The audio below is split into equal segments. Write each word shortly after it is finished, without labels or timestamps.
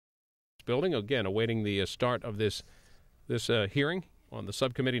building. Again, awaiting the start of this hearing on the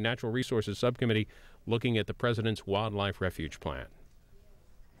subcommittee, Natural Resources Subcommittee, looking at the President's Wildlife Refuge Plan.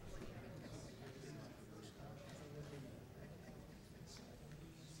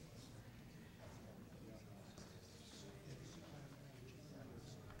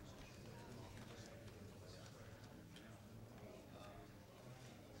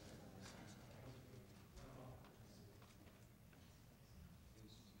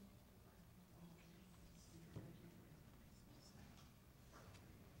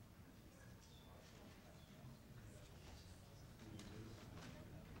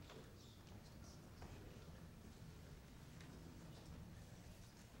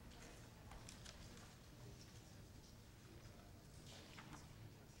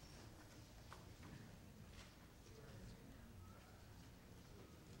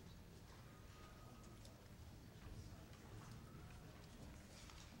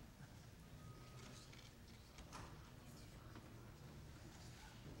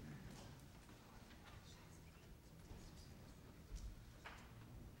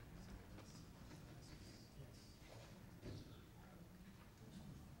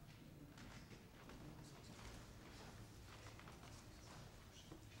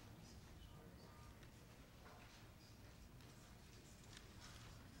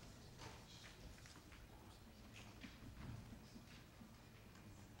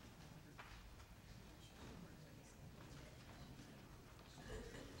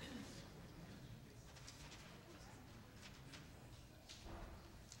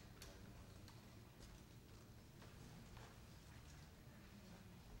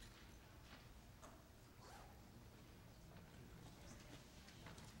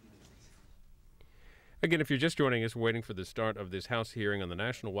 Again, if you're just joining us, we're waiting for the start of this House hearing on the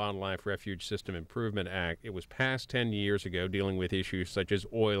National Wildlife Refuge System Improvement Act. It was passed 10 years ago, dealing with issues such as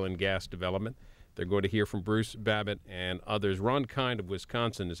oil and gas development. They're going to hear from Bruce Babbitt and others. Ron Kind of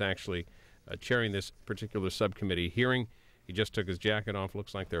Wisconsin is actually chairing this particular subcommittee hearing. He just took his jacket off.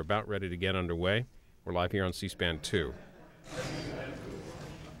 Looks like they're about ready to get underway. We're live here on C-SPAN 2.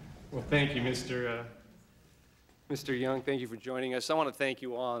 Well, thank you, Mr. Young. Thank you for joining us. I want to thank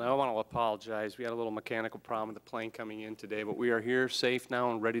you all, and I want to apologize. We had a little mechanical problem with the plane coming in today, but we are here safe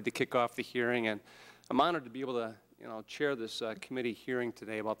now and ready to kick off the hearing. And I'm honored to be able to, chair this committee hearing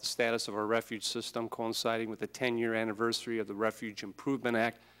today about the status of our refuge system, coinciding with the 10-year anniversary of the Refuge Improvement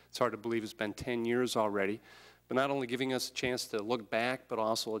Act. It's hard to believe it's been 10 years already, but not only giving us a chance to look back, but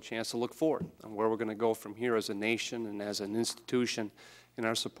also a chance to look forward on where we're going to go from here as a nation and as an institution in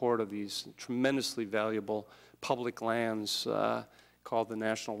our support of these tremendously valuable public lands called the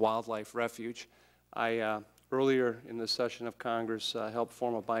National Wildlife Refuge. I, earlier in the session of Congress, helped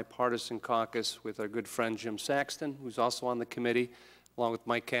form a bipartisan caucus with our good friend Jim Saxton, who's also on the committee, along with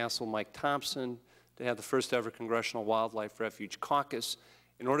Mike Castle, Mike Thompson, to have the first ever Congressional Wildlife Refuge Caucus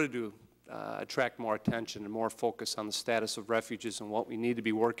in order to attract more attention and more focus on the status of refuges and what we need to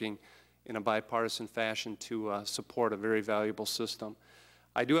be working in a bipartisan fashion to support a very valuable system.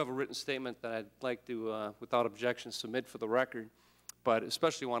 I do have a written statement that I'd like to, without objection, submit for the record, but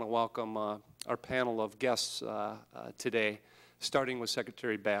especially want to welcome our panel of guests today, starting with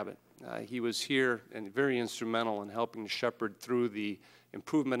Secretary Babbitt. He was here and very instrumental in helping to shepherd through the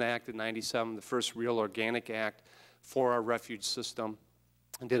Improvement Act of '97, the first real organic act for our refuge system,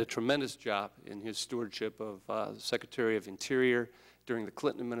 and did a tremendous job in his stewardship of the Secretary of Interior during the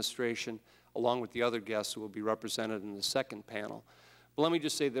Clinton administration, along with the other guests who will be represented in the second panel. But let me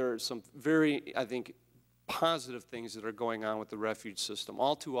just say there are some very, I think, positive things that are going on with the refuge system.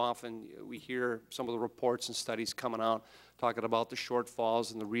 All too often we hear some of the reports and studies coming out talking about the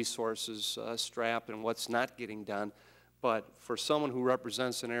shortfalls and the resources strapped and what's not getting done. But for someone who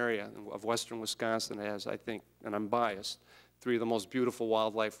represents an area of western Wisconsin as, I think, and I'm biased, three of the most beautiful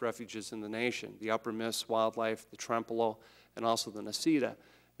wildlife refuges in the nation, the Upper Miss Wildlife, the Trempealeau, and also the Necedah,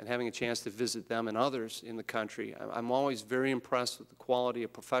 and having a chance to visit them and others in the country, I'm always very impressed with the quality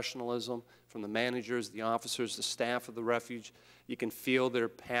of professionalism from the managers, the officers, the staff of the refuge. You can feel their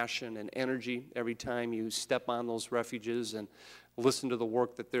passion and energy every time you step on those refuges and listen to the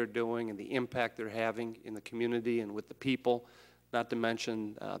work that they're doing and the impact they're having in the community and with the people, not to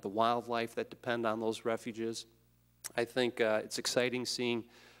mention the wildlife that depend on those refuges. I think it's exciting seeing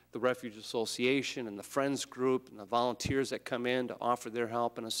the Refuge Association and the Friends Group and the volunteers that come in to offer their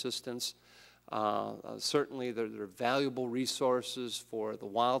help and assistance. Certainly they're valuable resources for the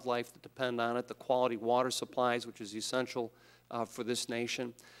wildlife that depend on it, the quality water supplies, which is essential for this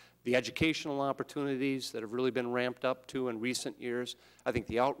nation. the educational opportunities that have really been ramped up to in recent years. I think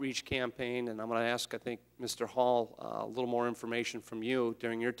the outreach campaign, and I'm going to ask, I think, Mr. Hall, a little more information from you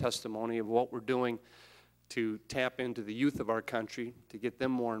during your testimony of what we're doing to tap into the youth of our country, to get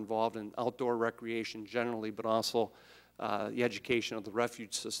them more involved in outdoor recreation generally, but also the education of the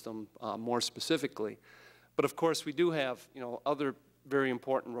refuge system more specifically. But of course, we do have, other very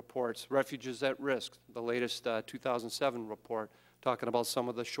important reports. Refuges at Risk, the latest 2007 report, talking about some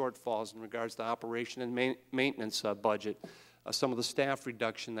of the shortfalls in regards to operation and maintenance budget, some of the staff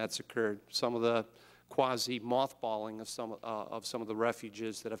reduction that's occurred, some of the quasi-mothballing of some of the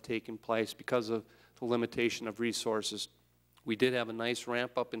refuges that have taken place because of the limitation of resources. We did have a nice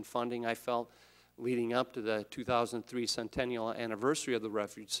ramp up in funding, I felt, leading up to the 2003 centennial anniversary of the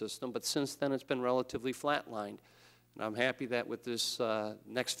refuge system, but since then it's been relatively flatlined. And I'm happy that with this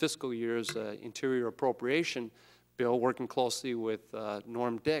next fiscal year's interior appropriation bill, working closely with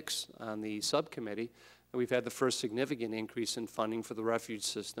Norm Dix on the subcommittee, we've had the first significant increase in funding for the refuge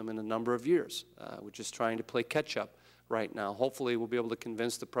system in a number of years. We're just trying to play catch-up right now. Hopefully we'll be able to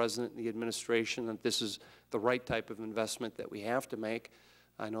convince the President and the administration that this is the right type of investment that we have to make.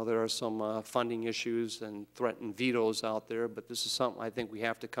 I know there are some funding issues and threatened vetoes out there, but this is something I think we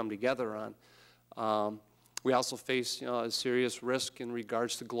have to come together on. We also face a serious risk in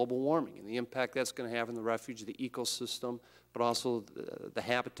regards to global warming and the impact that's going to have in the refuge, the ecosystem, but also the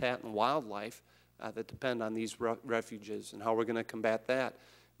habitat and wildlife that depend on these refuges and how we're going to combat that.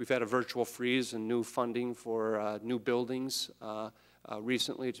 We've had a virtual freeze and new funding for new buildings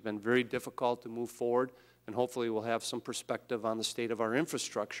recently. It's been very difficult to move forward, and hopefully we'll have some perspective on the state of our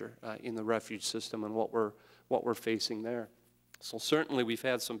infrastructure in the refuge system and what we're facing there. So certainly we've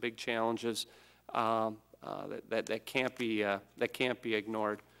had some big challenges that can't be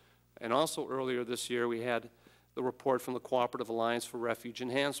ignored. And also earlier this year we had the report from the Cooperative Alliance for Refuge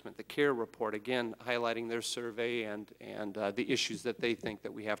Enhancement, the CARE report, again highlighting their survey and the issues that they think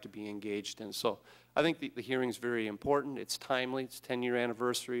that we have to be engaged in. So I think the hearing is very important. It's timely. It's 10-year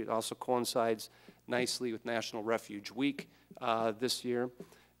anniversary. It also coincides nicely with National Refuge Week this year.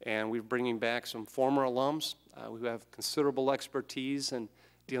 And we're bringing back some former alums who have considerable expertise in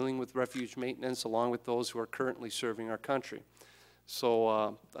dealing with refuge maintenance, along with those who are currently serving our country.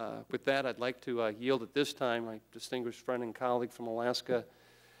 So with that, I'd like to yield at this time my distinguished friend and colleague from Alaska,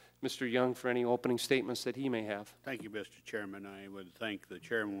 Mr. Young, for any opening statements that he may have. Thank you, Mr. Chairman. I would thank the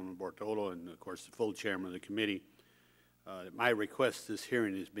Chairwoman Bortolo and, of course, the full Chairman of the committee. My request this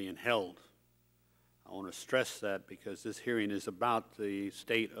hearing is being held. I want to stress that because this hearing is about the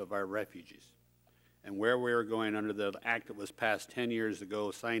state of our refugees and where we are going under the act that was passed 10 years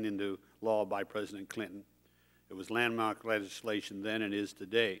ago, signed into law by President Clinton. It was landmark legislation then and is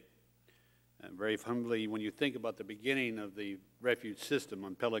today. And very humbly, when you think about the beginning of the refuge system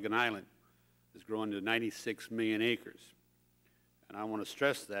on Pelican Island, it's grown to 96 million acres. And I want to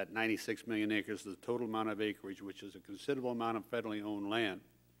stress that 96 million acres is the total amount of acreage, which is a considerable amount of federally owned land.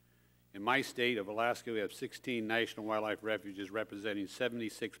 In my state of Alaska, we have 16 national wildlife refuges representing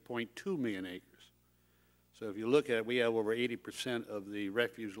 76.2 million acres. So if you look at it, we have over 80% of the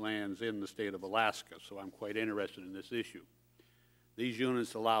refuge lands in the state of Alaska, so I'm quite interested in this issue. These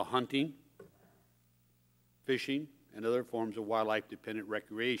units allow hunting, fishing, and other forms of wildlife-dependent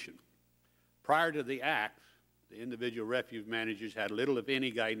recreation. Prior to the act, the individual refuge managers had little, if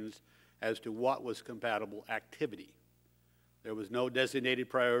any, guidance as to what was compatible activity. There was no designated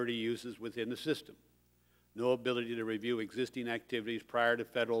priority uses within the system, no ability to review existing activities prior to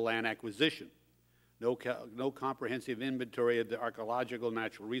federal land acquisition, no comprehensive inventory of the archaeological,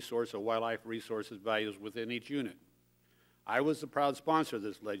 natural resource, or wildlife resources values within each unit. I was the proud sponsor of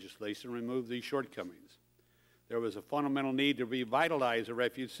this legislation and removed these shortcomings. There was a fundamental need to revitalize the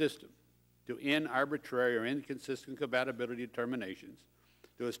refuge system, to end arbitrary or inconsistent compatibility determinations,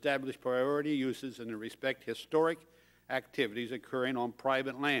 to establish priority uses, and to respect historic activities occurring on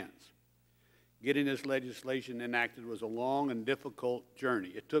private lands. Getting this legislation enacted was a long and difficult journey.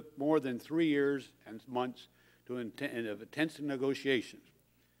 It took more than 3 years and months of intensive negotiations.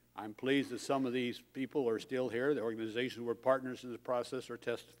 I'm pleased that some of these people are still here. The organizations who were partners in this process are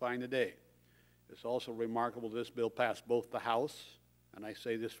testifying today. It's also remarkable this bill passed both the House, and I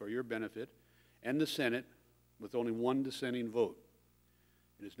say this for your benefit, and the Senate with only one dissenting vote.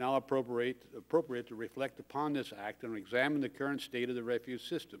 It is now appropriate to reflect upon this act and examine the current state of the refuge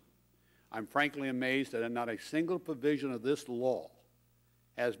system. I'm frankly amazed that not a single provision of this law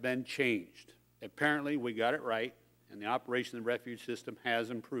has been changed. Apparently, we got it right, and the operation of the refuge system has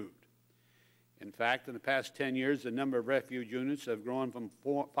improved. In fact, in the past 10 years, the number of refuge units have grown from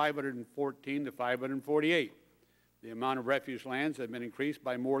 514 to 548. The amount of refuge lands has been increased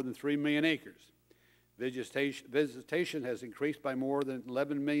by more than 3 million acres. Visitation has increased by more than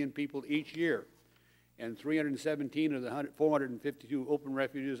 11 million people each year, and 317 of the 452 open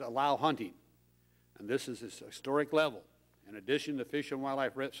refuges allow hunting, and this is a historic level. In addition, the Fish and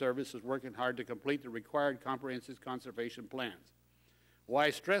Wildlife Service is working hard to complete the required comprehensive conservation plans. Why I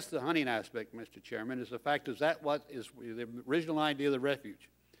stress the hunting aspect, Mr. Chairman, is the fact is that what is the original idea of the refuge,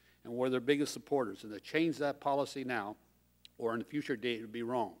 and we're their biggest supporters, and to change that policy now or in a future date would be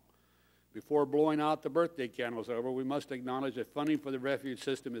wrong. Before blowing out the birthday candles, however, we must acknowledge that funding for the refuge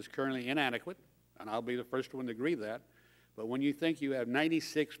system is currently inadequate, and I'll be the first one to agree to that. But when you think you have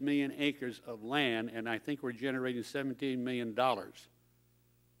 96 million acres of land, and I think we're generating $17 million,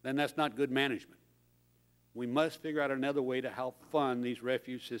 then that's not good management. We must figure out another way to help fund these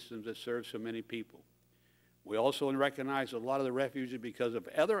refuge systems that serve so many people. We also recognize that a lot of the refuges, because of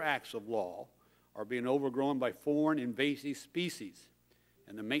other acts of law, are being overgrown by foreign invasive species,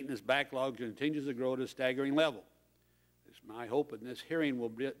 and the maintenance backlog continues to grow at a staggering level. It's my hope that this hearing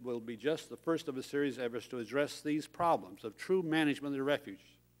will be just the first of a series of efforts to address these problems of true management of the refuge.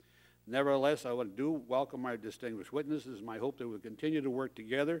 Nevertheless, I do welcome our distinguished witnesses. It's my hope that we'll continue to work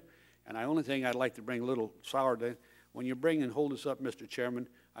together. And the only thing I'd like to bring a little sour to, when you bring and hold this up, Mr. Chairman,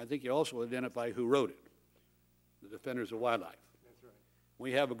 I think you also identify who wrote it, the Defenders of Wildlife. That's right.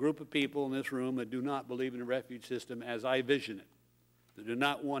 We have a group of people in this room that do not believe in the refuge system as I vision it. They do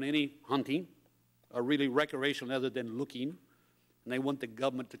not want any hunting or really recreational other than looking, and they want the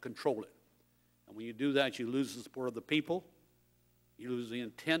government to control it. And when you do that, you lose the support of the people. You lose the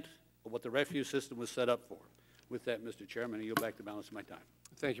intent of what the refuge system was set up for. With that, Mr. Chairman, I yield back the balance of my time.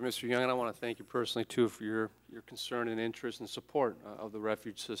 Thank you, Mr. Young, and I want to thank you personally, too, for your concern and interest and support of the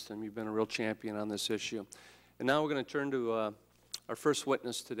refuge system. You've been a real champion on this issue. And now we're going to turn to our first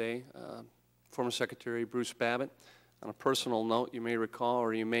witness today, former Secretary Bruce Babbitt. On a personal note, you may recall,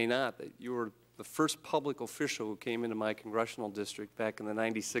 or you may not, that you were the first public official who came into my congressional district back in the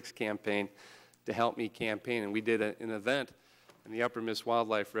 '96 campaign to help me campaign. And we did an event in the Upper Miss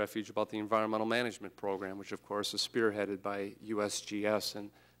Wildlife Refuge about the environmental management program, which of course is spearheaded by USGS,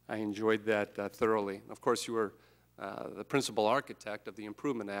 and I enjoyed that thoroughly. Of course, you were the principal architect of the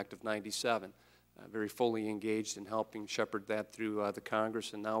Improvement Act of '97, very fully engaged in helping shepherd that through the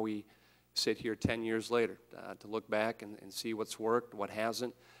Congress, and now we sit here 10 years later to look back and see what's worked, what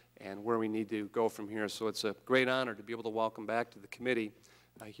hasn't, and where we need to go from here. So it's a great honor to be able to welcome back to the committee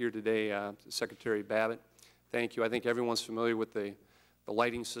here today Secretary Babbitt. Thank you. I think everyone's familiar with the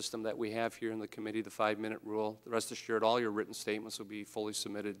lighting system that we have here in the committee, the 5-minute rule. Rest assured, all your written statements will be fully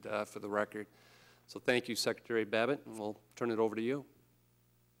submitted for the record. So thank you, Secretary Babbitt, and we'll turn it over to you.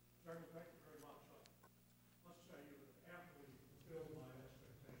 Chairman, thank you very much. I must say you have amply fulfilled my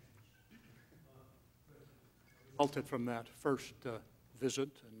expectations. Resulted from that first visit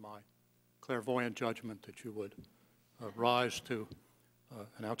and my clairvoyant judgment that you would rise to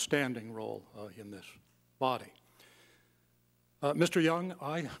an outstanding role in this body. Mr. Young,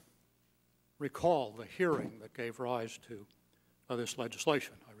 I recall the hearing that gave rise to this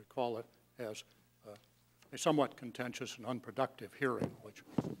legislation. I recall it as a somewhat contentious and unproductive hearing, which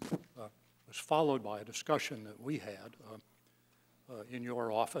was followed by a discussion that we had in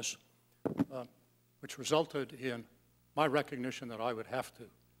your office, which resulted in my recognition that I would have to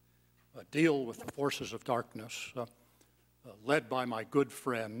deal with the forces of darkness led by my good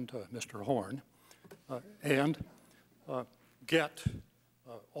friend, Mr. Horn, and get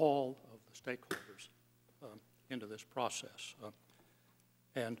all of the stakeholders into this process.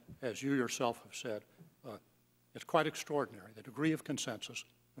 And as you yourself have said, it's quite extraordinary, the degree of consensus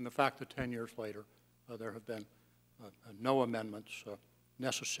and the fact that 10 years later there have been no amendments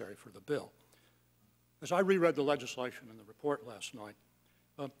necessary for the bill. As I reread the legislation in the report last night,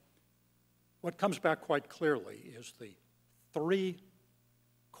 what comes back quite clearly is the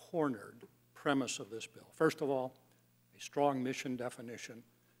three-cornered premise of this bill. First of all, a strong mission definition.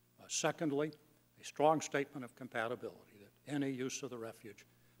 Secondly, a strong statement of compatibility, that any use of the refuge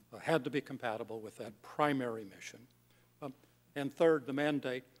had to be compatible with that primary mission. And third, the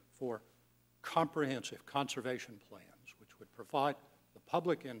mandate for comprehensive conservation plans, which would provide the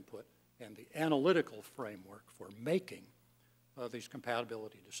public input and the analytical framework for making these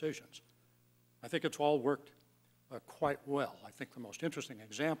compatibility decisions. I think it's all worked quite well. I think the most interesting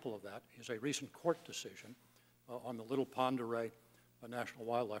example of that is a recent court decision on the Little Pond Array National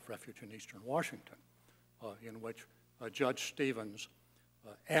Wildlife Refuge in eastern Washington, in which Judge Stevens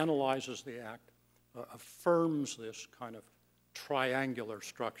analyzes the act, affirms this kind of triangular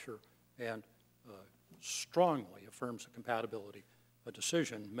structure, and strongly affirms the compatibility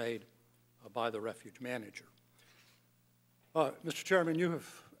decision made by the refuge manager. Mr. Chairman, you have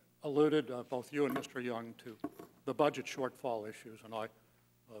alluded, both you and Mr. Young, to the budget shortfall issues, and I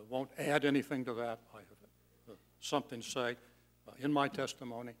won't add anything to that. I have something to say in my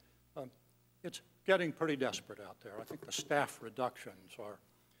testimony. It's getting pretty desperate out there. I think the staff reductions are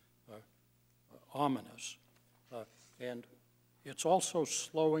ominous, and it's also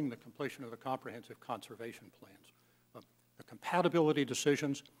slowing the completion of the comprehensive conservation plans. The compatibility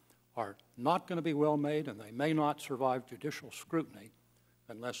decisions are not going to be well made, and they may not survive judicial scrutiny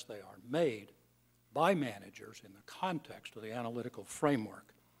unless they are made by managers in the context of the analytical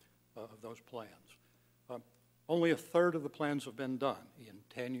framework of those plans. Only a third of the plans have been done in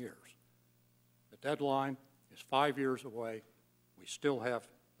 10 years. The deadline is 5 years away. We still have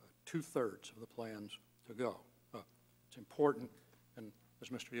 2/3 of the plans to go. It's important, and as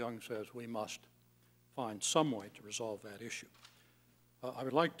Mr. Young says, we must find some way to resolve that issue. I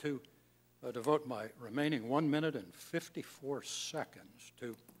would like to devote my remaining 1 minute and 54 seconds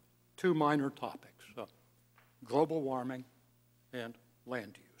to two minor topics, global warming and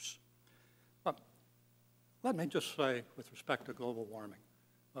land use. Let me just say, with respect to global warming,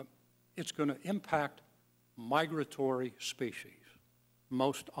 it's going to impact migratory species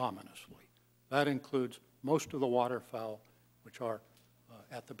most ominously. That includes most of the waterfowl, which are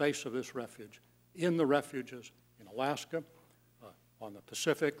at the base of this refuge, in the refuges in Alaska, on the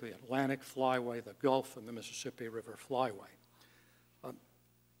Pacific, the Atlantic Flyway, the Gulf, and the Mississippi River Flyway.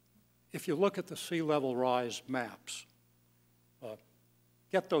 If you look at the sea level rise maps,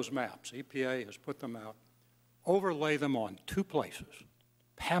 get those maps. EPA has put them out. Overlay them on two places,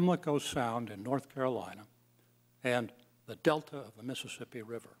 Pamlico Sound in North Carolina and the delta of the Mississippi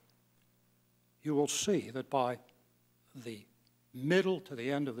River. You will see that by the middle to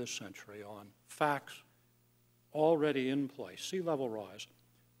the end of this century, on facts already in place, sea level rise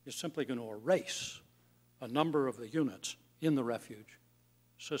is simply going to erase a number of the units in the refuge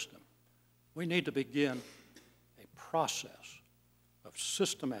system. We need to begin a process of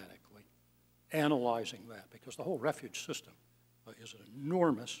systematically analyzing that, because the whole refuge system is an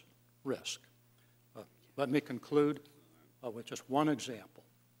enormous risk. Let me conclude with just one example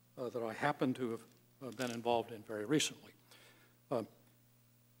that I happen to have been involved in very recently.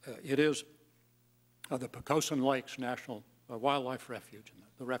 It is the Pocosin Lakes National Wildlife Refuge and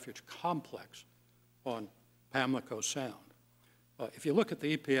the refuge complex on Pamlico Sound. If you look at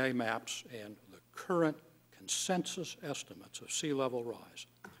the EPA maps and the current consensus estimates of sea level rise,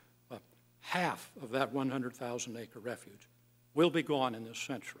 half of that 100,000-acre refuge will be gone in this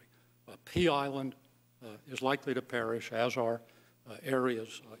century. Pea Island is likely to perish, as are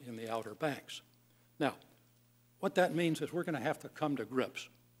areas in the Outer Banks. Now, what that means is we're going to have to come to grips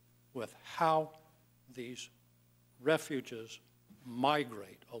with how these refuges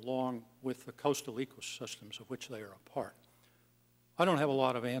migrate along with the coastal ecosystems of which they are a part. I don't have a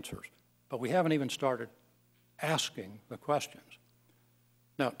lot of answers, but we haven't even started asking the questions.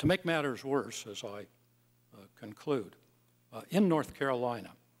 Now, to make matters worse, as I conclude, in North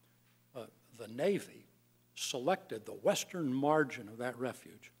Carolina, the Navy selected the western margin of that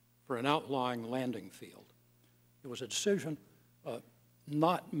refuge for an outlying landing field. It was a decision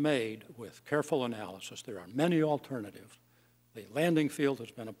not made with careful analysis. There are many alternatives. The landing field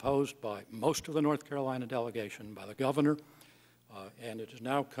has been opposed by most of the North Carolina delegation, by the governor, and it has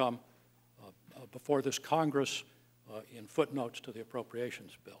now come before this Congress in footnotes to the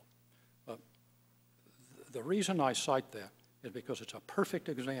appropriations bill. The reason I cite that is because it's a perfect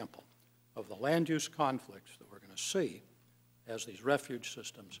example of the land use conflicts that we're going to see as these refuge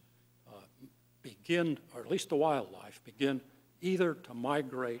systems begin, or at least the wildlife, begin either to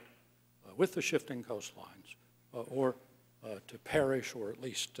migrate with the shifting coastlines or to perish, or at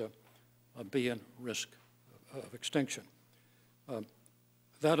least be in risk of extinction.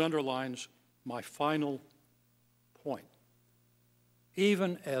 That underlines my final point.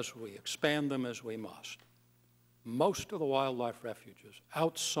 Even as we expand them as we must, most of the wildlife refuges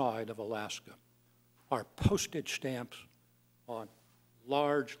outside of Alaska are postage stamps on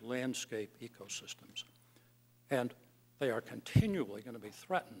large landscape ecosystems. And they are continually going to be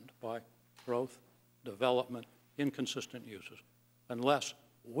threatened by growth, development, inconsistent uses, unless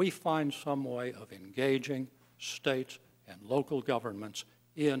we find some way of engaging states and local governments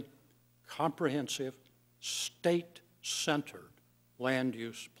in comprehensive, state-centered land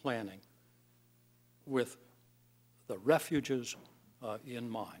use planning with the refuges in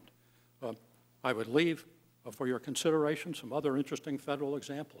mind. I would leave for your consideration some other interesting federal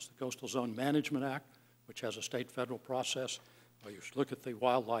examples. The Coastal Zone Management Act, which has a state-federal process. You should look at the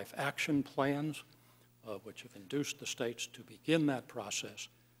wildlife action plans, which have induced the states to begin that process.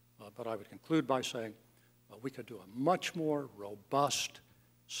 But I would conclude by saying we could do a much more robust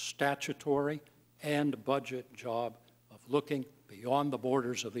statutory and budget job of looking beyond the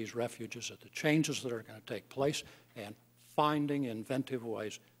borders of these refuges at the changes that are going to take place and finding inventive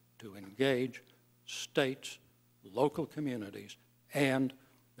ways to engage states, local communities, and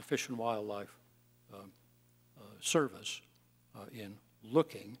the Fish and Wildlife Service in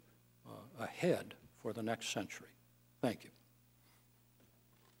looking ahead for the next century. Thank you.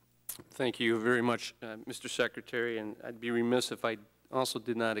 Thank you very much, Mr. Secretary, and I'd be remiss if I also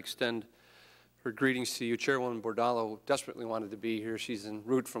did not extend her greetings to you. Chairwoman Bordallo desperately wanted to be here. She's en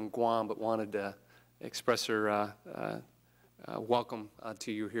route from Guam, but wanted to express her welcome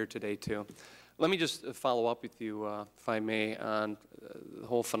to you here today, too. Let me just follow up with you, if I may, on the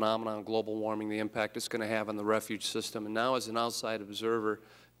whole phenomenon of global warming, the impact it's going to have on the refuge system. And now as an outside observer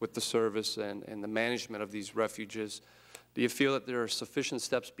with the service and the management of these refuges, do you feel that there are sufficient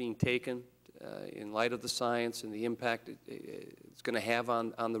steps being taken in light of the science and the impact it's going to have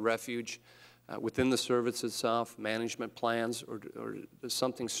on the refuge within the service itself, management plans, or does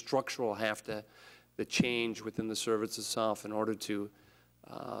something structural have to change within the service itself in order to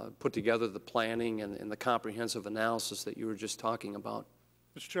put together the planning and the comprehensive analysis that you were just talking about?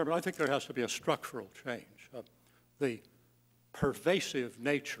 Mr. Chairman, I think there has to be a structural change. The pervasive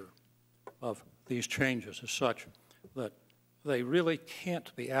nature of these changes is such that they really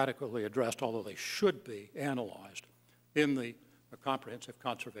can't be adequately addressed, although they should be analyzed in the comprehensive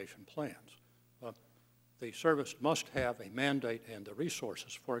conservation plans. The service must have a mandate and the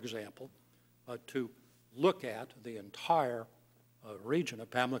resources, for example, to look at the entire region of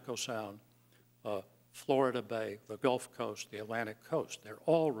Pamlico Sound, Florida Bay, the Gulf Coast, the Atlantic Coast. They're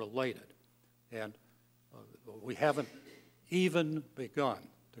all related, and we haven't even begun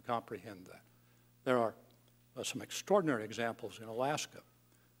to comprehend that. There are some extraordinary examples in Alaska.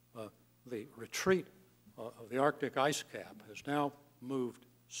 The retreat of the Arctic ice cap has now moved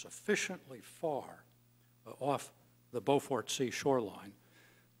sufficiently far off the Beaufort Sea shoreline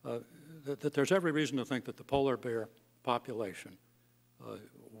that there's every reason to think that the polar bear population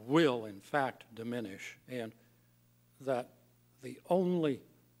will, in fact, diminish, and that the only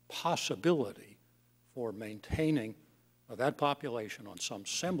possibility for maintaining that population on some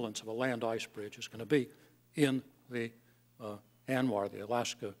semblance of a land ice bridge is going to be in the ANWR, the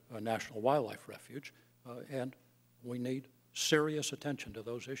Alaska National Wildlife Refuge, and we need serious attention to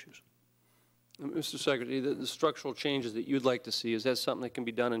those issues. Mr. Secretary, the structural changes that you'd like to see, is that something that can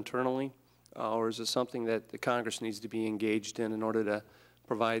be done internally, or is it something that the Congress needs to be engaged in order to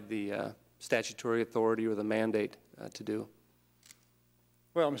provide the statutory authority or the mandate to do?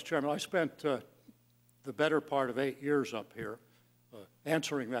 Well, Mr. Chairman, I spent the better part of 8 years up here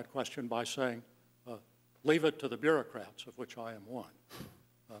answering that question by saying, leave it to the bureaucrats, of which I am one.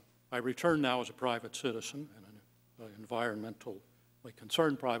 I return now as a private citizen and an environmentally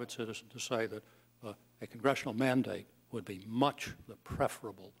concerned private citizen to say that a congressional mandate would be much the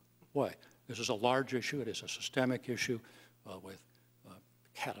preferable way. This is a large issue. It is a systemic issue with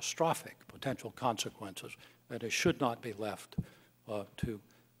catastrophic potential consequences, and it should not be left to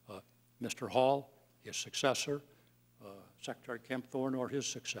Mr. Hall, his successor, Secretary Kempthorne, or his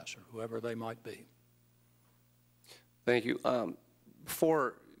successor, whoever they might be. Thank you.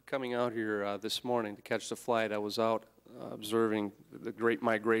 Before coming out here this morning to catch the flight, I was out observing the great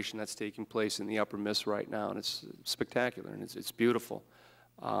migration that's taking place in the Upper Miss right now, and it's spectacular and it's beautiful.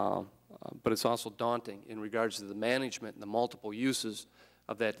 But it's also daunting in regards to the management and the multiple uses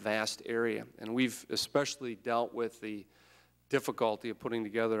of that vast area. And we've especially dealt with the difficulty of putting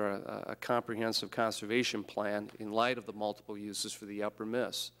together a comprehensive conservation plan in light of the multiple uses for the Upper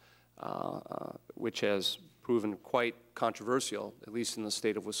Miss, which has proven quite controversial, at least in the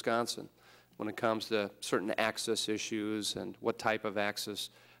state of Wisconsin, when it comes to certain access issues and what type of access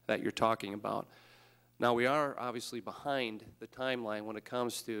that you're talking about. Now, we are obviously behind the timeline when it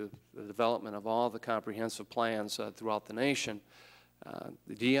comes to the development of all the comprehensive plans throughout the nation.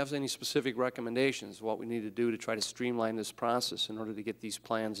 Do you have any specific recommendations of what we need to do to try to streamline this process in order to get these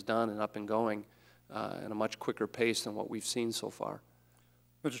plans done and up and going at a much quicker pace than what we've seen so far?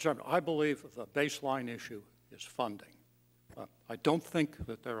 Mr. Chairman, I believe the baseline issue is funding. I don't think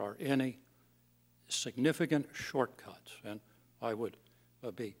that there are any significant shortcuts, and I would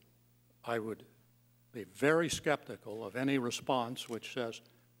be very skeptical of any response which says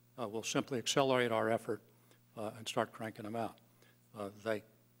we'll simply accelerate our effort and start cranking them out. They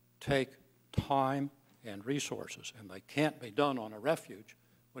take time and resources, and they can't be done on a refuge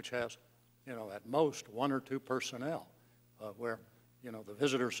which has, at most 1 or 2 personnel, where, the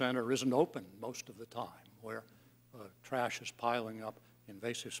visitor center isn't open most of the time, where trash is piling up,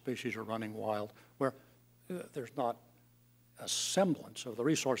 invasive species are running wild, where, there's not a semblance of the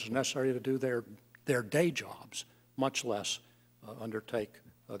resources necessary to do their day jobs, much less undertake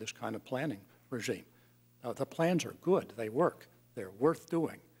this kind of planning regime. The plans are good. They work. They're worth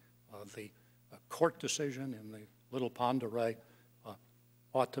doing. The court decision in the Little Pond Array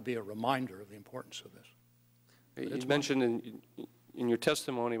ought to be a reminder of the importance of this. You mentioned in your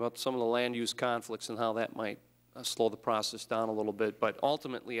testimony about some of the land use conflicts and how that might slow the process down a little bit. But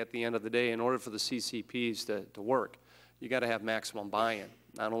ultimately, at the end of the day, in order for the CCPs to work, you got to have maximum buy-in,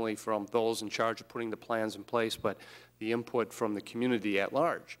 not only from those in charge of putting the plans in place, but the input from the community at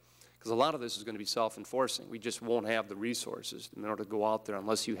large. Because a lot of this is going to be self-enforcing. We just won't have the resources in order to go out there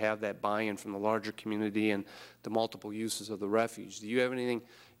unless you have that buy-in from the larger community and the multiple uses of the refuge. Do you have anything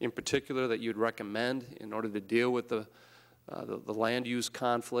in particular that you'd recommend in order to deal with the land use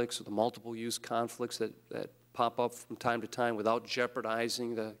conflicts or the multiple use conflicts that pop up from time to time without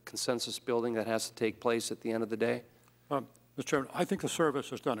jeopardizing the consensus building that has to take place at the end of the day? Mr. Chairman, I think the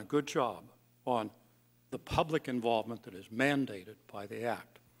service has done a good job on the public involvement that is mandated by the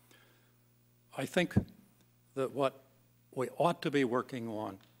Act. I think that what we ought to be working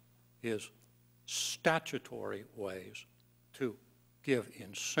on is statutory ways to give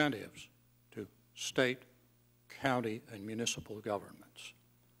incentives to state, county, and municipal governments,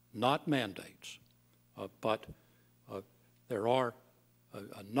 not mandates, but there are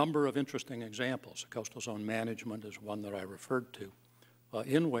a number of interesting examples. Coastal zone management is one that I referred to,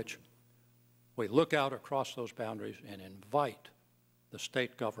 in which we look out across those boundaries and invite the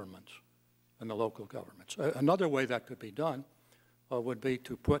state governments and the local governments. Another way that could be done would be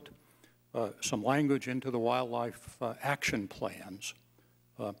to put some language into the wildlife action plans.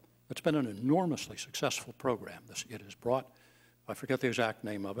 It's been an enormously successful program. It has brought, I forget the exact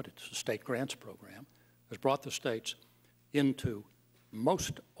name of it, it's a state grants program, has brought the states into,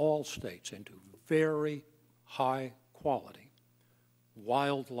 most all states, into very high quality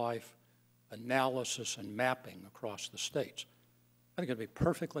wildlife analysis and mapping across the states. I think it'd be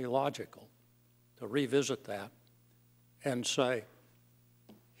perfectly logical to revisit that and say,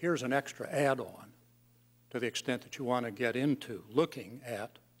 here's an extra add-on to the extent that you want to get into looking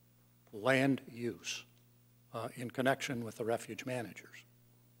at land use in connection with the refuge managers.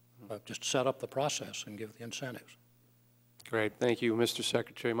 Just set up the process and give the incentives. Great. Thank you, Mr.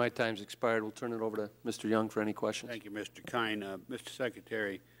 Secretary. My time's expired. We'll turn it over to Mr. Young for any questions. Thank you, Mr. Kine. Mr.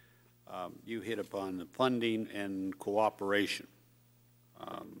 Secretary, you hit upon the funding and cooperation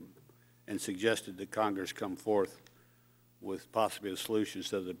and suggested that Congress come forth with possible solutions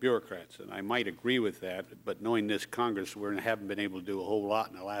to the bureaucrats. And I might agree with that, but knowing this Congress, we haven't been able to do a whole lot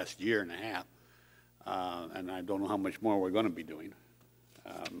in the last year and a half, and I don't know how much more we're going to be doing.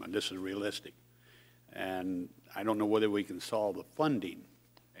 And this is realistic. And I don't know whether we can solve the funding.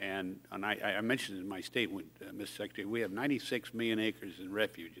 And I mentioned in my statement, Mr. Secretary, we have 96 million acres in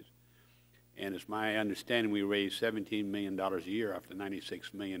refuges. And it's my understanding we raise $17 million a year off the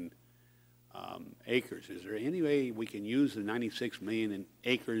 96 million acres. Is there any way we can use the 96 million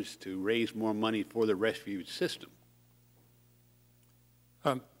acres to raise more money for the refuge system?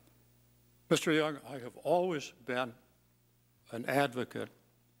 Mr. Young, I have always been an advocate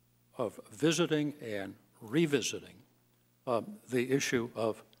of visiting and revisiting the issue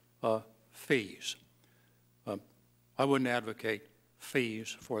of fees. I wouldn't advocate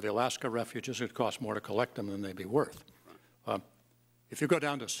fees for the Alaska refuges. It costs more to collect them than they'd be worth. If you go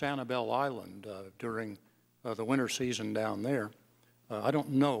down to Sanibel Island during the winter season down there, I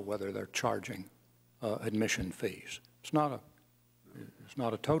don't know whether they're charging admission fees. It's not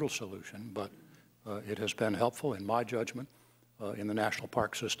a total solution, but it has been helpful in my judgment in the national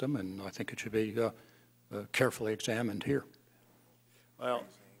park system, and I think it should be carefully examined here. Well,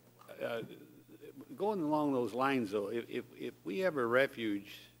 going along those lines, though, if we have a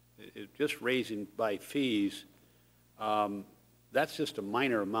refuge just raising by fees, that's just a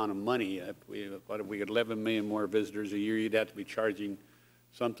minor amount of money. If we get 11 million more visitors a year, you'd have to be charging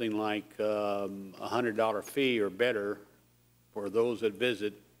something like a $100 fee or better for those that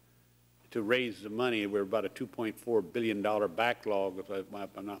visit to raise the money. We're about a $2.4 billion backlog, if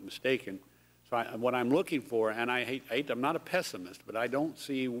I'm not mistaken. So what I'm looking for, and I'm not a pessimist, but I don't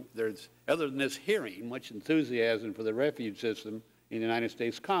see there's, other than this hearing, much enthusiasm for the refuge system in the United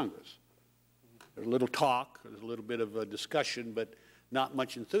States Congress. There's a little talk, there's a little bit of a discussion, but not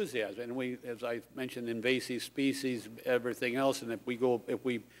much enthusiasm. And we, as I mentioned, invasive species, everything else, and if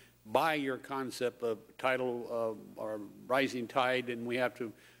we buy your concept of tidal or rising tide, and we have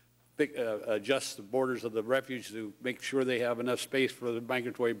to adjust the borders of the refuge to make sure they have enough space for the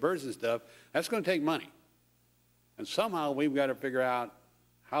migratory birds and stuff, that's going to take money. And somehow we've got to figure out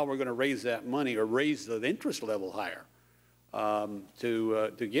how we're going to raise that money or raise the interest level higher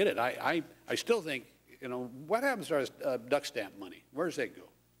to get it. I still think, you know, what happens to our duck stamp money? Where does that go?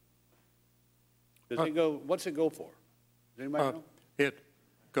 Does it go? What's it go for? Does anybody know? It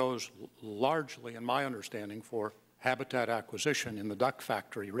goes largely, in my understanding, for habitat acquisition in the duck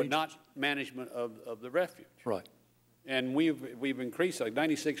factory regions. But not management of the refuge. Right. And we've increased like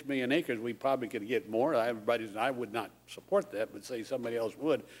 96 million acres. We probably could get more. I would not support that, but say somebody else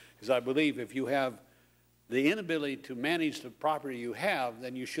would, because I believe if you have the inability to manage the property you have,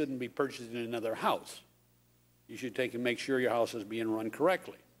 then you shouldn't be purchasing another house. You should take and make sure your house is being run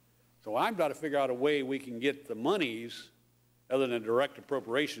correctly. So I've got to figure out a way we can get the monies, other than direct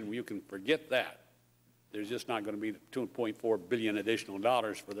appropriation. You can forget that. There's just not going to be $2.4 billion additional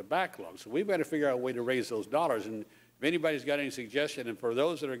dollars for the backlog. So we've got to figure out a way to raise those dollars. And if anybody's got any suggestion, and for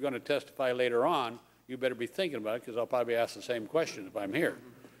those that are going to testify later on, you better be thinking about it, because I'll probably ask the same question if I'm here.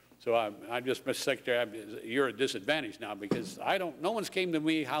 So I'm just, Mr. Secretary, you're at a disadvantage now, because no one's came to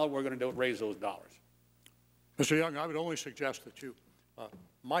me how we're going to raise those dollars. Mr. Young, I would only suggest that you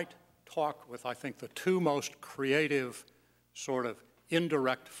might talk with, I think, the two most creative sort of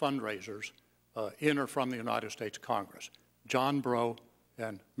indirect fundraisers in or from the United States Congress, John Breaux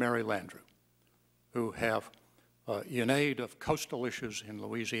and Mary Landrieu, who have, in aid of coastal issues in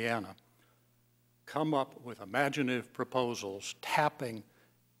Louisiana, come up with imaginative proposals tapping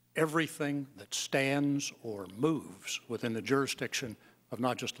everything that stands or moves within the jurisdiction of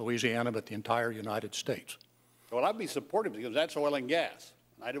not just Louisiana, but the entire United States. Well, I'd be supportive, because that's oil and gas.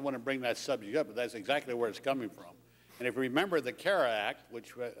 I didn't want to bring that subject up, but that's exactly where it's coming from. And if you remember the CARE Act,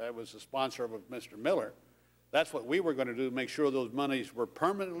 which I was the sponsor of with Mr. Miller, that's what we were going to do, make sure those monies were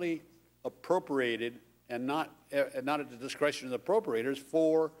permanently appropriated and not at the discretion of the appropriators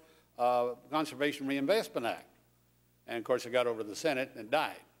for Conservation Reinvestment Act. And of course, it got over to the Senate and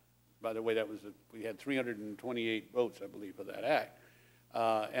died. By the way, we had 328 votes, I believe, for that act.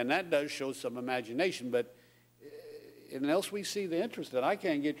 And that does show some imagination, but unless we see the interest, that I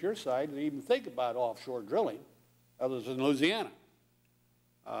can't get your side to even think about offshore drilling, other than Louisiana.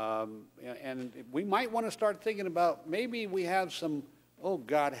 And we might want to start thinking about, maybe we have some, oh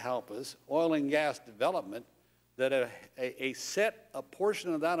God help us, oil and gas development, that a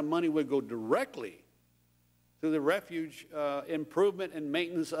portion of that money would go directly to the refuge improvement and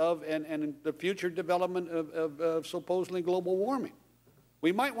maintenance of and the future development of supposedly global warming.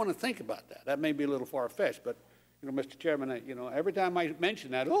 We might want to think about that. That may be a little far-fetched, but you know, Mr. Chairman, you know, every time I mention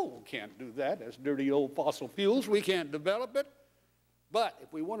that, oh, we can't do that. That's dirty old fossil fuels. We can't develop it. But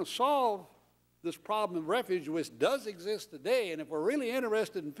if we want to solve this problem of refuge, which does exist today, and if we're really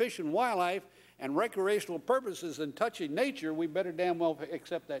interested in fish and wildlife and recreational purposes and touching nature, we better damn well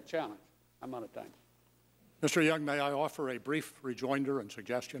accept that challenge. I'm out of time. Mr. Young, may I offer a brief rejoinder and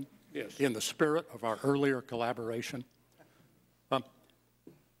suggestion? Yes. In the spirit of our earlier collaboration.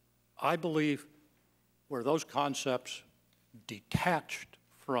 I believe where those concepts detached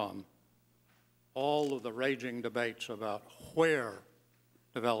from all of the raging debates about where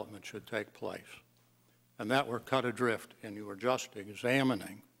development should take place, and that were cut adrift and you were just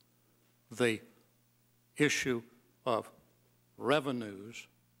examining the issue of revenues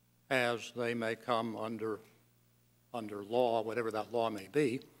as they may come under law, whatever that law may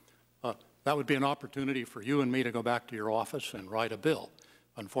be, that would be an opportunity for you and me to go back to your office and write a bill.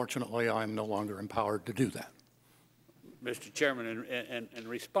 Unfortunately, I'm no longer empowered to do that. Mr. Chairman, in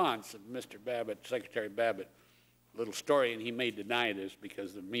response, Mr. Babbitt, Secretary Babbitt, a little story, and he may deny this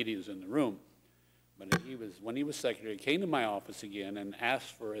because the media is in the room, but when he was Secretary, he came to my office again and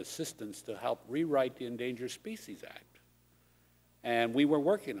asked for assistance to help rewrite the Endangered Species Act. And we were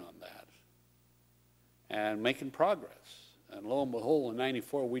working on that and making progress. And lo and behold, in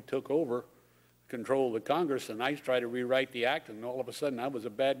 '94, we took over control of the Congress, and I tried to rewrite the act, and all of a sudden I was a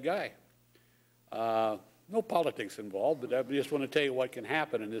bad guy. No politics involved, but I just want to tell you what can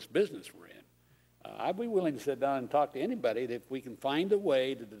happen in this business we're in. I'd be willing to sit down and talk to anybody that if we can find a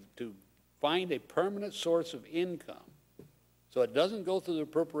way to find a permanent source of income so it doesn't go through the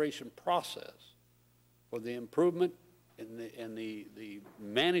appropriation process for the improvement in the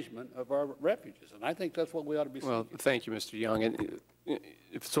management of our refuges. And I think that's what we ought to be seeking. Well, thank you, Mr. Young. And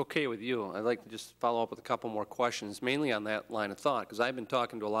if it's okay with you, I'd like to just follow up with a couple more questions, mainly on that line of thought, because I've been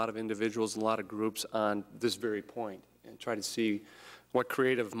talking to a lot of individuals and a lot of groups on this very point and try to see what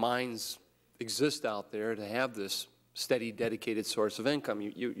creative minds exist out there to have this steady, dedicated source of income.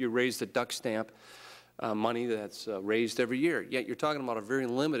 You raised the duck stamp money that's raised every year, yet you're talking about a very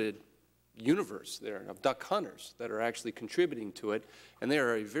limited universe there of duck hunters that are actually contributing to it, and they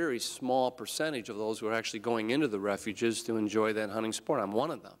are a very small percentage of those who are actually going into the refuges to enjoy that hunting sport. I'm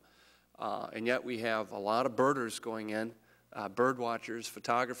one of them. And yet we have a lot of birders going in, bird watchers,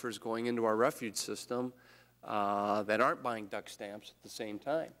 photographers going into our refuge system that aren't buying duck stamps at the same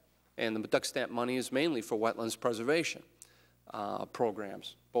time. And the duck stamp money is mainly for wetlands preservation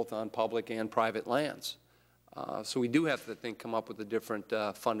programs, both on public and private lands. So we do have to come up with a different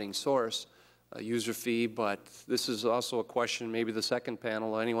funding source, a user fee, but this is also a question maybe the second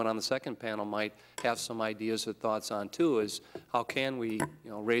panel, or anyone on the second panel might have some ideas or thoughts on too, is how can we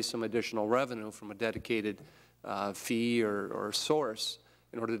raise some additional revenue from a dedicated fee or source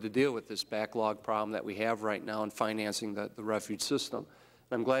in order to deal with this backlog problem that we have right now in financing the refuge system.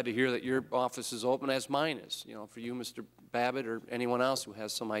 And I'm glad to hear that your office is open, as mine is, for you, Mr. Babbitt, or anyone else who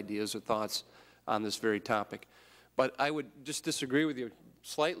has some ideas or thoughts on this very topic. But I would just disagree with you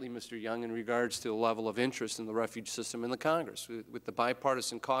slightly, Mr. Young, in regards to the level of interest in the refuge system in the Congress. With the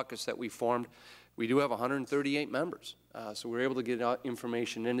bipartisan caucus that we formed, we do have 138 members. So we're able to get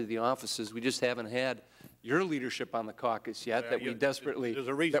information into the offices. We just haven't had your leadership on the caucus yet that we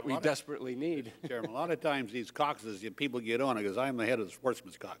desperately need. Chairman, a lot of times these caucuses, people get on it, because I'm the head of the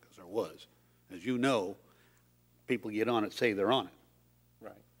Sportsman's Caucus, or was. As you know, people get on it, say they're on it.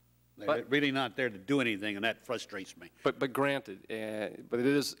 They're really not there to do anything, and that frustrates me. But granted, but it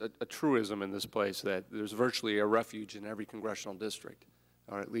is a truism in this place that there's virtually a refuge in every congressional district,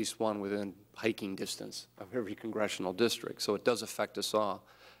 or at least one within hiking distance of every congressional district. So it does affect us all,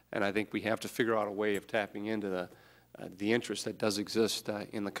 and I think we have to figure out a way of tapping into the interest that does exist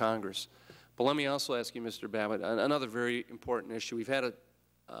in the Congress. But let me also ask you, Mr. Babbitt, another very important issue. We've had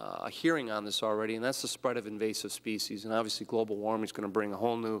a hearing on this already, and that's the spread of invasive species. And obviously global warming is going to bring a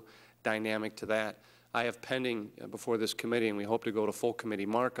whole new dynamic to that. I have pending before this committee, and we hope to go to full committee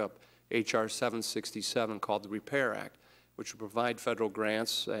markup, H.R. 767, called the Repair Act, which will provide federal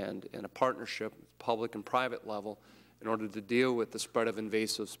grants and a partnership, public and private level, in order to deal with the spread of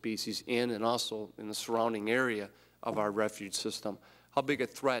invasive species in and also in the surrounding area of our refuge system. How big a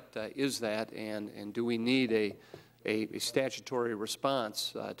threat is that, and do we need a statutory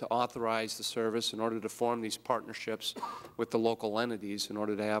response to authorize the service in order to form these partnerships with the local entities in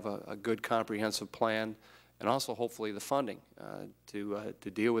order to have a good comprehensive plan, and also hopefully the funding to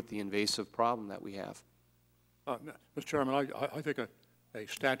deal with the invasive problem that we have? Mr. Chairman, I think a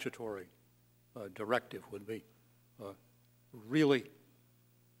statutory directive would be really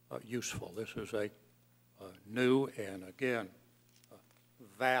useful. This is a new and, again,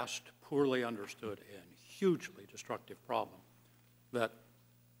 vast, poorly understood, and hugely destructive problem that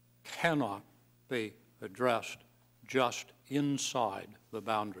cannot be addressed just inside the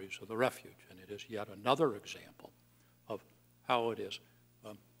boundaries of the refuge. And it is yet another example of how it is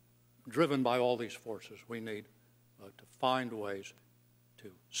driven by all these forces. We need to find ways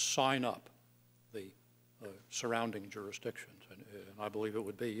to sign up the surrounding jurisdictions. And I believe it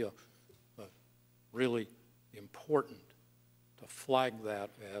would be really important to flag that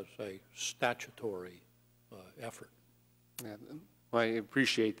as a statutory effort. Yeah, well, I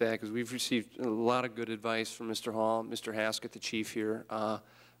appreciate that, because we've received a lot of good advice from Mr. Hall, Mr. Haskett, the chief here,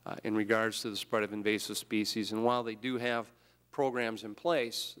 in regards to the spread of invasive species. And while they do have programs in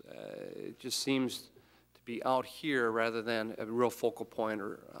place, it just seems to be out here rather than a real focal point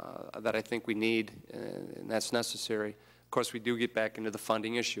that I think we need, and that's necessary. Of course, we do get back into the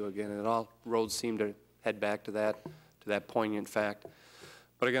funding issue again, and all roads seem to head back to that poignant fact.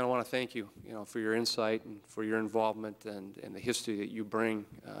 But again, I want to thank you, for your insight and for your involvement and the history that you bring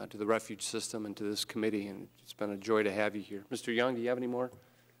to the refuge system and to this committee. And it's been a joy to have you here. Mr. Young, do you have any more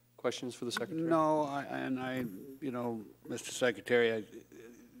questions for the Secretary? No, Mr. Secretary,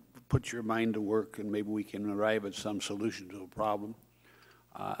 put your mind to work, and maybe we can arrive at some solution to a problem.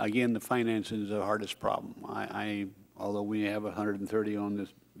 Again, the financing is the hardest problem. Although we have 130 on this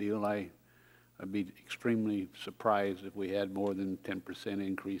deal, I'd be extremely surprised if we had more than 10%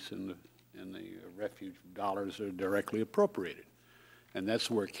 increase in the refuge dollars that are directly appropriated. And that's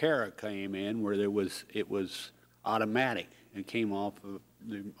where CARA came in, where it was automatic and came off of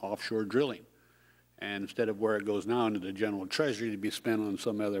the offshore drilling. And instead of where it goes now into the general treasury to be spent on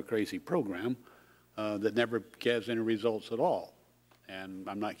some other crazy program that never gives any results at all. And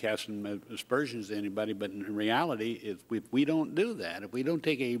I'm not casting aspersions to anybody, but in reality, if we don't do that, if we don't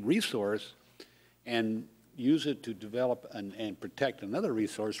take a resource and use it to develop and protect another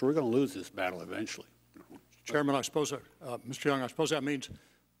resource, we're going to lose this battle eventually. Chairman, I suppose, Mr. Young, I suppose that means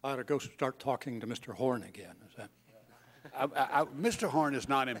I ought to go start talking to Mr. Horn again. Is that? Mr. Horn is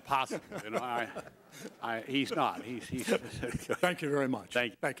not impossible. He's not. He's Thank you very much.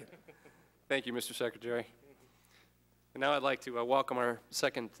 Thank you. Thank you. Thank you, Mr. Secretary. And now I'd like to welcome our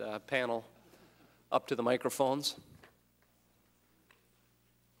second panel up to the microphones.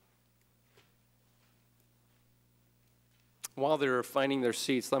 While they're finding their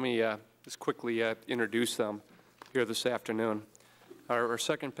seats, let me just quickly introduce them here this afternoon. Our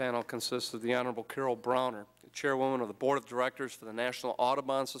second panel consists of the Honorable Carol Browner, Chairwoman of the Board of Directors for the National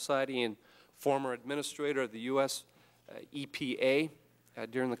Audubon Society and former Administrator of the U.S. EPA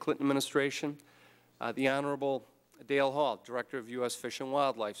during the Clinton administration. The Honorable Dale Hall, Director of U.S. Fish and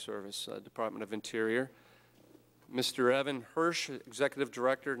Wildlife Service, Department of Interior. Mr. Evan Hirsch, Executive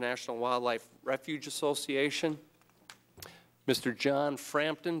Director, National Wildlife Refuge Association. Mr. John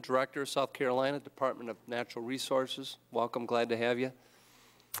Frampton, Director, South Carolina Department of Natural Resources. Welcome, glad to have you.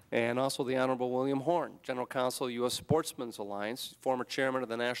 And also the Honorable William Horn, General Counsel, U.S. Sportsmen's Alliance, former Chairman of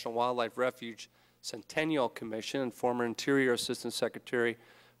the National Wildlife Refuge Centennial Commission, and former Interior Assistant Secretary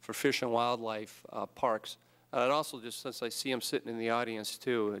for Fish and Wildlife Parks. I'd also, just since I see him sitting in the audience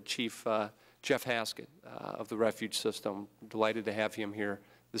too, Chief Jeff Haskett of the Refuge System. Delighted to have him here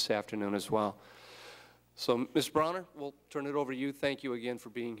this afternoon as well. So, Ms. Browner, we'll turn it over to you. Thank you again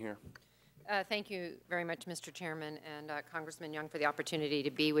for being here. Thank you very much, Mr. Chairman, and Congressman Young, for the opportunity to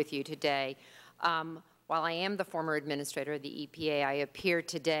be with you today. While I am the former administrator of the EPA, I appear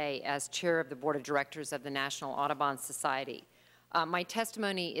today as chair of the Board of Directors of the National Audubon Society. My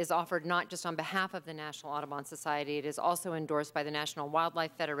testimony is offered not just on behalf of the National Audubon Society, it is also endorsed by the National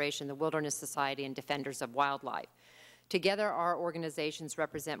Wildlife Federation, the Wilderness Society, and Defenders of Wildlife. Together, our organizations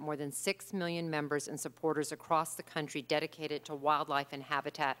represent more than 6 million members and supporters across the country dedicated to wildlife and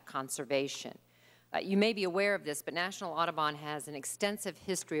habitat conservation. You may be aware of this, but National Audubon has an extensive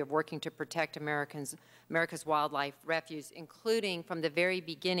history of working to protect America's wildlife refuge, including from the very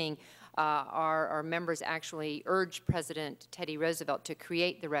beginning, our members actually urged President Teddy Roosevelt to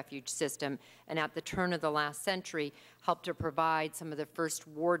create the refuge system, and at the turn of the last century, helped to provide some of the first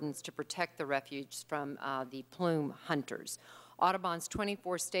wardens to protect the refuge from the plume hunters. Audubon's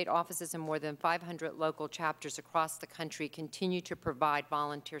 24 state offices and more than 500 local chapters across the country continue to provide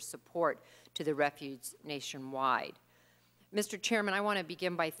volunteer support to the refuge nationwide. Mr. Chairman, I want to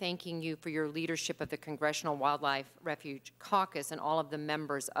begin by thanking you for your leadership of the Congressional Wildlife Refuge Caucus and all of the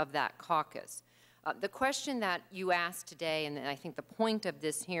members of that caucus. The question that you asked today, and I think the point of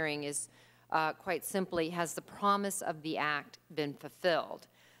this hearing is quite simply, has the promise of the Act been fulfilled?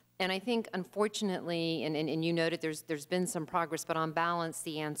 And I think, unfortunately, and you noted there's been some progress, but on balance,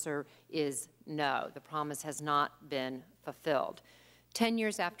 the answer is no. The promise has not been fulfilled. 10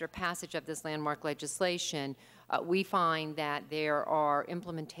 years after passage of this landmark legislation, we find that there are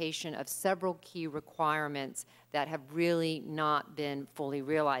implementation of several key requirements that have really not been fully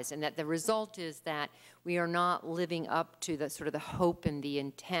realized, and that the result is that we are not living up to the sort of the hope and the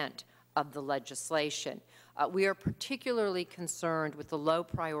intent of the legislation. We are particularly concerned with the low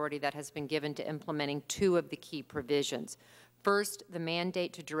priority that has been given to implementing two of the key provisions. First, the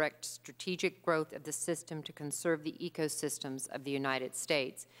mandate to direct strategic growth of the system to conserve the ecosystems of the United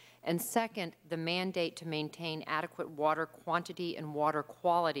States. And second, the mandate to maintain adequate water quantity and water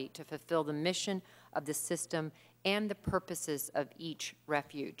quality to fulfill the mission of the system and the purposes of each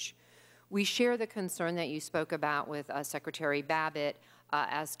refuge. We share the concern that you spoke about with Secretary Babbitt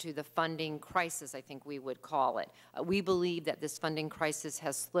as to the funding crisis, I think we would call it. We believe that this funding crisis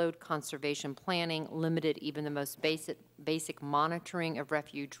has slowed conservation planning, limited even the most basic monitoring of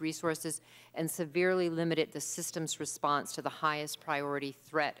refuge resources, and severely limited the system's response to the highest priority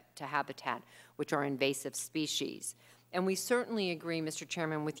threat to habitat, which are invasive species. And we certainly agree, Mr.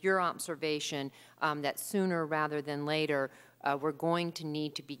 Chairman, with your observation that sooner rather than later, we're going to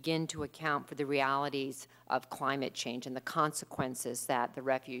need to begin to account for the realities of climate change and the consequences that the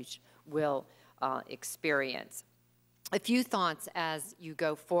refuge will experience. A few thoughts as you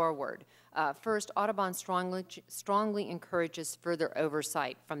go forward. First, Audubon strongly encourages further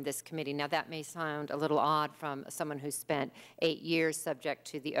oversight from this committee. Now, that may sound a little odd from someone who spent 8 years subject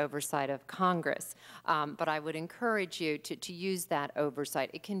to the oversight of Congress, but I would encourage you to use that oversight.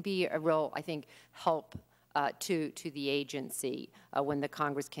 It can be a real, I think, help to the agency when the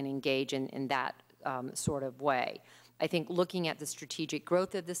Congress can engage in that sort of way. I think looking at the strategic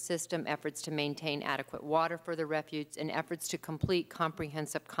growth of the system, efforts to maintain adequate water for the refuge, and efforts to complete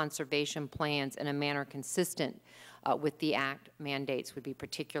comprehensive conservation plans in a manner consistent with the Act mandates would be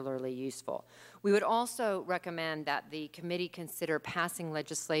particularly useful. We would also recommend that the committee consider passing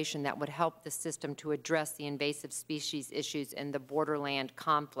legislation that would help the system to address the invasive species issues in the borderland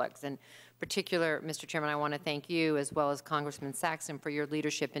conflicts, and particular, Mr. Chairman, I want to thank you as well as Congressman Saxon for your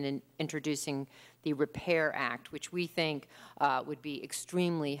leadership in introducing the Repair Act, which we think would be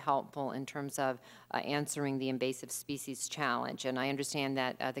extremely helpful in terms of answering the invasive species challenge. And I understand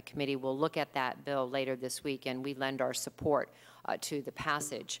that the committee will look at that bill later this week, and we lend our support to the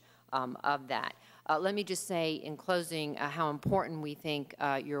passage of that. Let me just say in closing how important we think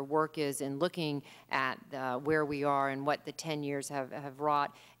your work is in looking at where we are and what the 10 years have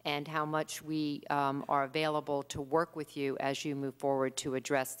wrought, and how much we are available to work with you as you move forward to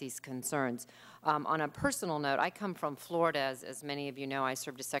address these concerns. On a personal note, I come from Florida. As many of you know, I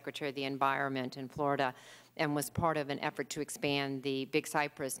served as Secretary of the Environment in Florida and was part of an effort to expand the Big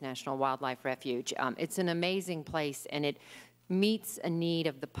Cypress National Wildlife Refuge. It's an amazing place, and it meets a need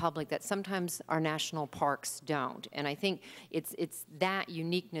of the public that sometimes our national parks don't. And I think it's that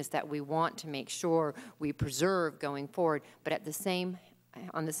uniqueness that we want to make sure we preserve going forward, but at the same,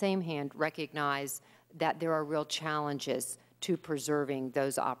 on the same hand, recognize that there are real challenges to preserving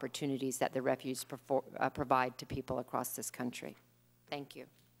those opportunities that the refuge provide to people across this country. Thank you.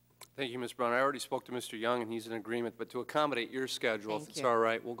 Thank you, Ms. Brown. I already spoke to Mr. Young, and he's in agreement, but to accommodate your schedule, if it's all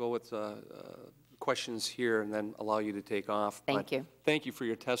right, we'll go with questions here and then allow you to take off. Thank you. Thank you for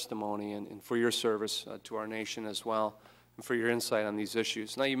your testimony and for your service to our nation as well, and for your insight on these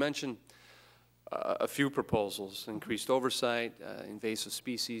issues. Now, you mentioned a few proposals: increased oversight, invasive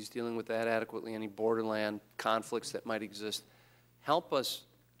species, dealing with that adequately, any borderland conflicts that might exist. Help us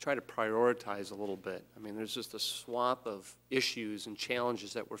try to prioritize a little bit. I mean, there's just a swath of issues and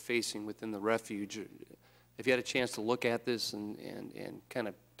challenges that we're facing within the refuge. Have you had a chance to look at this and kind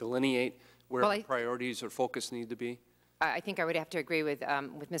of delineate where priorities or focus need to be? I think I would have to agree with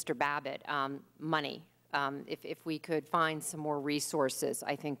Mr. Babbitt. Money. If we could find some more resources,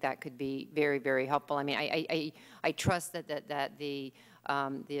 I think that could be very, very helpful. I mean, I trust that the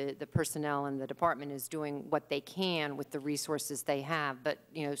personnel in the department is doing what they can with the resources they have. But,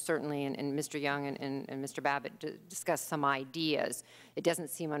 you know, certainly, and Mr. Young and Mr. Babbitt discussed some ideas. It doesn't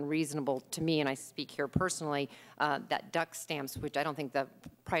seem unreasonable to me, and I speak here personally, that duck stamps, which I don't think the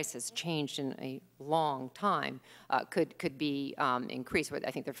price has changed in a long time, could be increased.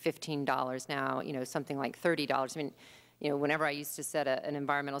 I think they're $15 now, you know, something like $30. I mean, you know, whenever I used to set an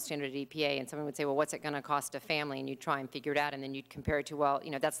environmental standard at EPA, and someone would say, well, what's it going to cost a family? And you'd try and figure it out, and then you'd compare it to, well, you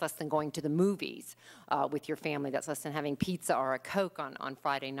know, that's less than going to the movies with your family. That's less than having pizza or a Coke on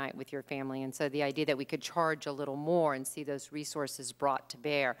Friday night with your family. And so the idea that we could charge a little more and see those resources brought to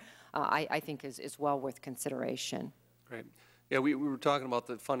bear, I think is well worth consideration. Great. Yeah, we were talking about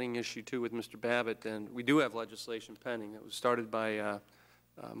the funding issue, too, with Mr. Babbitt, and we do have legislation pending. It was started by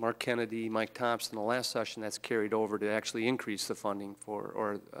Mark Kennedy, Mike Thompson, the last session. That's carried over to actually increase the funding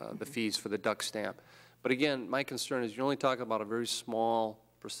for, the fees for the duck stamp. But again, my concern is you're only talking about a very small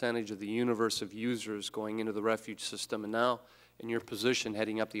percentage of the universe of users going into the refuge system. And now, in your position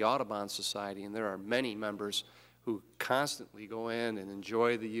heading up the Audubon Society, and there are many members who constantly go in and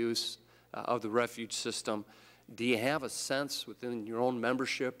enjoy the use of the refuge system, do you have a sense within your own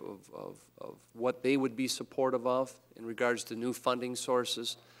membership of what they would be supportive of in regards to new funding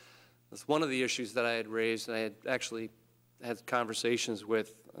sources? That's one of the issues that I had raised, and I had actually had conversations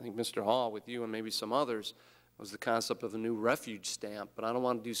with, I think, Mr. Hall, with you and maybe some others, was the concept of a new refuge stamp. But I don't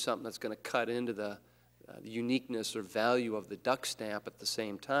want to do something that's going to cut into the uniqueness or value of the duck stamp at the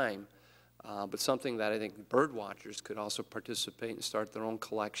same time, but something that I think bird watchers could also participate and start their own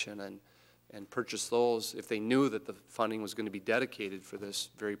collection and purchase those if they knew that the funding was going to be dedicated for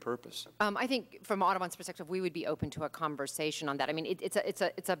this very purpose. I think from Audubon's perspective, we would be open to a conversation on that. I mean,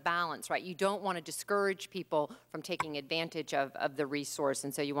 it's a balance, right? You don't want to discourage people from taking advantage of the resource,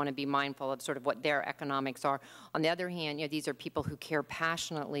 and so you want to be mindful of sort of what their economics are. On the other hand, you know, these are people who care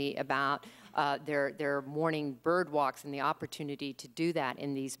passionately about their morning bird walks and the opportunity to do that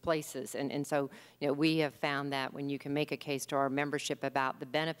in these places. And so, you know, we have found that when you can make a case to our membership about the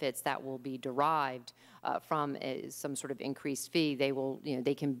benefits that will be derived from some sort of increased fee, they will, you know,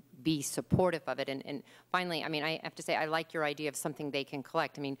 they can be supportive of it. And finally, I mean, I have to say, I like your idea of something they can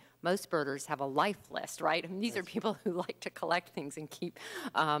collect. I mean, most birders have a life list, right? I mean, these are people who like to collect things and keep,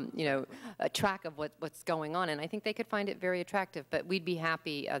 you know, track of what's going on. And I think they could find it very attractive. But we'd be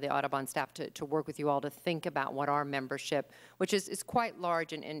happy, the Audubon staff, to work with you all to think about what our membership, which is quite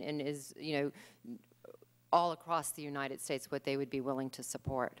large and is, you know, all across the United States, what they would be willing to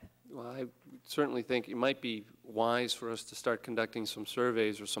support. Well, I certainly think it might be wise for us to start conducting some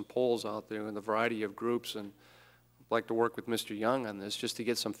surveys or some polls out there in a variety of groups, and I'd like to work with Mr. Young on this just to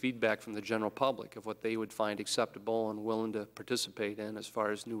get some feedback from the general public of what they would find acceptable and willing to participate in as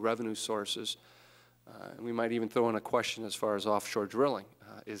far as new revenue sources. And we might even throw in a question as far as offshore drilling,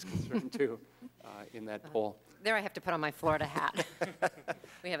 is concerned too in that poll. There I have to put on my Florida hat.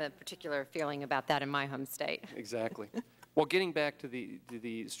 We have a particular feeling about that in my home state. Exactly. Well, getting back to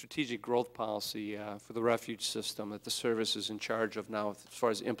the strategic growth policy for the refuge system that the service is in charge of now as far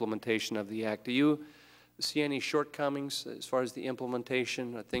as implementation of the Act, do you see any shortcomings as far as the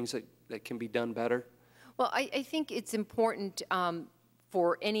implementation, things that can be done better? Well, I think it's important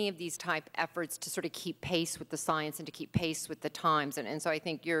for any of these type efforts to sort of keep pace with the science and to keep pace with the times. And so I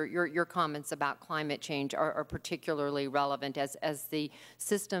think your comments about climate change are particularly relevant as the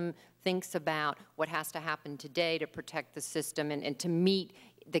system thinks about what has to happen today to protect the system and to meet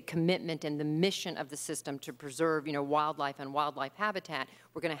the commitment and the mission of the system to preserve, wildlife and wildlife habitat.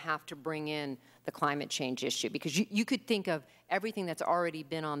 We're going to have to bring in the climate change issue, because you could think of everything that's already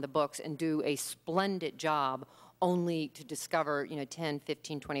been on the books and do a splendid job, only to discover, 10,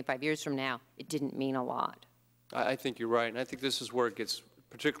 15, 25 years from now, it didn't mean a lot. I think you're right, and I think this is where it gets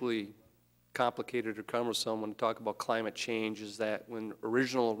particularly complicated or cumbersome when we talk about climate change, is that when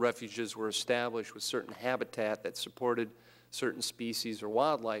original refuges were established with certain habitat that supported certain species or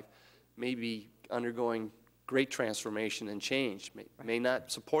wildlife, may be undergoing great transformation and change, may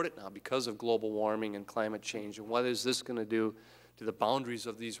not support it now because of global warming and climate change. And what is this going to do to the boundaries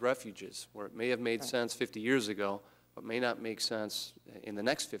of these refuges, where it may have made sense 50 years ago, but may not make sense in the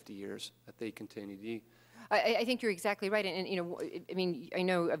next 50 years that they continue to be. I think you're exactly right. And I mean, I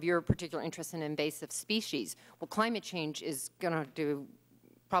know of your particular interest in invasive species. Well, climate change is going to do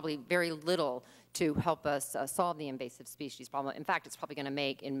probably very little to help us solve the invasive species problem. In fact, it's probably going to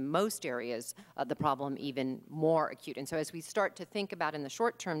make, in most areas, the problem even more acute. And so as we start to think about in the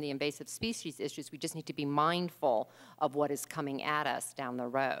short term the invasive species issues, we just need to be mindful of what is coming at us down the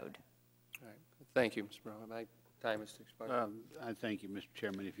road. All right. Thank you, Mr. Brown. My time is expired. I thank you, Mr.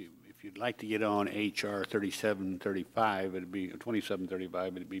 Chairman. If you'd like to get on H.R. 3735, it'd be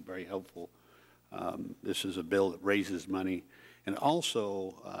 2735. It'd be very helpful. This is a bill that raises money. And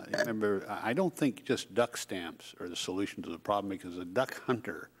also, remember, I don't think just duck stamps are the solution to the problem, because the duck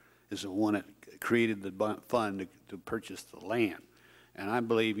hunter is the one that created the fund to purchase the land. And I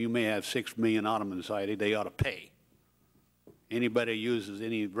believe you may have 6 million Ottoman society, they ought to pay. Anybody who uses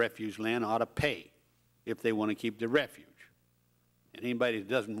any refuge land ought to pay if they want to keep the refuge. And anybody that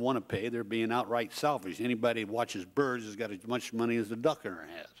doesn't want to pay, they're being outright selfish. Anybody who watches birds has got as much money as the duck hunter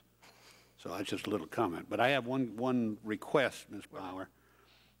has. So that's just a little comment. But I have one request, Ms. Bauer,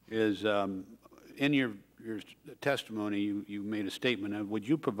 is in your testimony you made a statement of, would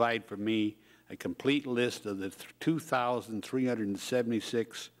you provide for me a complete list of the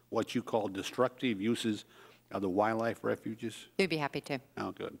 2,376 what you call destructive uses of the wildlife refuges? We'd be happy to.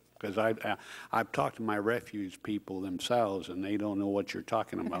 Oh, good. Because I've talked to my refuge people themselves, and they don't know what you're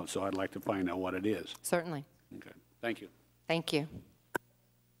talking about, so I'd like to find out what it is. Certainly. Okay. Thank you. Thank you.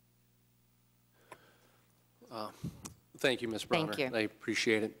 Thank you, Ms. Browner. Thank you. I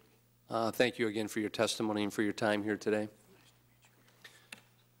appreciate it. Thank you again for your testimony and for your time here today.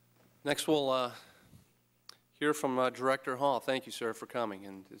 Next, we'll hear from Director Hall. Thank you, sir, for coming.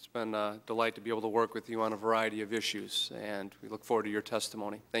 And it's been a delight to be able to work with you on a variety of issues. And we look forward to your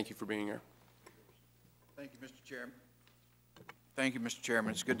testimony. Thank you for being here. Thank you, Mr. Chairman. Thank you, Mr.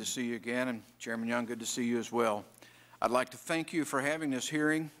 Chairman. It's good to see you again. And Chairman Young, good to see you as well. I'd like to thank you for having this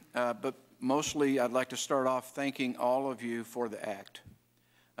hearing, but mostly, I'd like to start off thanking all of you for the Act.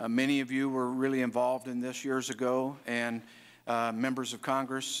 Many of you were really involved in this years ago, and members of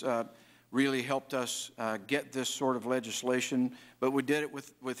Congress really helped us get this sort of legislation, but we did it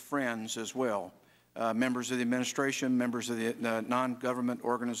with friends as well. Members of the administration, members of the non-government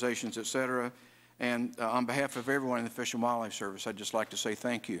organizations, et cetera. And on behalf of everyone in the Fish and Wildlife Service, I'd just like to say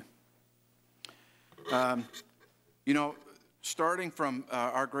thank you. You know, starting from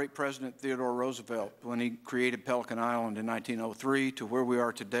our great President Theodore Roosevelt, when he created Pelican Island in 1903, to where we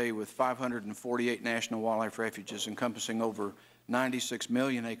are today with 548 national wildlife refuges encompassing over 96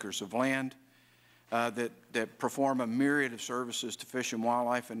 million acres of land that perform a myriad of services to fish and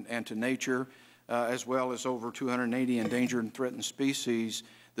wildlife and to nature, as well as over 280 endangered and threatened species,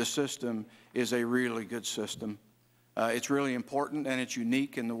 the system is a really good system. It's really important, and it's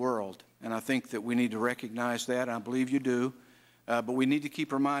unique in the world. And I think that we need to recognize that. I believe you do. But we need to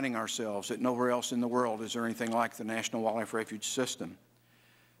keep reminding ourselves that nowhere else in the world is there anything like the National Wildlife Refuge system.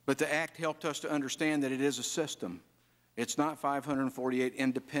 But the Act helped us to understand that it is a system. It's not 548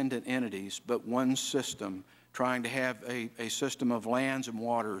 independent entities, but one system trying to have a system of lands and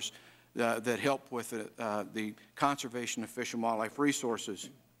waters that help with the conservation of fish and wildlife resources.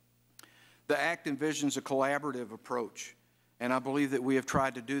 The Act envisions a collaborative approach, And I believe that we have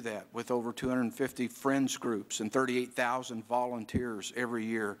tried to do that with over 250 friends groups and 38,000 volunteers every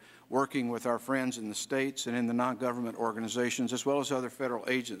year, working with our friends in the states and in the non-government organizations, as well as other federal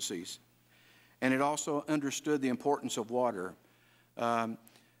agencies. And it also understood the importance of water.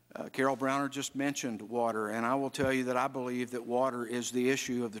 Carol Browner just mentioned water, and I will tell you that I believe that water is the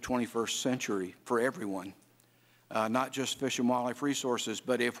issue of the 21st century for everyone. Not just Fish and Wildlife Resources,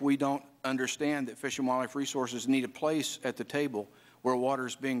 but if we don't understand that Fish and Wildlife Resources need a place at the table where water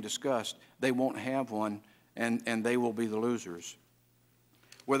is being discussed, they won't have one, and they will be the losers.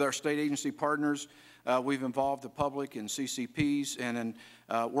 With our state agency partners, we've involved the public in CCPs and in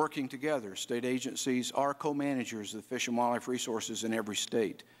working together. State agencies are co-managers of the Fish and Wildlife Resources in every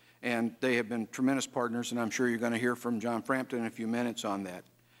state, and they have been tremendous partners, and I'm sure you're going to hear from John Frampton in a few minutes on that.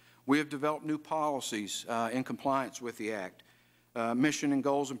 We have developed new policies in compliance with the Act, mission and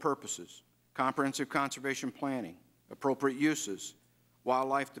goals and purposes, comprehensive conservation planning, appropriate uses,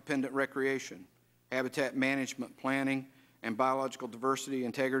 wildlife-dependent recreation, habitat management planning, and biological diversity,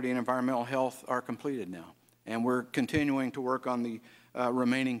 integrity, and environmental health are completed now. And we're continuing to work on the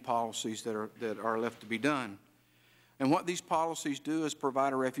remaining policies that are left to be done. And what these policies do is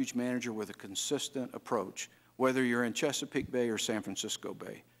provide a refuge manager with a consistent approach, whether you're in Chesapeake Bay or San Francisco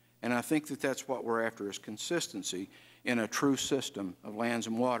Bay. And I think that that's what we're after, is consistency in a true system of lands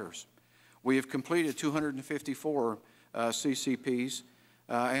and waters. We have completed 254 CCPs,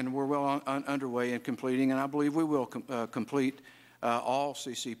 and we're well underway in completing, and I believe we will complete all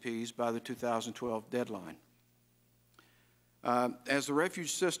CCPs by the 2012 deadline. As the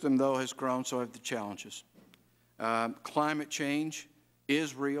refuge system, though, has grown, so have the challenges. Climate change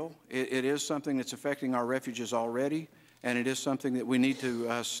is real. It is something that's affecting our refuges already, and it is something that we need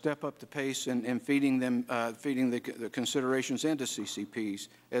to step up the pace in feeding the considerations into CCPs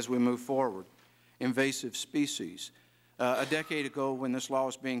as we move forward. Invasive species. A decade ago, when this law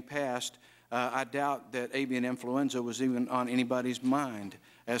was being passed, I doubt that avian influenza was even on anybody's mind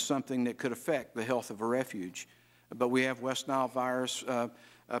as something that could affect the health of a refuge. But we have West Nile virus,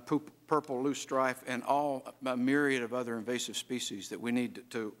 purple loose strife, and a myriad of other invasive species that we need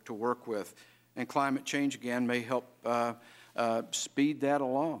to work with. And climate change, again, may help speed that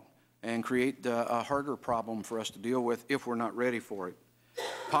along and create a harder problem for us to deal with if we're not ready for it.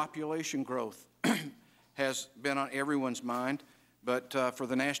 Population growth has been on everyone's mind, but for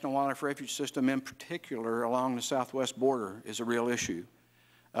the National Wildlife Refuge System in particular along the southwest border is a real issue,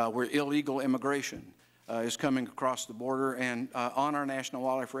 where illegal immigration is coming across the border, and on our National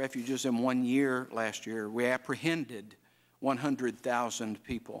Wildlife Refuges in 1 year last year, we apprehended 100,000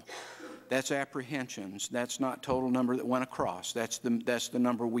 people. That's apprehensions. That's not total number that went across. That's the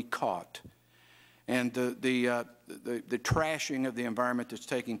number we caught. And the trashing of the environment that's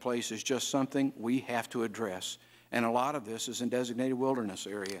taking place is just something we have to address. And a lot of this is in designated wilderness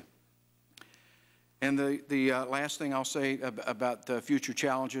area. And the last thing I'll say about the future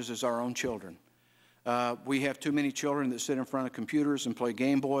challenges is our own children. We have too many children that sit in front of computers and play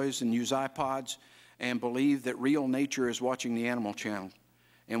Game Boys and use iPods and believe that real nature is watching the Animal Channel.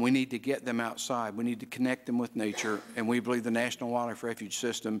 And we need to get them outside. We need to connect them with nature, and we believe the National Wildlife Refuge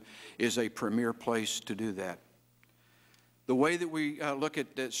System is a premier place to do that. The way that we look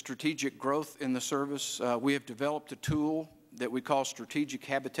at strategic growth in the service, we have developed a tool that we call strategic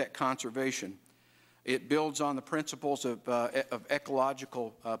habitat conservation. It builds on the principles of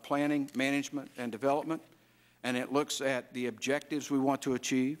ecological planning, management, and development, and it looks at the objectives we want to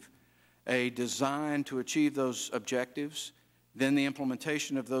achieve, a design to achieve those objectives, then the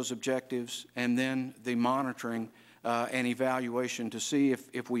implementation of those objectives, and then the monitoring and evaluation to see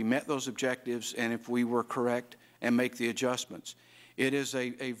if we met those objectives and if we were correct and make the adjustments. It is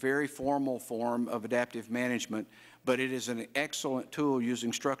a very formal form of adaptive management, but it is an excellent tool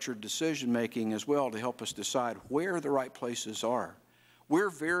using structured decision-making as well to help us decide where the right places are. We're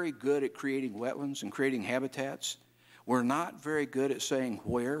very good at creating wetlands and creating habitats. We're not very good at saying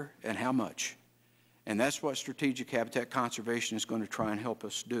where and how much. And that's what strategic habitat conservation is going to try and help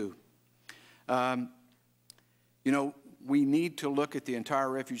us do. You know, we need to look at the entire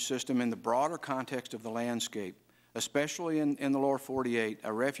refuge system in the broader context of the landscape, especially in the lower 48.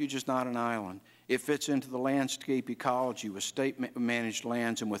 A refuge is not an island. It fits into the landscape ecology with state-managed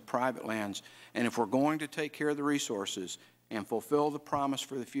lands and with private lands. And if we're going to take care of the resources and fulfill the promise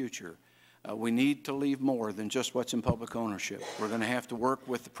for the future, we need to leave more than just what's in public ownership. We're going to have to work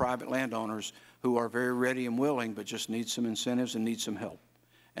with the private landowners who are very ready and willing, but just need some incentives and need some help.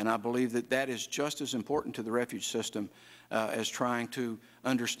 And I believe that that is just as important to the refuge system as trying to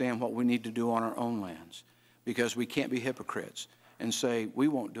understand what we need to do on our own lands, because we can't be hypocrites and say, we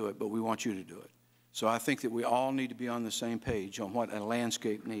won't do it, but we want you to do it. So I think that we all need to be on the same page on what a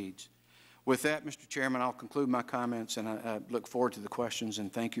landscape needs. With that, Mr. Chairman, I'll conclude my comments, and I look forward to the questions,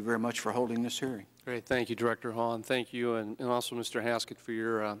 and thank you very much for holding this hearing. Great. Thank you, Director Hall, and thank you and also Mr. Haskett for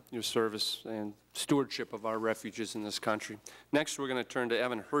your service and stewardship of our refuges in this country. Next, we're going to turn to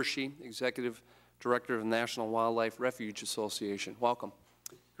Evan Hershey, Executive Director of the National Wildlife Refuge Association. Welcome.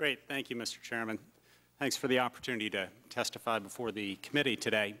 Great. Thank you, Mr. Chairman. Thanks for the opportunity to testify before the committee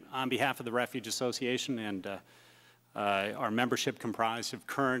today. On behalf of the Refuge Association and our membership comprised of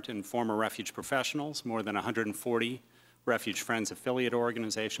current and former refuge professionals, more than 140 Refuge Friends affiliate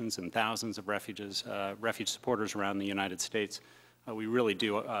organizations, and thousands of refuge supporters around the United States. We really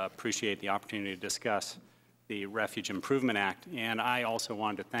do appreciate the opportunity to discuss the Refuge Improvement Act. And I also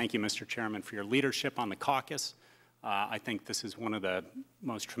wanted to thank you, Mr. Chairman, for your leadership on the caucus. I think this is one of the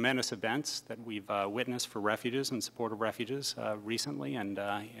most tremendous events that we've witnessed for refuges and support of refuges recently, and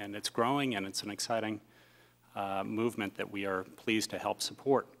it's growing, and it's an exciting movement that we are pleased to help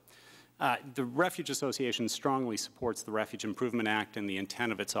support. The Refuge Association strongly supports the Refuge Improvement Act and the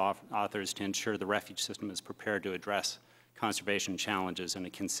intent of its authors to ensure the refuge system is prepared to address conservation challenges in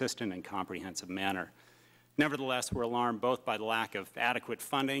a consistent and comprehensive manner. Nevertheless, we're alarmed both by the lack of adequate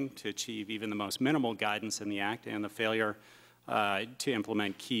funding to achieve even the most minimal guidance in the Act and the failure to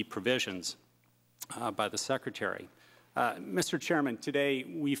implement key provisions by the Secretary. Mr. Chairman, today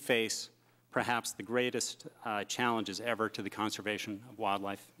we face perhaps the greatest challenges ever to the conservation of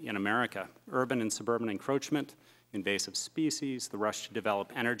wildlife in America: urban and suburban encroachment, invasive species, the rush to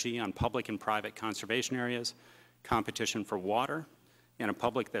develop energy on public and private conservation areas, competition for water, and a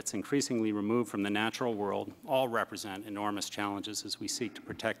public that's increasingly removed from the natural world all represent enormous challenges as we seek to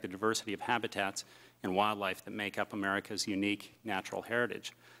protect the diversity of habitats and wildlife that make up America's unique natural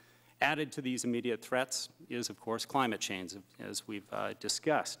heritage. Added to these immediate threats is, of course, climate change, as we've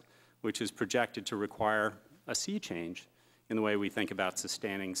discussed, which is projected to require a sea change in the way we think about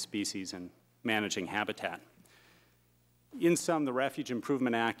sustaining species and managing habitat. In sum, the Refuge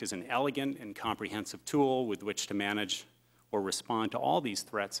Improvement Act is an elegant and comprehensive tool with which to manage or respond to all these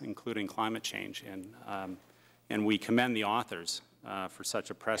threats, including climate change, and we commend the authors for such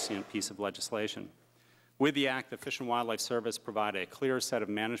a prescient piece of legislation. With the Act, the Fish and Wildlife Service provided a clear set of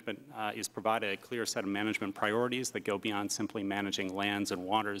management priorities that go beyond simply managing lands and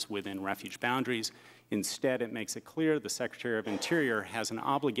waters within refuge boundaries. Instead, it makes it clear the Secretary of Interior has an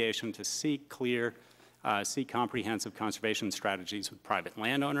obligation to seek comprehensive conservation strategies with private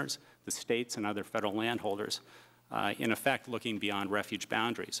landowners, the states, and other federal landholders, in effect looking beyond refuge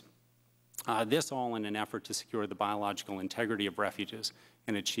boundaries. This all in an effort to secure the biological integrity of refuges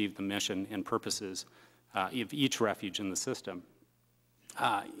and achieve the mission and purposes of each refuge in the system.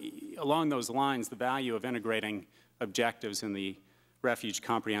 Along those lines, the value of integrating objectives in the Refuge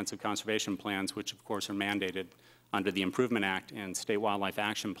Comprehensive Conservation Plans, which of course are mandated under the Improvement Act, and state wildlife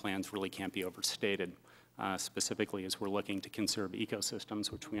action plans really can't be overstated, specifically as we're looking to conserve ecosystems,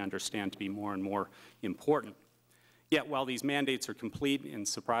 which we understand to be more and more important. Yet, while these mandates are complete and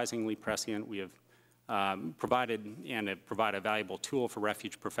surprisingly prescient, we have provided a valuable tool for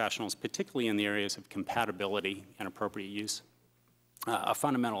refuge professionals, particularly in the areas of compatibility and appropriate use. A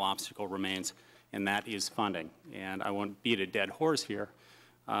fundamental obstacle remains, and that is funding. And I won't beat a dead horse here,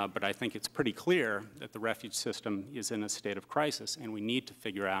 but I think it's pretty clear that the refuge system is in a state of crisis, and we need to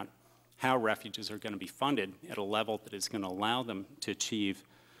figure out how refuges are going to be funded at a level that is going to allow them to achieve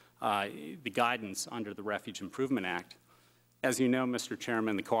the guidance under the Refuge Improvement Act. As you know, Mr.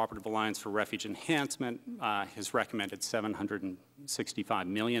 Chairman, the Cooperative Alliance for Refuge Enhancement has recommended $765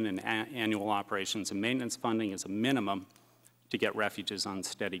 million in annual operations and maintenance funding as a minimum to get refuges on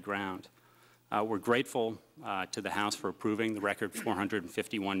steady ground. We're grateful to the House for approving the record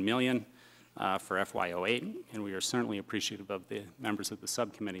 $451 million for FY08, and we are certainly appreciative of the members of the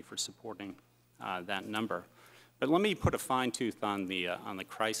subcommittee for supporting that number. But let me put a fine tooth on the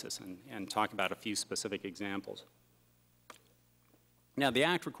crisis and talk about a few specific examples. Now, the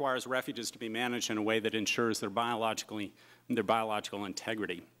Act requires refuges to be managed in a way that ensures their biological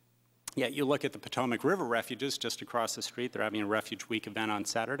integrity. Yet you look at the Potomac River refuges just across the street. They're having a Refuge Week event on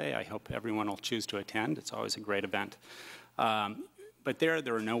Saturday. I hope everyone will choose to attend. It's always a great event. But there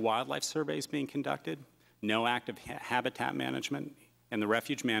are no wildlife surveys being conducted, no active habitat management, and the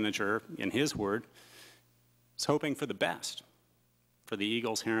refuge manager, in his word, is hoping for the best for the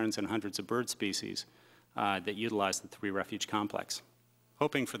eagles, herons, and hundreds of bird species that utilize the three refuge complex.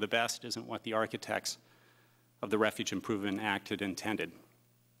 Hoping for the best isn't what the architects of the Refuge Improvement Act had intended.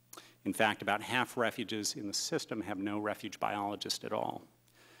 In fact, about half refuges in the system have no refuge biologist at all.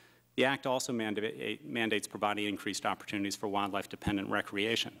 The Act also mandates providing increased opportunities for wildlife-dependent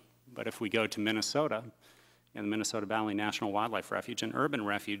recreation. But if we go to Minnesota, and the Minnesota Valley National Wildlife Refuge, an urban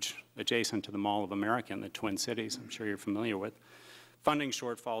refuge adjacent to the Mall of America in the Twin Cities, I'm sure you're familiar with, funding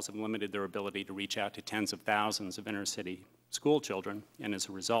shortfalls have limited their ability to reach out to tens of thousands of inner-city school children, and as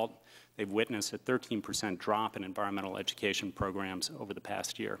a result, they've witnessed a 13% drop in environmental education programs over the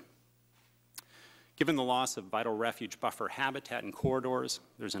past year. Given the loss of vital refuge buffer habitat and corridors,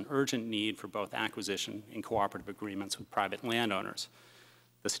 there's an urgent need for both acquisition and cooperative agreements with private landowners.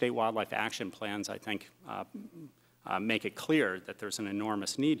 The state wildlife action plans, I think, make it clear that there's an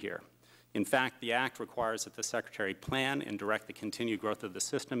enormous need here. In fact, the Act requires that the Secretary plan and direct the continued growth of the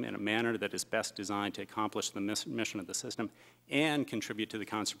system in a manner that is best designed to accomplish the mission of the system and contribute to the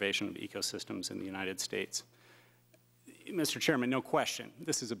conservation of ecosystems in the United States. Mr. Chairman, no question,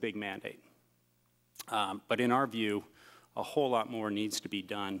 this is a big mandate. But in our view, a whole lot more needs to be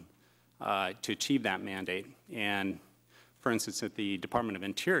done to achieve that mandate. And for instance, at the Department of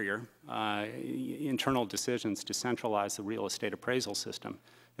Interior, internal decisions to centralize the real estate appraisal system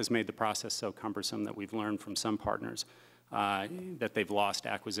has made the process so cumbersome that we've learned from some partners that they've lost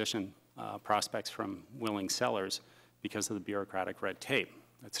acquisition prospects from willing sellers because of the bureaucratic red tape.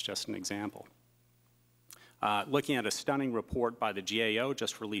 That's just an example. Looking at a stunning report by the GAO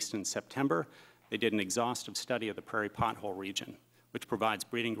just released in September, they did an exhaustive study of the prairie pothole region, which provides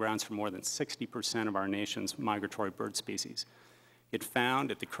breeding grounds for more than 60% of our nation's migratory bird species. It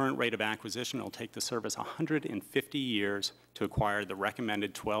found at the current rate of acquisition, it will take the service 150 years to acquire the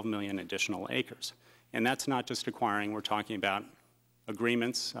recommended 12 million additional acres. And that's not just acquiring, we're talking about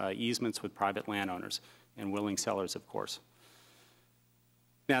agreements, easements with private landowners and willing sellers, of course.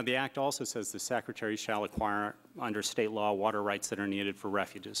 Now, the Act also says the Secretary shall acquire under state law water rights that are needed for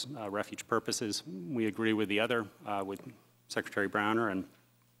refuge purposes. We agree with the other, with Secretary Browner and,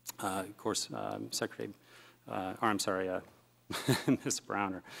 of course, Ms.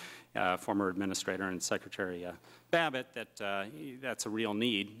 Browner, former administrator, and Secretary Babbitt, that that's a real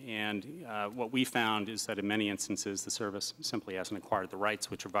need. And what we found is that in many instances, the service simply hasn't acquired the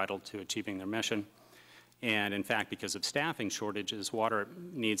rights which are vital to achieving their mission. And in fact, because of staffing shortages, water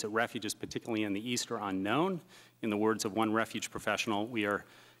needs at refuges, particularly in the East, are unknown. In the words of one refuge professional, we are,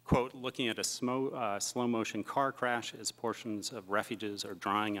 quote, looking at a slow motion car crash as portions of refuges are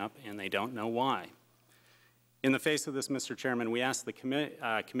drying up and they don't know why. In the face of this, Mr. Chairman, we asked the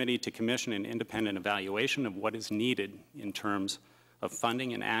committee to commission an independent evaluation of what is needed in terms of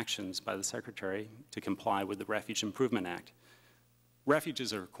funding and actions by the Secretary to comply with the Refuge Improvement Act.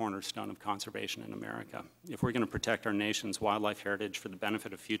 Refuges are a cornerstone of conservation in America. If we're going to protect our nation's wildlife heritage for the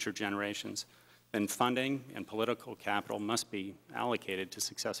benefit of future generations, then funding and political capital must be allocated to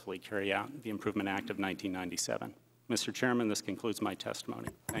successfully carry out the Improvement Act of 1997. Mr. Chairman, this concludes my testimony.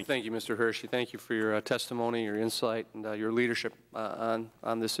 Thank you. Thank you, Mr. Hershey. Thank you for your testimony, your insight, and your leadership on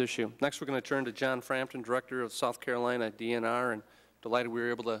this issue. Next, we're going to turn to John Frampton, Director of South Carolina DNR, and delighted we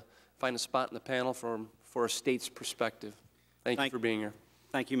were able to find a spot in the panel for a state's perspective. Thank you for being here.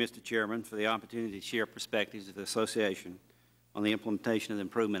 Thank you, Mr. Chairman, for the opportunity to share perspectives of the Association on the implementation of the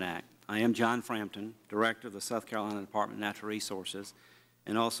Improvement Act. I am John Frampton, Director of the South Carolina Department of Natural Resources,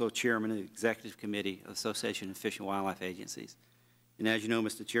 and also Chairman of the Executive Committee of the Association of Fish and Wildlife Agencies. And as you know,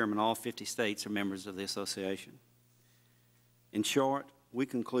 Mr. Chairman, all 50 states are members of the Association. In short, we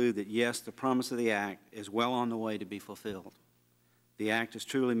conclude that, yes, the promise of the Act is well on the way to be fulfilled. The Act has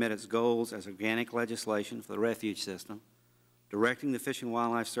truly met its goals as organic legislation for the refuge system, directing the Fish and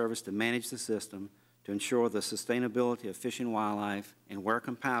Wildlife Service to manage the system to ensure the sustainability of fish and wildlife, and where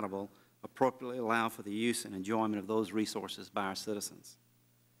compatible, appropriately allow for the use and enjoyment of those resources by our citizens.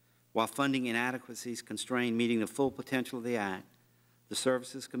 While funding inadequacies constrain meeting the full potential of the Act, the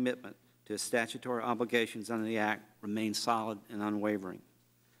Service's commitment to its statutory obligations under the Act remains solid and unwavering.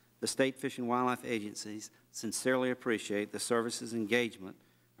 The state Fish and Wildlife agencies sincerely appreciate the Service's engagement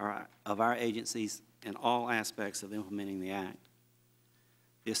of our agencies in all aspects of implementing the Act.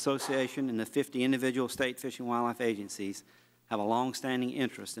 The Association and the 50 individual state Fish and Wildlife agencies have a long-standing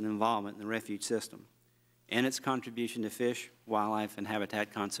interest and involvement in the refuge system and its contribution to fish, wildlife, and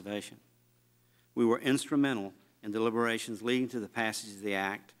habitat conservation. We were instrumental in deliberations leading to the passage of the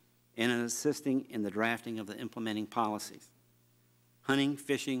Act and in assisting in the drafting of the implementing policies. Hunting,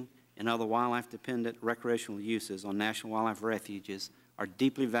 fishing, and other wildlife-dependent recreational uses on national wildlife refuges are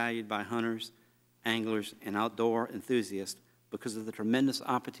deeply valued by hunters, anglers, and outdoor enthusiasts because of the tremendous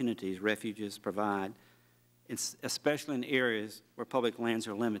opportunities refuges provide, especially in areas where public lands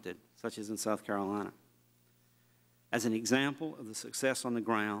are limited, such as in South Carolina. As an example of the success on the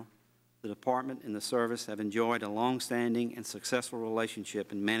ground, the Department and the Service have enjoyed a long-standing and successful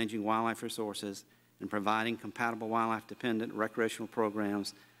relationship in managing wildlife resources and providing compatible wildlife-dependent recreational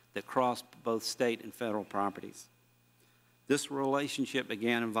programs that cross both state and federal properties. This relationship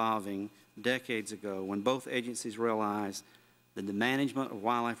began evolving decades ago when both agencies realized that the management of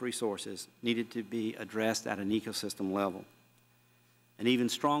wildlife resources needed to be addressed at an ecosystem level. An even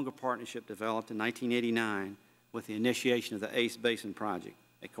stronger partnership developed in 1989 with the initiation of the Ace Basin Project,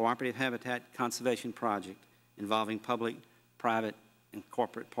 a cooperative habitat conservation project involving public, private, and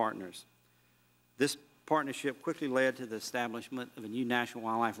corporate partners. This partnership quickly led to the establishment of a new national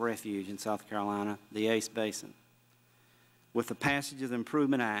wildlife refuge in South Carolina, the Ace Basin. With the passage of the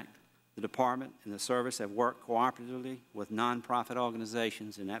Improvement Act, the Department and the Service have worked cooperatively with nonprofit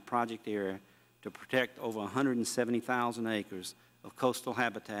organizations in that project area to protect over 170,000 acres of coastal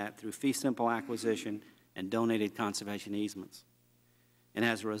habitat through fee simple acquisition and donated conservation easements. And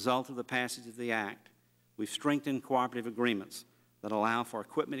as a result of the passage of the Act, we've strengthened cooperative agreements that allow for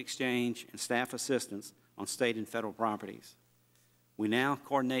equipment exchange and staff assistance on state and federal properties. We now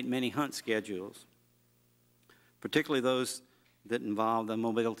coordinate many hunt schedules, particularly those that involve the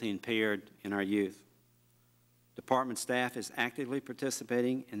mobility impaired in our youth. Department staff is actively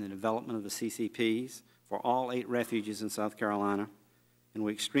participating in the development of the CCPs for all 8 refuges in South Carolina, and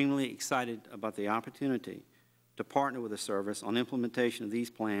we're extremely excited about the opportunity to partner with the service on implementation of these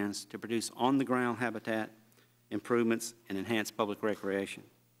plans to produce on-the-ground habitat improvements and enhance public recreation.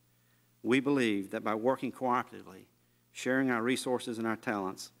 We believe that by working cooperatively, sharing our resources and our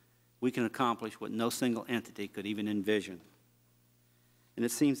talents, we can accomplish what no single entity could even envision. And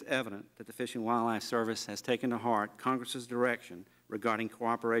it seems evident that the Fish and Wildlife Service has taken to heart Congress's direction regarding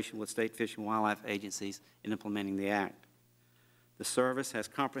cooperation with state fish and wildlife agencies in implementing the Act. The service has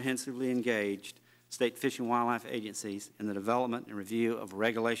comprehensively engaged state fish and wildlife agencies in the development and review of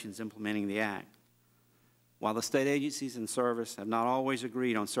regulations implementing the Act. While the state agencies and service have not always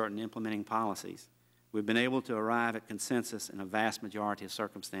agreed on certain implementing policies, we've been able to arrive at consensus in a vast majority of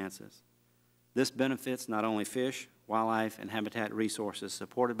circumstances. This benefits not only fish, wildlife, and habitat resources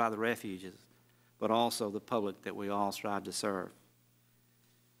supported by the refuges, but also the public that we all strive to serve.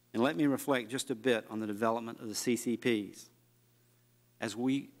 And let me reflect just a bit on the development of the CCPs. As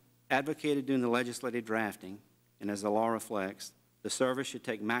we advocated during the legislative drafting, and as the law reflects, the service should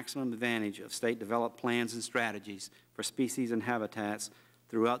take maximum advantage of state-developed plans and strategies for species and habitats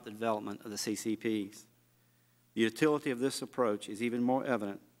throughout the development of the CCPs. The utility of this approach is even more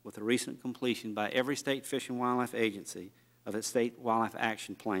evident with the recent completion by every state fish and wildlife agency of its state wildlife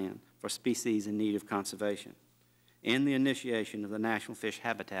action plan for species in need of conservation, and the initiation of the National Fish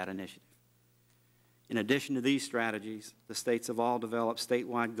Habitat Initiative. In addition to these strategies, the states have all developed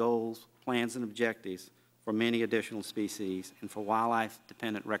statewide goals, plans, and objectives for many additional species and for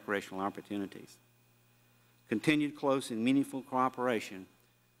wildlife-dependent recreational opportunities. Continued close and meaningful cooperation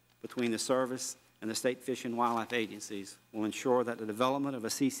between the service and the state fish and wildlife agencies will ensure that the development of a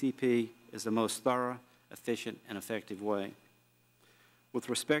CCP is the most thorough, efficient, and effective way. With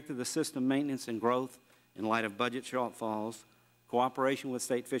respect to the system maintenance and growth in light of budget shortfalls, cooperation with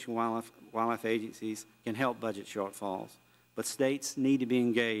state fish and wildlife agencies can help budget shortfalls, but states need to be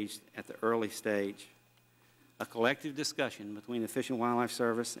engaged at the early stage. A collective discussion between the Fish and Wildlife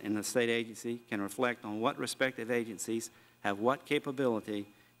Service and the state agency can reflect on what respective agencies have what capability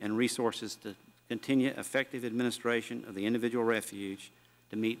and resources to continue effective administration of the individual refuge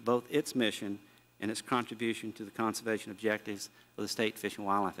to meet both its mission and its contribution to the conservation objectives of the State Fish and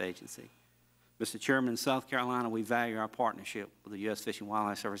Wildlife Agency. Mr. Chairman, in South Carolina, we value our partnership with the U.S. Fish and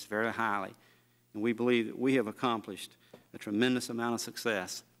Wildlife Service very highly, and we believe that we have accomplished a tremendous amount of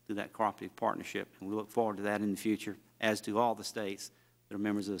success through that cooperative partnership, and we look forward to that in the future, as do all the states that are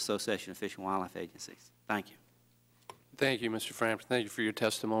members of the Association of Fish and Wildlife Agencies. Thank you. Thank you, Mr. Frampton. Thank you for your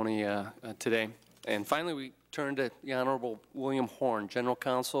testimony today. And finally, we turn to the Honorable William Horn, General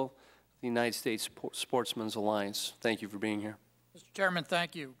Counsel of the United States Sportsmen's Alliance. Thank you for being here. Mr. Chairman,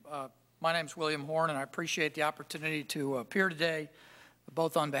 thank you. My name is William Horn, and I appreciate the opportunity to appear today,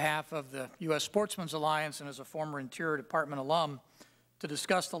 both on behalf of the U.S. Sportsmen's Alliance and as a former Interior Department alum, to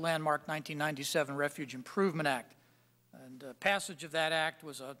discuss the landmark 1997 Refuge Improvement Act. And passage of that act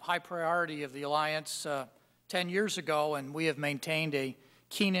was a high priority of the Alliance 10 years ago, and we have maintained a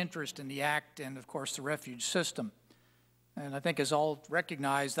keen interest in the act and, of course, the refuge system. And I think, as all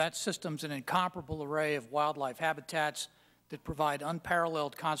recognize, that system's an incomparable array of wildlife habitats that provide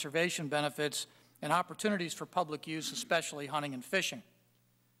unparalleled conservation benefits and opportunities for public use, especially hunting and fishing.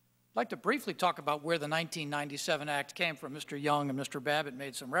 I'd like to briefly talk about where the 1997 Act came from. Mr. Young and Mr. Babbitt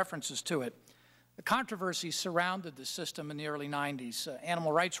made some references to it. The controversy surrounded the system in the early 90s.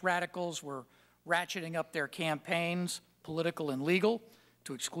 Animal rights radicals were ratcheting up their campaigns, political and legal,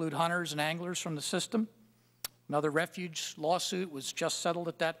 to exclude hunters and anglers from the system. Another Refuge lawsuit was just settled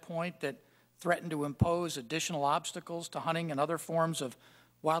at that point that threatened to impose additional obstacles to hunting and other forms of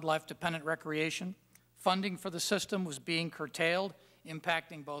wildlife-dependent recreation. Funding for the system was being curtailed,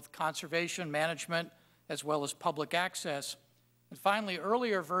 impacting both conservation management as well as public access. And finally,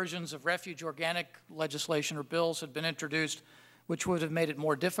 earlier versions of Refuge organic legislation or bills had been introduced, which would have made it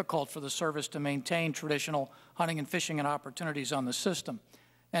more difficult for the service to maintain traditional hunting and fishing and opportunities on the system.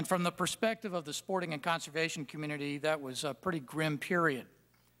 And from the perspective of the sporting and conservation community, that was a pretty grim period.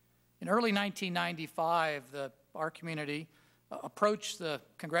 In early 1995, our community approached the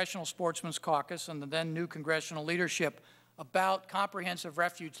Congressional Sportsmen's Caucus and the then new congressional leadership about comprehensive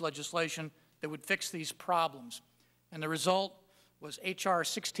refuge legislation that would fix these problems. And the result was H.R.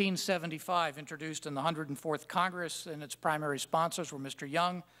 1675, introduced in the 104th Congress, and its primary sponsors were Mr.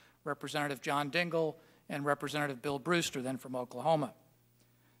 Young, Representative John Dingell, and Representative Bill Brewster, then from Oklahoma.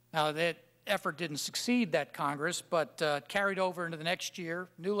 Now, that effort didn't succeed that Congress, but carried over into the next year.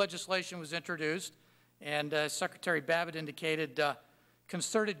 New legislation was introduced, and Secretary Babbitt indicated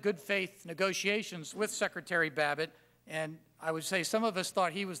concerted good faith negotiations with Secretary Babbitt, and I would say some of us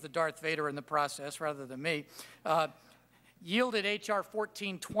thought he was the Darth Vader in the process rather than me, yielded H.R.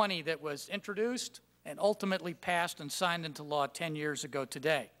 1420 that was introduced and ultimately passed and signed into law 10 years ago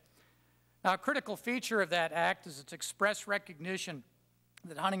today. Now, a critical feature of that act is its express recognition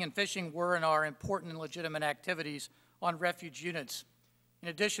that hunting and fishing were and are important and legitimate activities on refuge units. In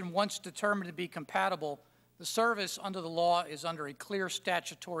addition, once determined to be compatible, the service under the law is under a clear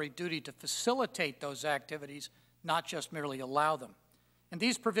statutory duty to facilitate those activities, not just merely allow them. And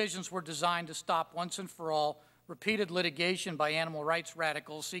these provisions were designed to stop once and for all repeated litigation by animal rights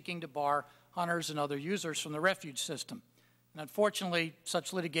radicals seeking to bar hunters and other users from the refuge system. And unfortunately,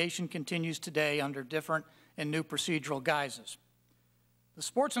 such litigation continues today under different and new procedural guises. The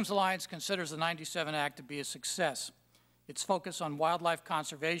Sportsmen's Alliance considers the 97 Act to be a success. Its focus on wildlife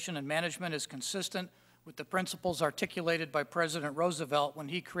conservation and management is consistent with the principles articulated by President Roosevelt when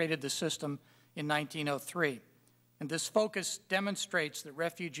he created the system in 1903. And this focus demonstrates that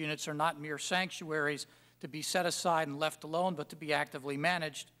refuge units are not mere sanctuaries to be set aside and left alone, but to be actively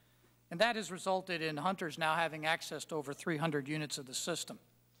managed. And that has resulted in hunters now having access to over 300 units of the system.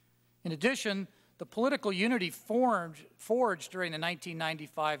 In addition, the political unity forged during the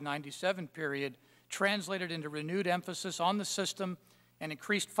 1995-97 period translated into renewed emphasis on the system and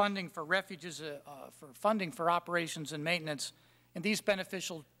increased funding for refuges, for operations and maintenance. And these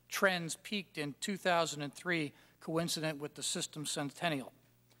beneficial trends peaked in 2003, coincident with the system centennial.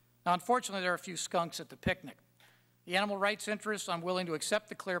 Now, unfortunately, there are a few skunks at the picnic. The animal rights interests, unwilling to accept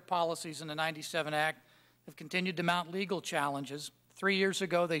the clear policies in the 97 Act, have continued to mount legal challenges. 3 years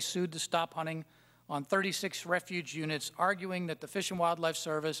ago, they sued to stop hunting on 36 refuge units, arguing that the Fish and Wildlife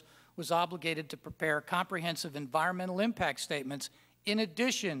Service was obligated to prepare comprehensive environmental impact statements in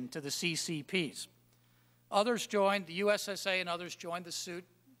addition to the CCPs. Others joined, the USSA and others joined the suit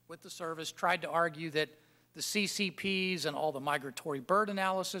with the service, tried to argue that the CCPs and all the migratory bird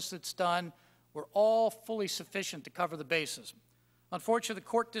analysis that's done were all fully sufficient to cover the bases. Unfortunately, the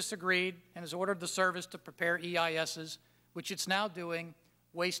court disagreed and has ordered the service to prepare EISs, which it's now doing,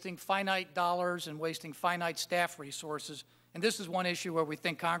 wasting finite dollars and wasting finite staff resources. And this is one issue where we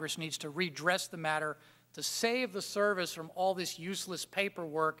think Congress needs to redress the matter to save the service from all this useless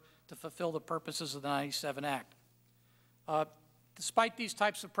paperwork to fulfill the purposes of the 97 Act. Despite these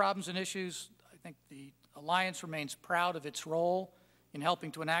types of problems and issues, I think the Alliance remains proud of its role in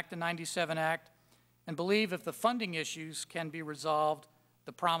helping to enact the 97 Act and believe if the funding issues can be resolved,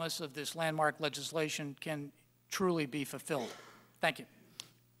 the promise of this landmark legislation can truly be fulfilled. Thank you.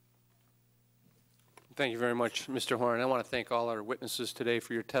 Thank you very much, Mr. Horn. I want to thank all our witnesses today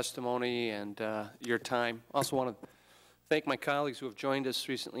for your testimony and your time. I also want to thank my colleagues who have joined us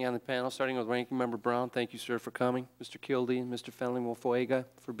recently on the panel, starting with Ranking Member Brown. Thank you, sir, for coming. Mr. Kildee and Mr. Fenley-Mofuega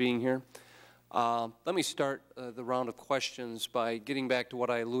for being here. Let me start the round of questions by getting back to what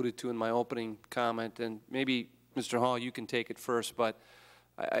I alluded to in my opening comment, and maybe, Mr. Hall, you can take it first, but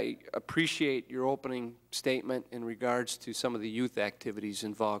I appreciate your opening statement in regards to some of the youth activities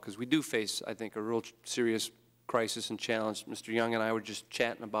involved, because we do face, I think, a real serious crisis and challenge. Mr. Young and I were just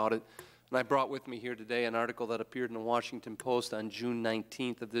chatting about it, and I brought with me here today an article that appeared in the Washington Post on June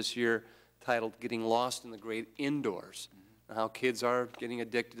 19th of this year titled "Getting Lost in the Great Indoors," and how kids are getting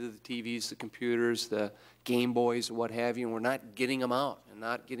addicted to the TVs, the computers, the Game Boys, what have you, and we're not getting them out and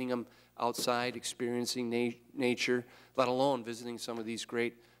not getting them outside experiencing nature, let alone visiting some of these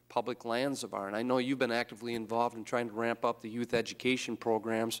great public lands of ours. And I know you've been actively involved in trying to ramp up the youth education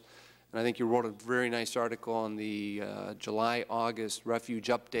programs, and I think you wrote a very nice article on the July-August Refuge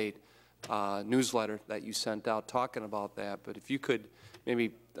update newsletter that you sent out talking about that. But if you could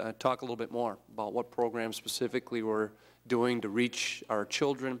maybe talk a little bit more about what programs specifically we're doing to reach our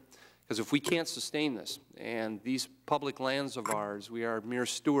children. Because if we can't sustain this, and these public lands of ours, we are mere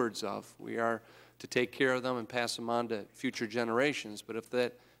stewards of. We are to take care of them and pass them on to future generations. But if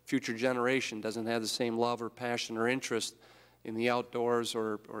that future generation doesn't have the same love or passion or interest in the outdoors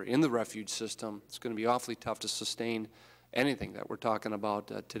or in the refuge system, it's going to be awfully tough to sustain anything that we're talking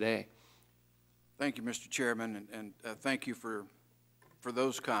about today. Thank you, Mr. Chairman, and thank you for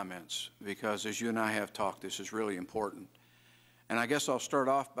those comments, because as you and I have talked, this is really important. And I guess I'll start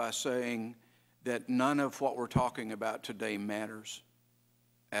off by saying that none of what we're talking about today matters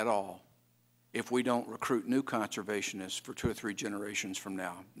at all if we don't recruit new conservationists for 2 or 3 generations from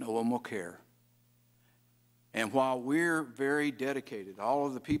now. No one will care. And while we're very dedicated, all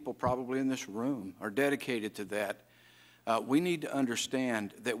of the people probably in this room are dedicated to that, we need to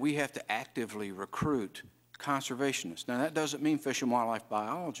understand that we have to actively recruit conservationists. Now, that doesn't mean fish and wildlife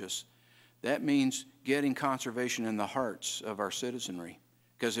biologists. That means getting conservation in the hearts of our citizenry.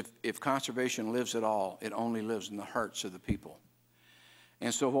 Because if conservation lives at all, it only lives in the hearts of the people.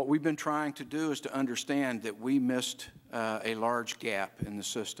 And so what we've been trying to do is to understand that we missed a large gap in the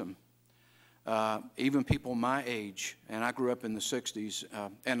system. Even people my age, and I grew up in the 60s,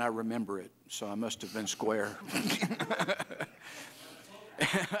 and I remember it, so I must have been square.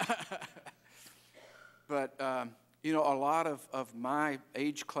 But, you know, a lot of my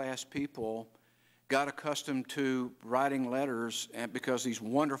age class people got accustomed to writing letters because these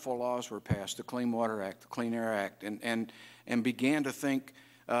wonderful laws were passed, the Clean Water Act, the Clean Air Act, and began to think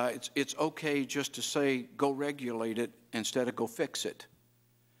it's okay just to say, go regulate it instead of go fix it.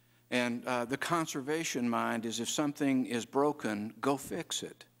 And the conservation mind is if something is broken, go fix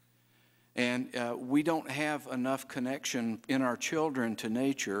it. And we don't have enough connection in our children to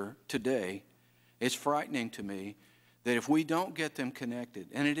nature today. It's frightening to me that if we don't get them connected,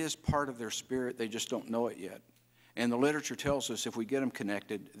 and it is part of their spirit, they just don't know it yet. And the literature tells us if we get them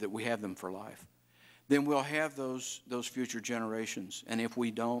connected, that we have them for life. Then we'll have those future generations. And if we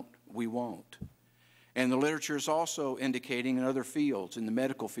don't, we won't. And the literature is also indicating in other fields, in the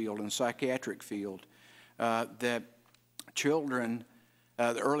medical field and psychiatric field, that children,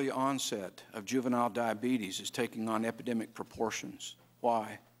 the early onset of juvenile diabetes is taking on epidemic proportions.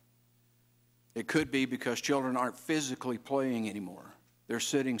 Why? It could be because children aren't physically playing anymore. They're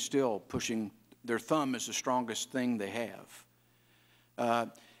sitting still, pushing, their thumb is the strongest thing they have.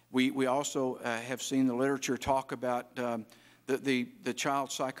 We also have seen the literature talk about the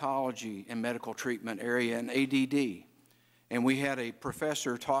child psychology and medical treatment area and ADD. And we had a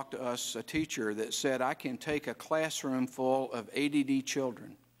professor talk to us, a teacher, that said, I can take a classroom full of ADD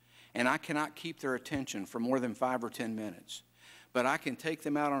children, and I cannot keep their attention for more than 5 or 10 minutes. But I can take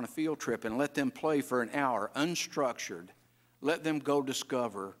them out on a field trip and let them play for an hour, unstructured, let them go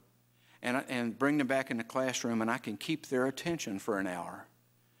discover, and bring them back in the classroom, and I can keep their attention for an hour.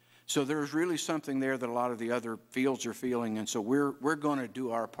 So there's really something there that a lot of the other fields are feeling, and so we're going to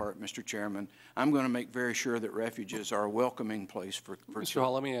do our part, Mr. Chairman. I'm going to make very sure that refuges are a welcoming place for Mr.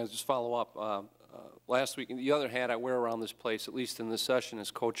 Hall, let me just follow up. Last week, the other hat I wear around this place, at least in this session, is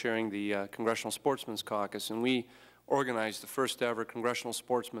co-chairing the Congressional Sportsmen's Caucus, and we organized the first ever Congressional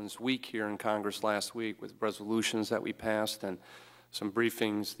Sportsmen's Week here in Congress last week with resolutions that we passed and some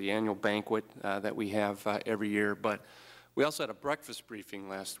briefings, the annual banquet that we have every year. But we also had a breakfast briefing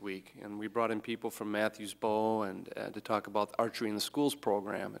last week, and we brought in people from Matthews Bow and to talk about the Archery in the Schools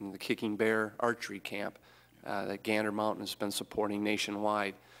program and the Kicking Bear Archery Camp that Gander Mountain has been supporting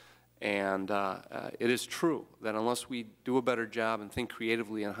nationwide. And it is true that unless we do a better job and think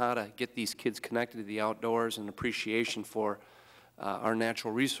creatively on how to get these kids connected to the outdoors and appreciation for our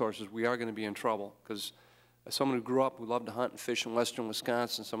natural resources, we are going to be in trouble. Because as someone who grew up, who loved to hunt and fish in western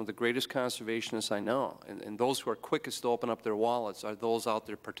Wisconsin, some of the greatest conservationists I know, and those who are quickest to open up their wallets are those out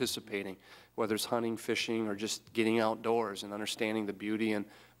there participating, whether it's hunting, fishing, or just getting outdoors and understanding the beauty and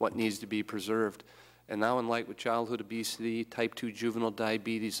what needs to be preserved. And now in light with childhood obesity, type 2 juvenile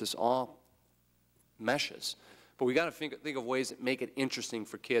diabetes, this all meshes. But we got to think of ways that make it interesting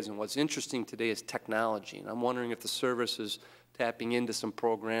for kids. And what's interesting today is technology. And I'm wondering if the service is tapping into some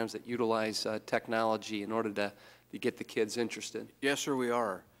programs that utilize technology in order to get the kids interested. Yes, sir, we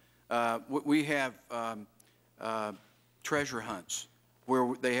are. We have treasure hunts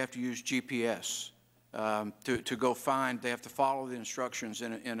where they have to use GPS. To go find, they have to follow the instructions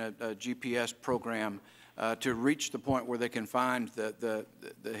in a GPS program to reach the point where they can find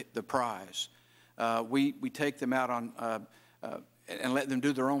the prize. We take them out on and let them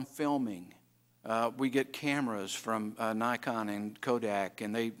do their own filming We get cameras from Nikon and Kodak,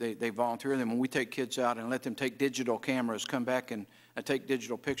 and they volunteer them. When we take kids out and let them take digital cameras, come back and take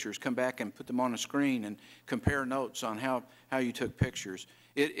digital pictures, come back and put them on a screen and compare notes on how you took pictures.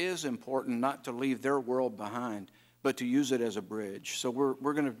 It is important not to leave their world behind, but to use it as a bridge. So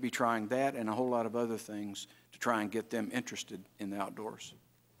we're going to be trying that and a whole lot of other things to try and get them interested in the outdoors.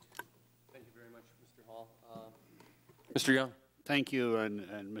 Thank you very much, Mr. Hall. Mr. Young. Thank you, and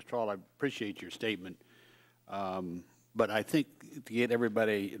Mr. Hall, I appreciate your statement. But I think to get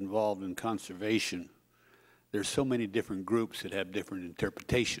everybody involved in conservation, there's so many different groups that have different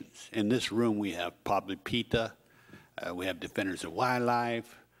interpretations. In this room, we have probably PETA, we have Defenders of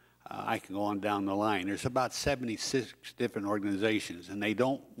Wildlife, I can go on down the line. There's about 76 different organizations, and they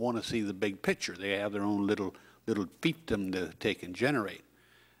don't want to see the big picture. They have their own little fiefdom to take and generate.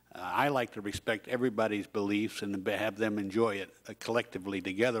 I like to respect everybody's beliefs and have them enjoy it collectively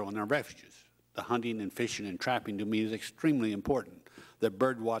together on their refuges. The hunting and fishing and trapping to me is extremely important. The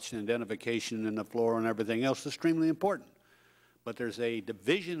bird watching, identification, and the flora and everything else is extremely important. But there's a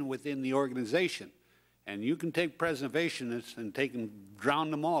division within the organization, and you can take preservationists and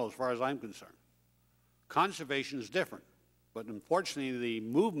drown them all as far as I'm concerned. Conservation is different. But unfortunately, the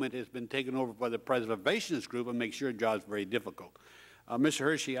movement has been taken over by the preservationist group and makes your jobs very difficult. Mr.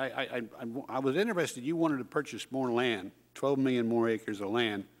 Hershey, I was interested. You wanted to purchase more land, 12 million more acres of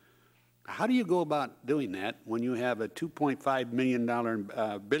land. How do you go about doing that when you have a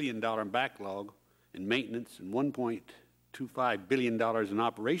 $2.5 billion backlog in maintenance and $1.25 billion in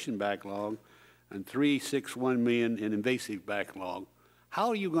operation backlog and $361 million in invasive backlog? How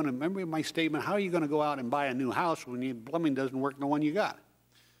are you going to, remember my statement, how are you going to go out and buy a new house when your plumbing doesn't work in the one you got?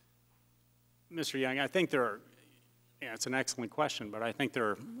 Mr. Young, I think there are, it's an excellent question, but I think there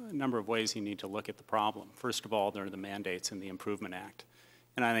are a number of ways you need to look at the problem. First of all, there are the mandates in the Improvement Act.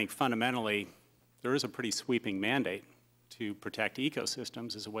 And I think fundamentally, there is a pretty sweeping mandate to protect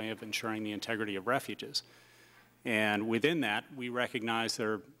ecosystems as a way of ensuring the integrity of refuges. And within that, we recognize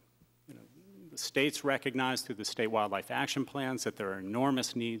there are, the states recognize through the state wildlife action plans that there are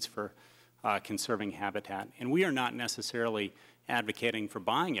enormous needs for conserving habitat. And we are not necessarily advocating for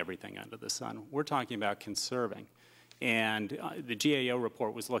buying everything under the sun. We're talking about conserving. And the GAO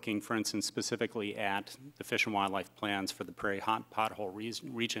report was looking, for instance, specifically at the Fish and Wildlife plans for the Prairie Pothole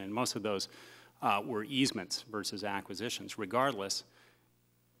region, and most of those were easements versus acquisitions. Regardless,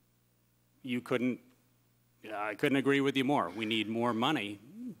 I couldn't agree with you more. We need more money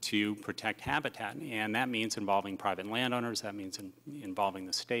to protect habitat, and that means involving private landowners, that means involving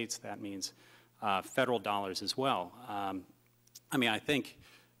the states, that means federal dollars as well. I mean, I think,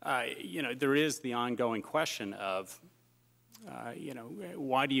 there is the ongoing question of,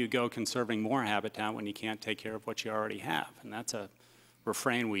 why do you go conserving more habitat when you can't take care of what you already have? And that's a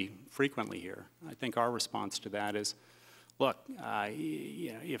refrain we frequently hear. I think our response to that is, look,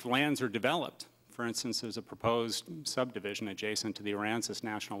 if lands are developed, for instance, there's a proposed subdivision adjacent to the Aransas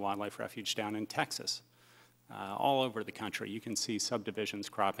National Wildlife Refuge down in Texas. All over the country, you can see subdivisions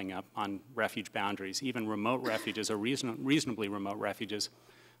cropping up on refuge boundaries, even remote refuges or reasonably remote refuges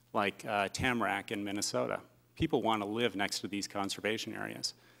like Tamarack in Minnesota. People want to live next to these conservation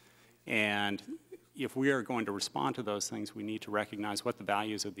areas. And if we are going to respond to those things, we need to recognize what the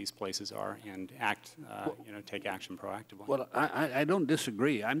values of these places are and act, take action proactively. Well, I don't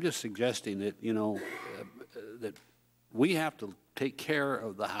disagree. I'm just suggesting that, that we have to take care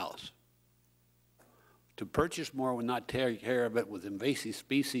of the house. To purchase more and not take care of it with invasive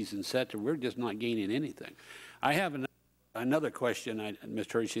species, et cetera, we're just not gaining anything. I have another question,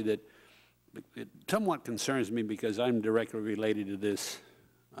 Mr. Hershey, that it somewhat concerns me because I'm directly related to this.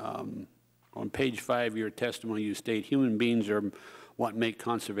 On page 5 of your testimony, you state human beings are what make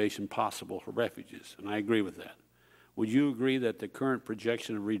conservation possible for refuges, and I agree with that. Would you agree that the current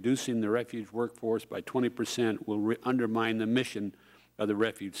projection of reducing the refuge workforce by 20% will undermine the mission of the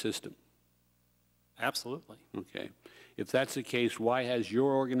refuge system? Absolutely. Okay. If that's the case, why has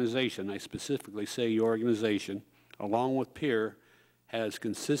your organization, I specifically say your organization, along with PEER, has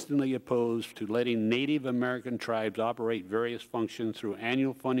consistently opposed to letting Native American tribes operate various functions through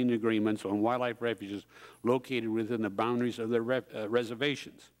annual funding agreements on wildlife refuges located within the boundaries of their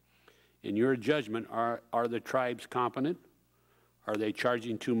reservations? In your judgment, are the tribes competent? Are they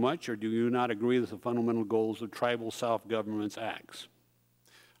charging too much, or do you not agree with the fundamental goals of tribal self-government's acts?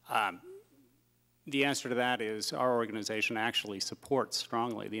 The answer to that is our organization actually supports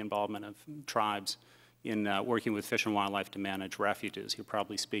strongly the involvement of tribes in working with Fish and Wildlife to manage refuges. You're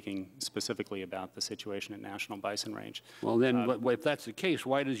probably speaking specifically about the situation at National Bison Range. Well, then, if that's the case,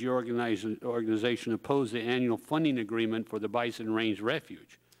 why does your organization oppose the annual funding agreement for the Bison Range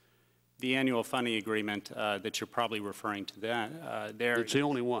Refuge? The annual funding agreement that you're probably referring to It's the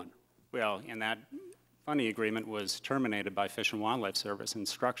only one. Well, and that funding agreement was terminated by Fish and Wildlife Service, and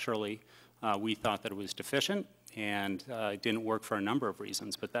structurally we thought that it was deficient and it didn't work for a number of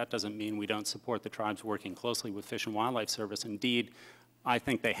reasons, but that doesn't mean we don't support the tribes working closely with Fish and Wildlife Service. Indeed, I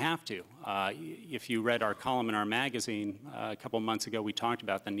think they have to. If you read our column in our magazine a couple of months ago, we talked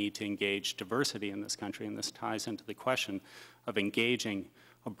about the need to engage diversity in this country, and this ties into the question of engaging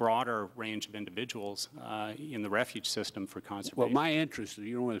a broader range of individuals in the refuge system for conservation. Well, my interest,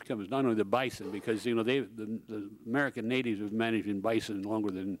 when it comes not only the bison, because the American natives have managed bison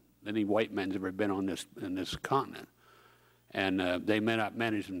longer than any white man's ever been on this continent, and they may not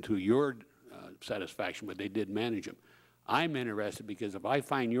manage them to your satisfaction, but they did manage them. I'm interested because if I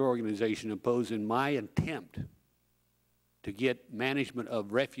find your organization opposing my attempt to get management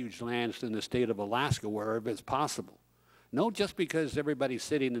of refuge lands in the state of Alaska wherever it's possible, no, just because everybody's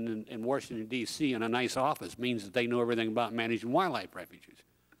sitting in Washington, D.C. in a nice office means that they know everything about managing wildlife refuges.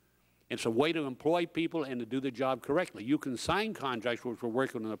 It's a way to employ people and to do the job correctly. You can sign contracts, which we're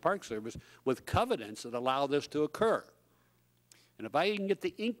working on the Park Service, with covenants that allow this to occur. And if I can get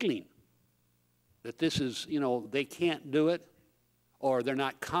the inkling that this is, they can't do it, or they're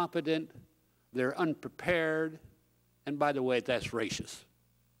not competent, they're unprepared, and by the way, that's racist.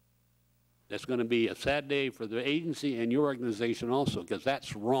 That's going to be a sad day for the agency and your organization also, because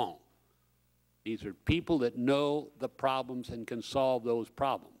that's wrong. These are people that know the problems and can solve those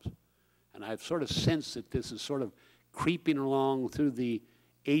problems. And I've sort of sensed that this is sort of creeping along through the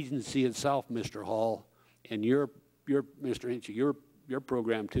agency itself, Mr. Hall, and your Mr. Hinchey, your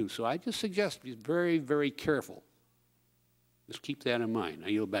program too. So I just suggest be very, very careful. Just keep that in mind. I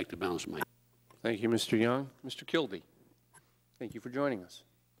yield back to balance my. Thank you, Mr. Young. Mr. Kildee, thank you for joining us.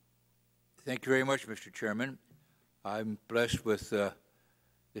 Thank you very much, Mr. Chairman. I'm blessed with the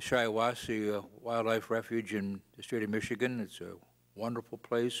Shiawassee Wildlife Refuge in the state of Michigan. It's a wonderful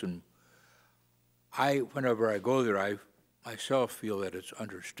place, and whenever I go there, I myself feel that it's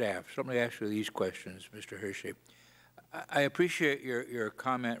understaffed. So let me ask you these questions, Mr. Hershey. I appreciate your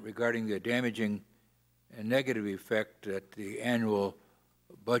comment regarding the damaging and negative effect that the annual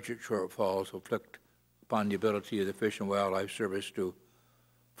budget shortfalls inflict upon the ability of the Fish and Wildlife Service to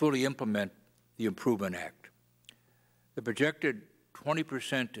fully implement the Improvement Act. The projected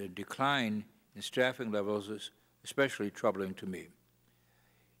 20% decline in staffing levels is especially troubling to me.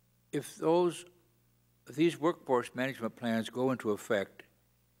 If these workforce management plans go into effect,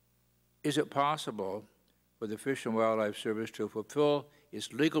 is it possible for the Fish and Wildlife Service to fulfill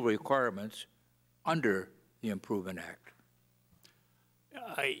its legal requirements under the Improvement Act?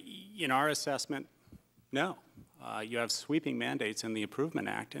 In our assessment, no. You have sweeping mandates in the Improvement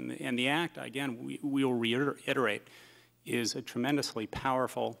Act, and the Act, again, we will reiterate, is a tremendously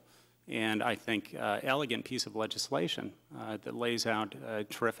powerful and, I think, elegant piece of legislation that lays out a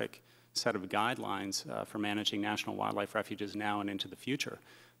terrific set of guidelines for managing national wildlife refuges now and into the future.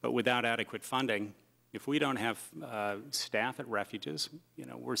 But without adequate funding, if we don't have staff at refuges,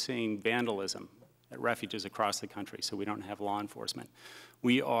 we're seeing vandalism at refuges across the country, so we don't have law enforcement.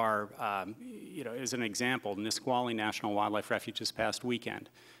 We are, as an example, Nisqually National Wildlife Refuge this past weekend,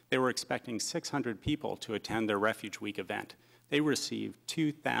 they were expecting 600 people to attend their Refuge Week event. They received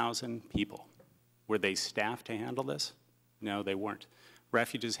 2,000 people. Were they staffed to handle this? No, they weren't.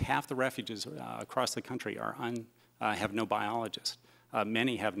 Refuges, half the refuges across the country have no biologists.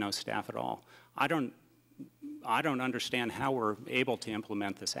 Many have no staff at all. I don't understand how we're able to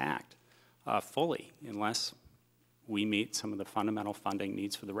implement this act fully unless we meet some of the fundamental funding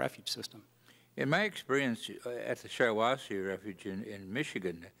needs for the refuge system. In my experience at the Shiawassee Refuge in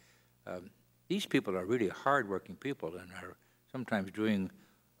Michigan, these people are really hardworking people and are sometimes doing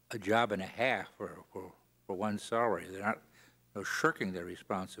a job and a half for one salary. They're not shirking their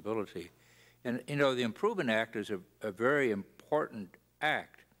responsibility. And, the Improvement Act is a very important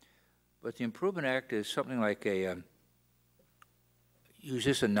act, but the Improvement Act is something like use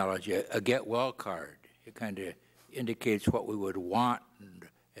this analogy, a get well card. It kind of indicates what we would want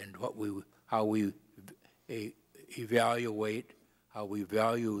and how we evaluate, how we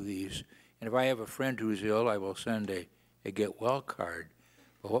value these. And if I have a friend who's ill, I will send a get well card.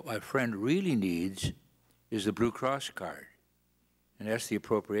 But what my friend really needs is the Blue Cross card, and that's the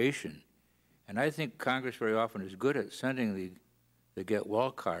appropriation. And I think Congress very often is good at sending the get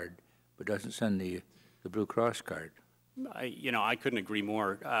well card, but doesn't send the Blue Cross card. I couldn't agree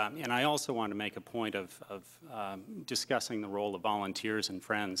more. And I also want to make a point of discussing the role of volunteers and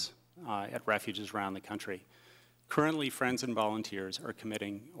friends at refuges around the country. Currently, friends and volunteers are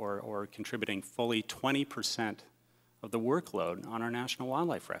committing or contributing fully 20% of the workload on our national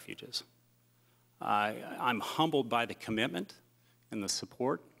wildlife refuges. I'm humbled by the commitment and the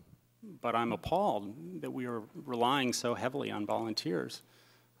support, but I'm appalled that we are relying so heavily on volunteers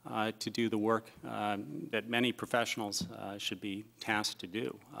to do the work that many professionals should be tasked to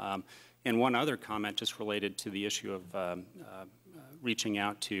do. And one other comment just related to the issue of reaching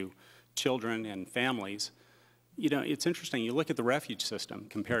out to children and families. You know, it's interesting, you look at the refuge system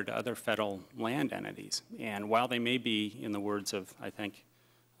compared to other federal land entities, and while they may be, in the words of, I think,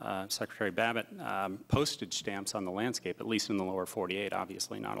 Secretary Babbitt, postage stamps on the landscape, at least in the lower 48,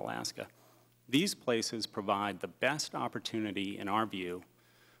 obviously not Alaska, these places provide the best opportunity, in our view,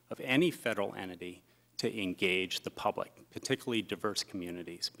 of any federal entity to engage the public, particularly diverse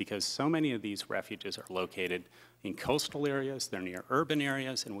communities, because so many of these refuges are located in coastal areas, they're near urban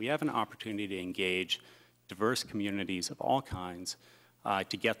areas, and we have an opportunity to engage diverse communities of all kinds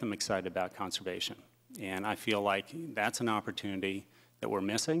to get them excited about conservation. And I feel like that's an opportunity that we're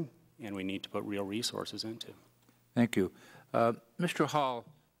missing and we need to put real resources into. Thank you. Mr. Hall,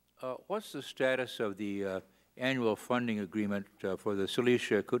 what's the status of the annual funding agreement for the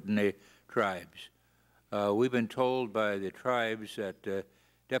Silesia Kootenai tribes? We've been told by the tribes that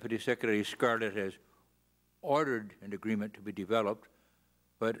Deputy Secretary Scarlett has ordered an agreement to be developed,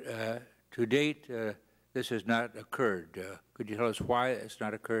 but to date, this has not occurred. Could you tell us why it's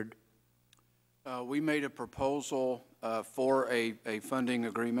not occurred? We made a proposal for a funding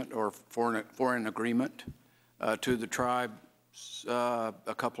agreement or for an agreement to the tribe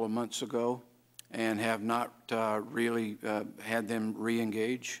a couple of months ago and have not really had them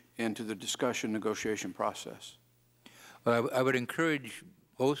re-engage into the discussion negotiation process. Well, I would encourage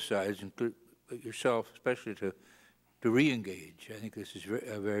both sides, including yourself especially, to re-engage. I think this is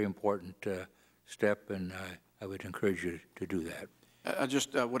a very important step, and I would encourage you to do that. I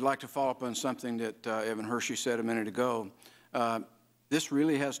just would like to follow up on something that Evan Hershey said a minute ago. This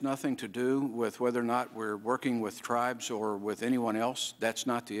really has nothing to do with whether or not we're working with tribes or with anyone else. That's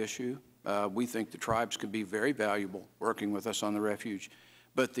not the issue. We think the tribes could be very valuable working with us on the refuge.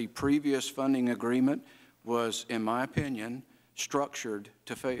 But the previous funding agreement was, in my opinion, structured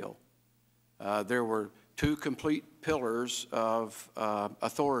to fail. There were two complete pillars of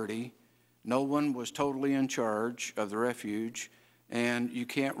authority. No one was totally in charge of the refuge, and you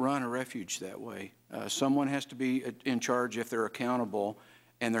can't run a refuge that way. Someone has to be in charge if they're accountable,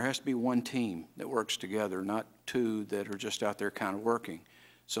 and there has to be one team that works together, not two that are just out there kind of working.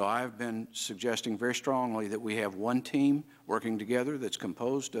 So I've been suggesting very strongly that we have one team working together that's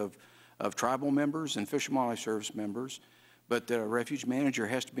composed of tribal members and Fish and Wildlife Service members, but the refuge manager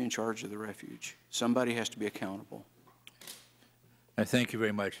has to be in charge of the refuge. Somebody has to be accountable. I thank you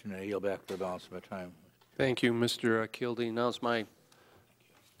very much, and I yield back the balance of my time. Thank you, Mr. Kildee. Now it's my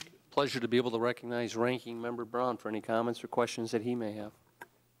pleasure to be able to recognize Ranking Member Braun for any comments or questions that he may have.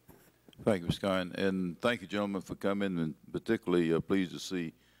 Thank you, Mr. Kine, and thank you, gentlemen, for coming, and particularly pleased to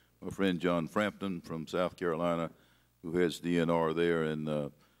see my friend John Frampton from South Carolina, who heads DNR there, and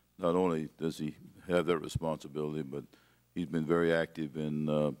not only does he have that responsibility, but he's been very active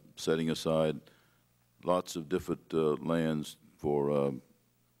in setting aside lots of different lands for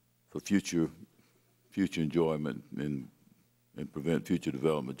future enjoyment and prevent future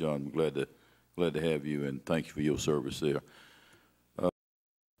development. John, I'm glad to have you, and thank you for your service there.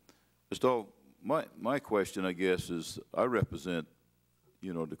 So my question, I guess, is I represent,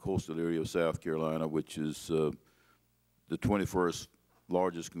 you know, the coastal area of South Carolina, which is the 21st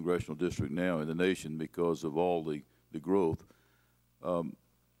largest congressional district now in the nation because of all the growth. And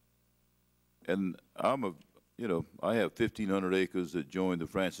you know, I have 1,500 acres that join the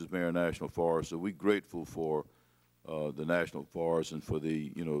Francis Marion National Forest, so we're grateful for the National Forest and for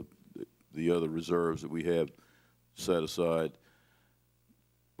the, you know, the other reserves that we have set aside.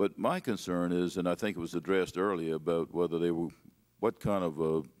 But my concern is, and I think it was addressed earlier, about whether they were, what kind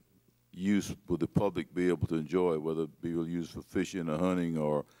of use would the public be able to enjoy, whether it be used for fishing or hunting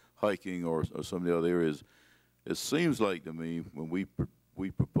or hiking or some of the other areas. It seems like to me when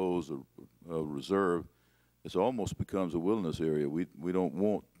we propose a reserve, it almost becomes a wilderness area. We don't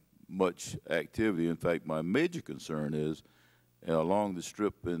want much activity. In fact, my major concern is along the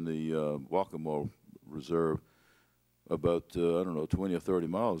strip in the Waccamaw Reserve, about, I don't know, 20 or 30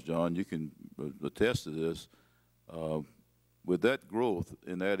 miles, John, you can attest to this. With that growth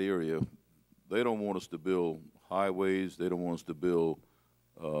in that area, they don't want us to build highways. They don't want us to build,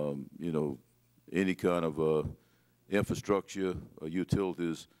 you know, any kind of infrastructure or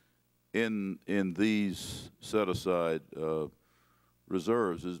utilities in these set-aside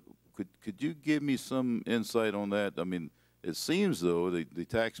reserves. Could you give me some insight on that? I mean, It seems, though, the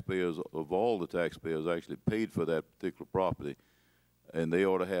taxpayers, of all the taxpayers, actually paid for that particular property, and they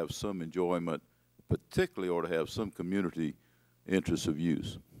ought to have some enjoyment, particularly ought to have some community interest of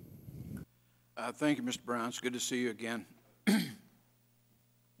use. Thank you, Mr. Brown. It's good to see you again.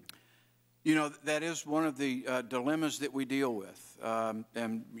 You know, that is one of the dilemmas that we deal with.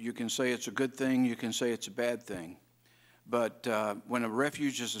 And you can say it's a good thing, you can say it's a bad thing. But when a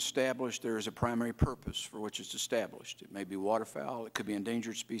refuge is established, there is a primary purpose for which it's established. It may be waterfowl, it could be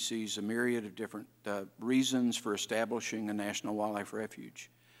endangered species, a myriad of different reasons for establishing a national wildlife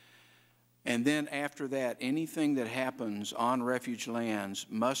refuge. And then after that, anything that happens on refuge lands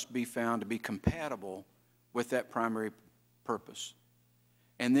must be found to be compatible with that primary purpose.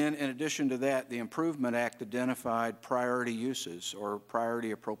 And then in addition to that, the Improvement Act identified priority uses or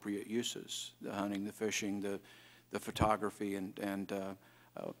priority appropriate uses, the hunting, the fishing, the photography, and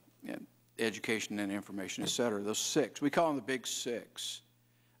education and information, et cetera. Those 6. We call them the big 6.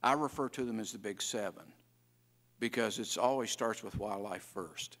 I refer to them as the big 7 because it always starts with wildlife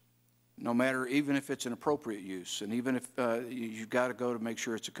first. No matter, even if it's an appropriate use, and even if you've got to go to make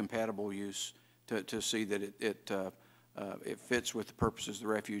sure it's a compatible use to see that it fits with the purposes of the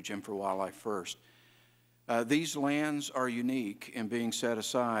refuge and for wildlife first. These lands are unique in being set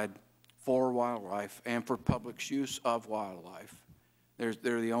aside for wildlife and for public's use of wildlife.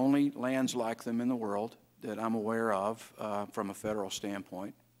 They're the only lands like them in the world that I'm aware of from a federal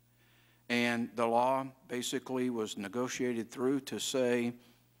standpoint. And the law basically was negotiated through to say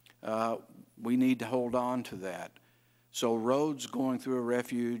we need to hold on to that. So roads going through a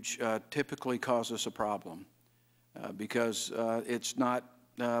refuge typically cause us a problem because it's not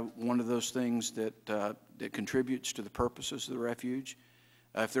one of those things that contributes to the purposes of the refuge.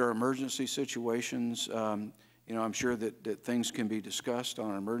 If there are emergency situations, you know, I'm sure that things can be discussed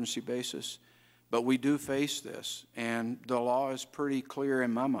on an emergency basis, but we do face this, and the law is pretty clear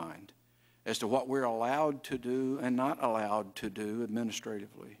in my mind as to what we're allowed to do and not allowed to do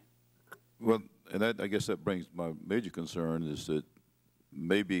administratively. Well, and I guess that brings my major concern is that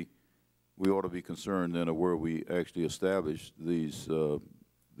maybe we ought to be concerned then of where we actually establish these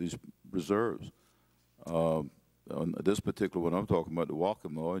reserves. On this particular one, I'm talking about the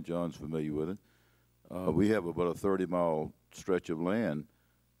Waccamaw, and John's familiar with it. We have about a 30-mile stretch of land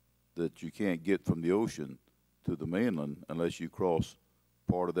that you can't get from the ocean to the mainland unless you cross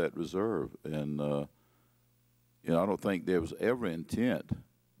part of that reserve. And you know, I don't think there was ever intent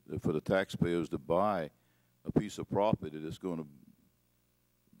for the taxpayers to buy a piece of property that's going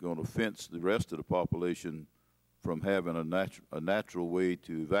to fence the rest of the population from having a natural way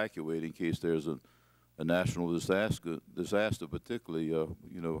to evacuate in case there's a national disaster, particularly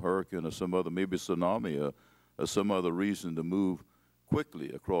you know, hurricane or some other, maybe tsunami or some other reason to move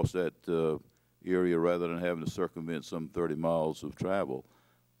quickly across that area rather than having to circumvent some 30 miles of travel.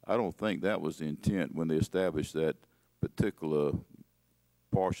 I don't think that was the intent when they established that particular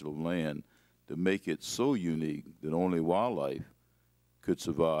parcel of land, to make it so unique that only wildlife could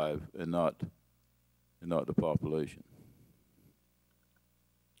survive and not the population.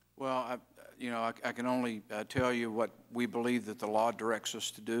 Well, you know, I can only tell you what we believe that the law directs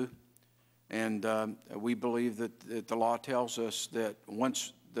us to do, and we believe that the law tells us that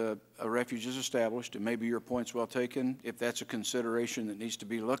once a refuge is established, and maybe your point's well taken, if that's a consideration that needs to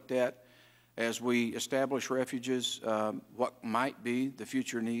be looked at as we establish refuges, what might be the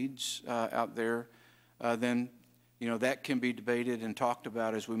future needs out there, then, you know, that can be debated and talked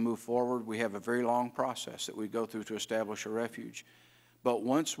about as we move forward. We have a very long process that we go through to establish a refuge. But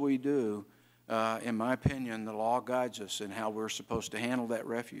once we do, in my opinion, the law guides us in how we're supposed to handle that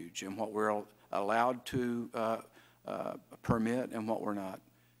refuge and what we're allowed to permit and what we're not.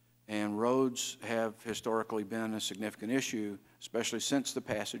 And roads have historically been a significant issue, especially since the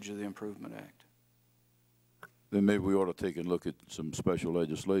passage of the Improvement Act. Then maybe we ought to take a look at some special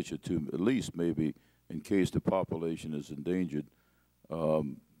legislation to at least maybe in case the population is endangered,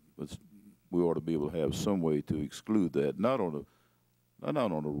 we ought to be able to have some way to exclude that, not on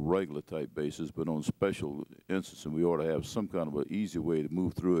a regular type basis, but on special instances. We ought to have some kind of an easy way to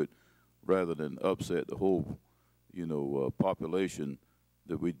move through it rather than upset the whole, you know, population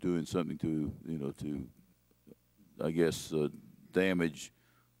that we're doing something to, you know, to, I guess, damage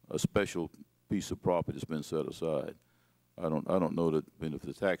a special piece of property that's been set aside. I don't know that, I mean, if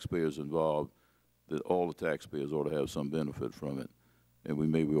the taxpayers involved, that all the taxpayers ought to have some benefit from it, and we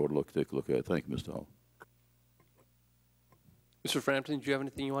maybe ought to take a look at it. Thank you, Mr. Hall. Mr. Frampton, do you have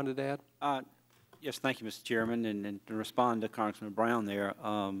anything you wanted to add? Yes, thank you, Mr. Chairman. And to respond to Congressman Brown there,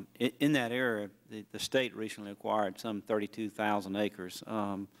 in that area, the state recently acquired some 32,000 acres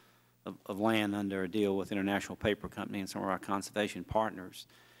of land under a deal with International Paper Company and some of our conservation partners.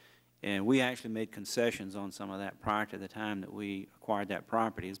 And we actually made concessions on some of that prior to the time that we acquired that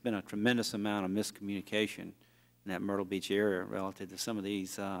property. There's been a tremendous amount of miscommunication in that Myrtle Beach area relative to some of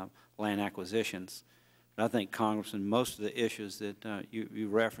these land acquisitions. But I think, Congressman, most of the issues that you're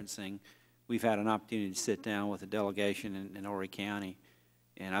referencing, we've had an opportunity to sit down with a delegation in Horry County,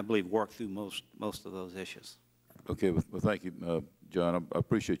 and I believe work through most of those issues. Okay, well, thank you, John. I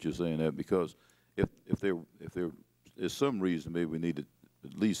appreciate you saying that, because if there is some reason maybe we need to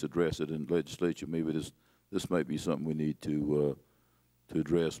at least address it in legislature, maybe this might be something we need to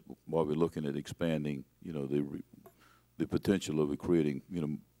address while we're looking at expanding, you know, the potential of creating, you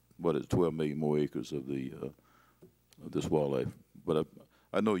know, what is 12 million more acres of this wildlife. But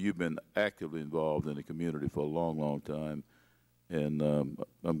I know you've been actively involved in the community for a long, long time, and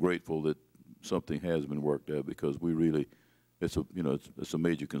I'm grateful that something has been worked out, because we really, it's a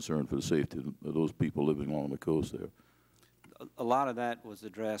major concern for the safety of those people living along the coast there. A lot of that was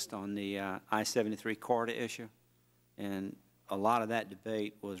addressed on the I-73 corridor issue, and a lot of that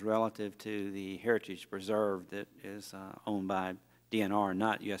debate was relative to the Heritage Preserve that is owned by DNR,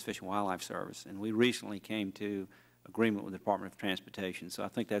 not U.S. Fish and Wildlife Service. And we recently came to agreement with the Department of Transportation, so I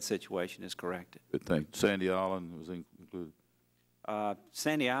think that situation is corrected. Good thing. Sandy Island was included?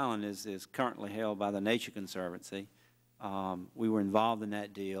 Sandy Island is currently held by the Nature Conservancy. We were involved in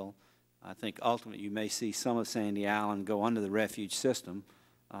that deal. I think ultimately you may see some of Sandy Island go under the refuge system.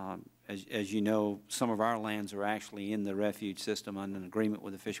 As you know, some of our lands are actually in the refuge system under an agreement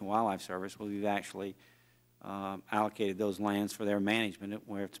with the Fish and Wildlife Service, where we've actually allocated those lands for their management,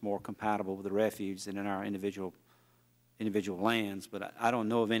 where it's more compatible with the refuge than in our individual lands. But I don't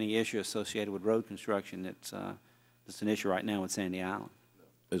know of any issue associated with road construction that's an issue right now with Sandy Island.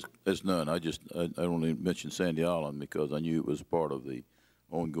 There's none. I only mentioned Sandy Island because I knew it was part of the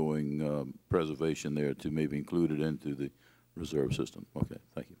ongoing preservation there, to maybe include it into the reserve system. Okay,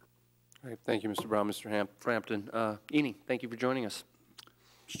 thank you. All right, thank you, Mr. Brown. Mr. Frampton. Eni, thank you for joining us.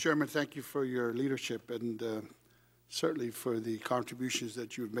 Mr. Chairman, thank you for your leadership, and certainly for the contributions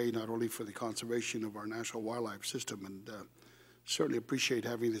that you've made, not only for the conservation of our national wildlife system, and certainly appreciate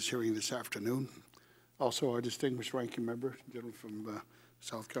having this hearing this afternoon. Also, our distinguished ranking member, gentleman from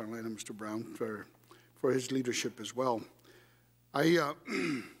South Carolina, Mr. Brown, for his leadership as well. I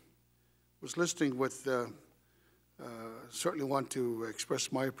was listening with, certainly want to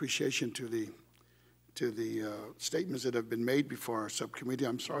express my appreciation to the statements that have been made before our subcommittee.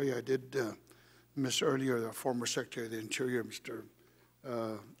 I'm sorry I did miss earlier the former Secretary of the Interior, Mr.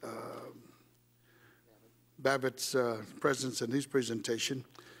 Babbitt's presence in his presentation.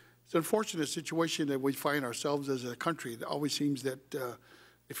 It's an unfortunate situation that we find ourselves as a country. It always seems that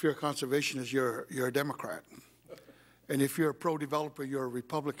if you're a conservationist, you're a Democrat. And if you're a pro-developer, you're a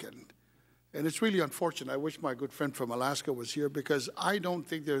Republican. And it's really unfortunate. I wish my good friend from Alaska was here, because I don't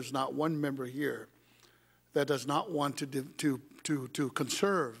think there's not one member here that does not want to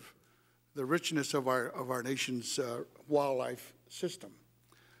conserve the richness of our nation's wildlife system.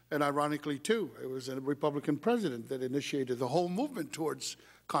 And ironically, too, it was a Republican president that initiated the whole movement towards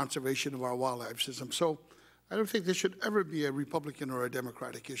conservation of our wildlife system. So I don't think this should ever be a Republican or a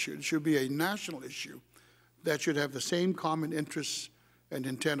Democratic issue. It should be a national issue that should have the same common interests and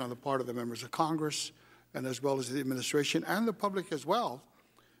intent on the part of the members of Congress, and as well as the administration and the public as well,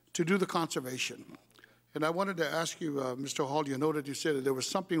 to do the conservation. And I wanted to ask you, Mr. Hall, you noted you said that there was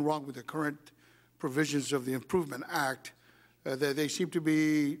something wrong with the current provisions of the Improvement Act, that they seem to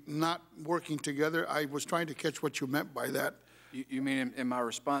be not working together. I was trying to catch what you meant by that. You mean in my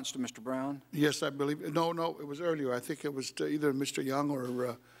response to Mr. Brown? Yes, I believe. No, it was earlier. I think it was either Mr. Young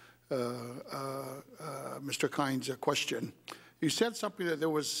or Mr. Kine's question. You said something that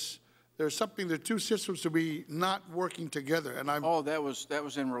there's something, the two systems to be not working together, and I'm. Oh, that was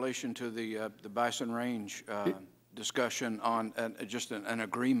in relation to the Bison Range discussion on just an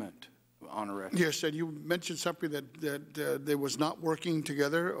agreement on a refuge. Yes, and you mentioned something that they was not working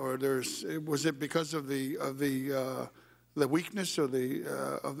together, or was it because of the weakness or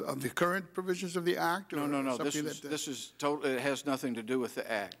of the current provisions of the act? No. This is total. It has nothing to do with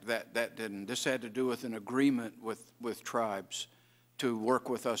the act. That didn't. This had to do with an agreement with tribes to work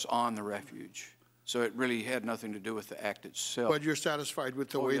with us on the refuge. So it really had nothing to do with the act itself. But you're satisfied with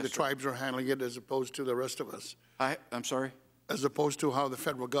the way the tribes are handling it, as opposed to the rest of us? I'm sorry? As opposed to how the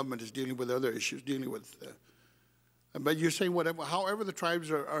federal government is dealing with other issues, but you're saying however the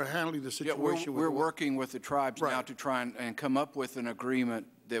tribes are handling the situation. Yeah, we're working with the tribes now to try and come up with an agreement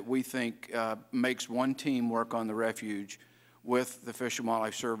that we think makes one team work on the refuge with the Fish and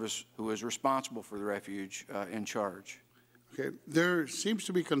Wildlife Service, who is responsible for the refuge, in charge. Okay, there seems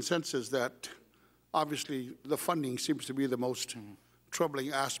to be consensus that obviously the funding seems to be the most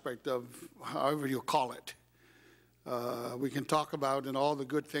troubling aspect of however you call it. We can talk about and all the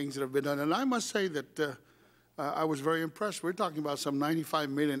good things that have been done, and I must say that I was very impressed. We're talking about some 95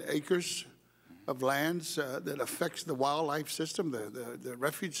 million acres of lands that affects the wildlife system, the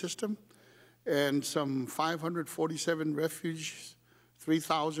refuge system, and some 547 refuges,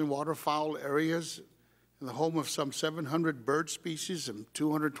 3,000 waterfowl areas, and the home of some 700 bird species and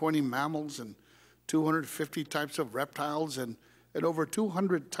 220 mammals and 250 types of reptiles and over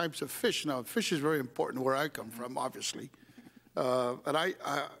 200 types of fish. Now, fish is very important where I come from, obviously. And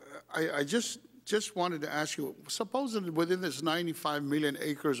I just wanted to ask you, supposing within this 95 million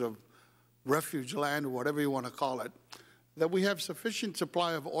acres of refuge land, or whatever you want to call it, that we have sufficient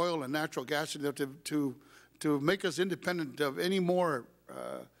supply of oil and natural gas to make us independent of any more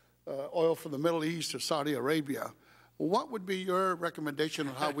oil from the Middle East or Saudi Arabia, what would be your recommendation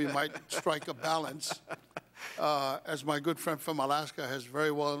on how we might strike a balance? As my good friend from Alaska has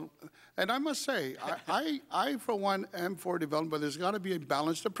very well, and I must say, I for one am for development, but there's got to be a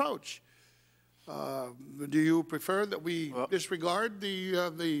balanced approach. Do you prefer that we disregard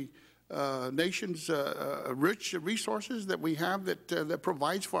the nation's rich resources that we have that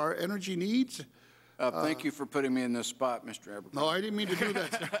provides for our energy needs? Thank you for putting me in this spot, Mr. Abercrombie. No, I didn't mean to do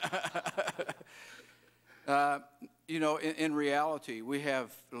that, sir. You know, in reality, we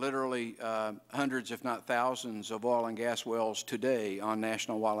have literally hundreds, if not thousands, of oil and gas wells today on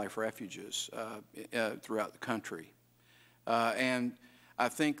national wildlife refuges throughout the country. And I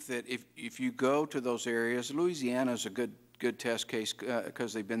think that if you go to those areas, Louisiana is a good test case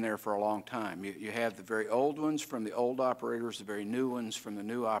because they've been there for a long time. You have the very old ones from the old operators, the very new ones from the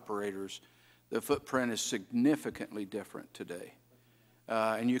new operators. The footprint is significantly different today.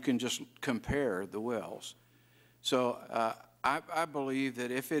 And you can just compare the wells. So I believe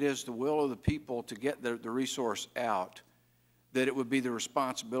that if it is the will of the people to get the resource out, that it would be the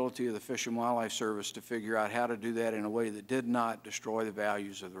responsibility of the Fish and Wildlife Service to figure out how to do that in a way that did not destroy the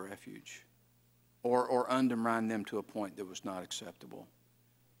values of the refuge or undermine them to a point that was not acceptable.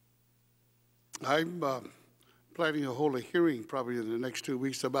 I'm planning to hold a hearing probably in the next 2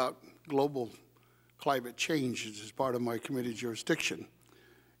 weeks about global climate change as part of my committee jurisdiction.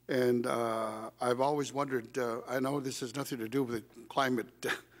 And I've always wondered, I know this has nothing to do with climate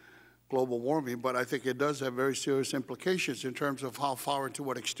global warming, but I think it does have very serious implications in terms of how far and to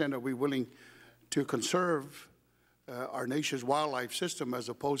what extent are we willing to conserve our nation's wildlife system as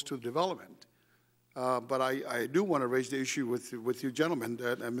opposed to development. But I do want to raise the issue with you gentlemen,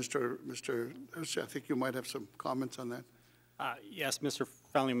 Mr. I think you might have some comments on that. Yes, Mr.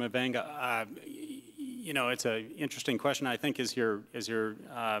 Faleomavaenga, you know, it's an interesting question. I think as you're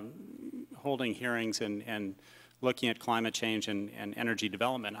holding hearings and looking at climate change and energy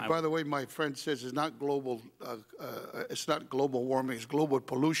development. By the way, my friend says it's not global warming, it's global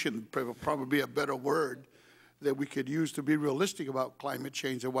pollution, probably a better word that we could use to be realistic about climate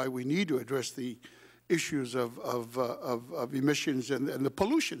change and why we need to address the issues of emissions and the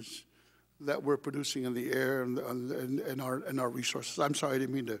pollutions that we're producing in the air and our resources. I'm sorry, I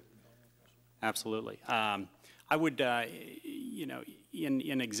didn't mean to. Absolutely. I would, you know,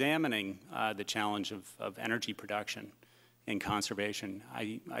 in examining the challenge of energy production and conservation,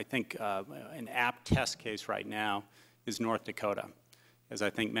 I think an apt test case right now is North Dakota. As I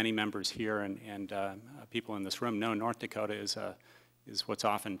think many members here and people in this room know, North Dakota is what's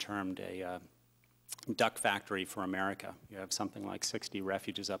often termed a duck factory for America. You have something like 60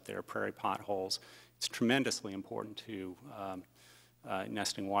 refuges up there, prairie potholes. It's tremendously important to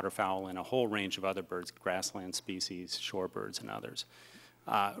nesting waterfowl and a whole range of other birds, grassland species, shorebirds, and others.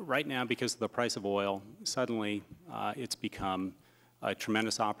 Right now, because of the price of oil, suddenly it's become a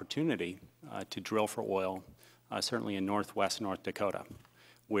tremendous opportunity to drill for oil, certainly in northwest North Dakota,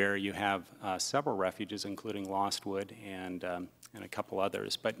 where you have several refuges, including Lostwood and a couple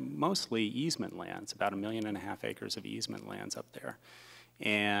others, but mostly easement lands, about 1.5 million acres of easement lands up there.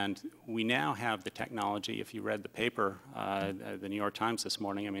 And we now have the technology. If you read the paper, the New York Times this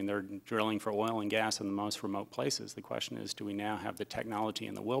morning, I mean, they're drilling for oil and gas in the most remote places. The question is, do we now have the technology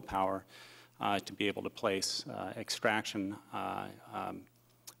and the willpower to be able to place extraction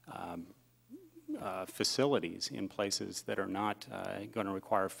facilities in places that are not going to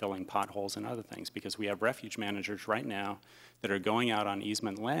require filling potholes and other things? Because we have refuge managers right now that are going out on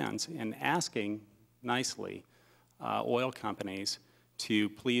easement lands and asking nicely oil companies to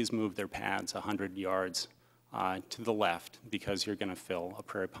please move their pads 100 yards to the left because you're going to fill a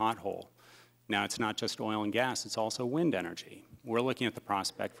prairie pothole. Now, it's not just oil and gas, it's also wind energy. We're looking at the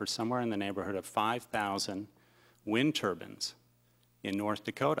prospect for somewhere in the neighborhood of 5,000 wind turbines in North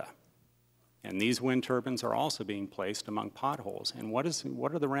Dakota. And these wind turbines are also being placed among potholes. And what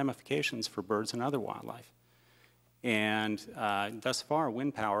are the ramifications for birds and other wildlife? And thus far,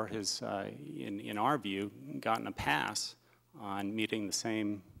 wind power has, in our view, gotten a pass on meeting the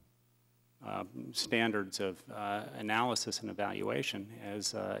same standards of analysis and evaluation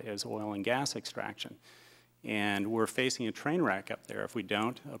as oil and gas extraction. And we're facing a train wreck up there if we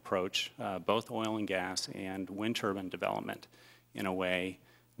don't approach both oil and gas and wind turbine development in a way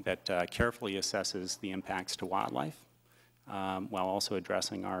that carefully assesses the impacts to wildlife while also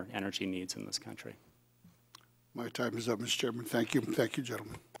addressing our energy needs in this country. My time is up, Mr. Chairman. Thank you. Thank you,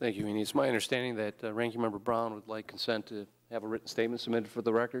 gentlemen. Thank you, Amy. It's my understanding that Ranking Member Brown would like consent to have a written statement submitted for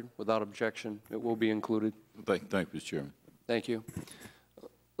the record. Without objection, it will be included. Thank you, Mr. Chairman. Thank you.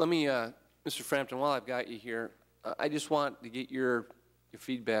 Let me, Mr. Frampton, while I've got you here, I just want to get your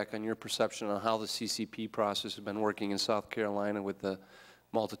feedback on your perception on how the CCP process has been working in South Carolina with the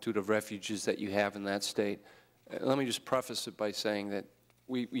multitude of refuges that you have in that state. Let me just preface it by saying that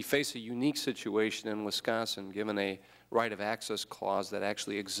we face a unique situation in Wisconsin, given a right of access clause that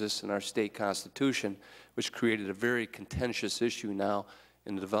actually exists in our state constitution, which created a very contentious issue now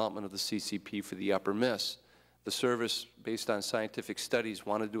in the development of the CCP for the Upper Miss. The service, based on scientific studies,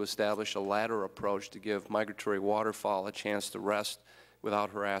 wanted to establish a ladder approach to give migratory waterfowl a chance to rest without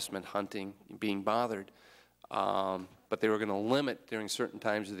harassment, hunting, being bothered. But they were going to limit, during certain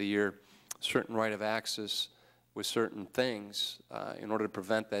times of the year, certain right of access with certain things in order to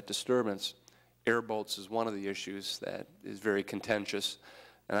prevent that disturbance. Airboats is one of the issues that is very contentious.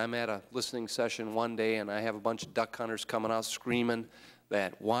 And I'm at a listening session one day, and I have a bunch of duck hunters coming out screaming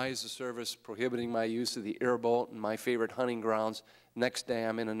that why is the service prohibiting my use of the airboat in my favorite hunting grounds? Next day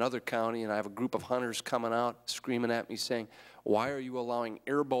I'm in another county, and I have a group of hunters coming out screaming at me saying, why are you allowing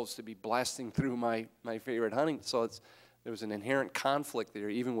airboats to be blasting through my favorite hunting? So there was an inherent conflict there,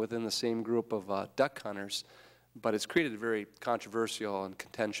 even within the same group of duck hunters. But it's created a very controversial and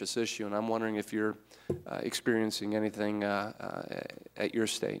contentious issue, and I'm wondering if you're experiencing anything at your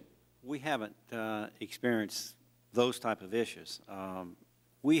state. We haven't experienced those type of issues.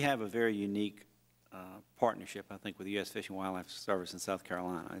 We have a very unique partnership, I think, with the U.S. Fish and Wildlife Service in South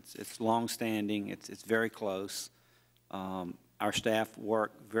Carolina. It's long-standing. It's very close. Our staff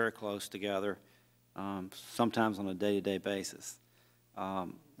work very close together, sometimes on a day-to-day basis.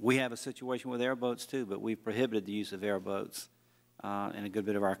 We have a situation with airboats too, but we've prohibited the use of airboats in a good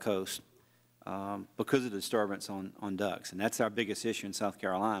bit of our coast because of the disturbance on ducks. And that's our biggest issue in South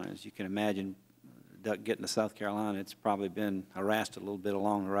Carolina. As you can imagine, duck getting to South Carolina, it's probably been harassed a little bit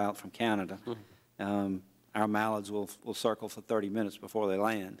along the route from Canada. Our mallards will circle for 30 minutes before they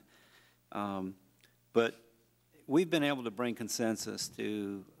land. But we've been able to bring consensus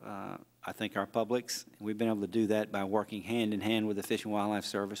to I think our publics. We've been able to do that by working hand in hand with the Fish and Wildlife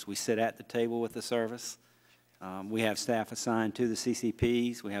Service. We sit at the table with the service. We have staff assigned to the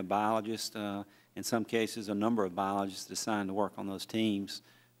CCPs. We have biologists, in some cases a number of biologists assigned to work on those teams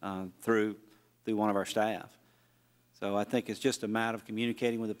through one of our staff. So I think it's just a matter of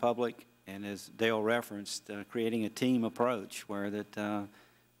communicating with the public, and as Dale referenced, creating a team approach where that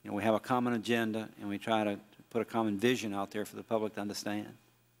we have a common agenda and we try to put a common vision out there for the public to understand.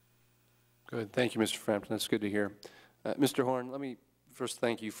 Good. Thank you, Mr. Frampton. That's good to hear. Mr. Horn, let me first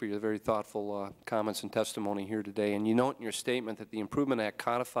thank you for your very thoughtful comments and testimony here today. And you note in your statement that the Improvement Act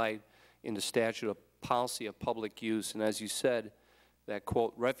codified in the statute a policy of public use, and as you said, that,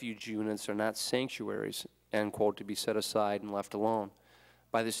 quote, refuge units are not sanctuaries, end quote, to be set aside and left alone.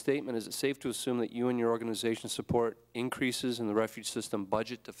 By this statement, is it safe to assume that you and your organization support increases in the refuge system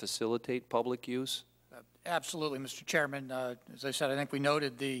budget to facilitate public use? Absolutely, Mr. Chairman. As I said, I think we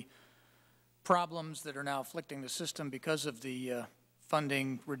noted the problems that are now afflicting the system because of the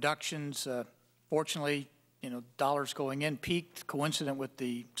funding reductions. Fortunately, dollars going in peaked coincident with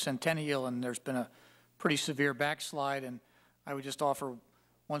the centennial, and there's been a pretty severe backslide. And I would just offer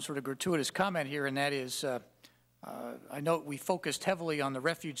one sort of gratuitous comment here, and that is I know we focused heavily on the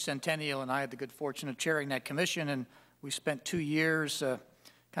Refuge Centennial, and I had the good fortune of chairing that commission, and we spent 2 years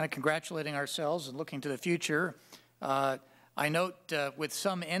kind of congratulating ourselves and looking to the future. I note with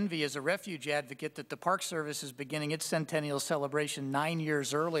some envy as a refuge advocate that the Park Service is beginning its centennial celebration 9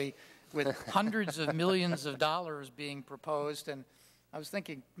 years early with hundreds of millions of dollars being proposed. And I was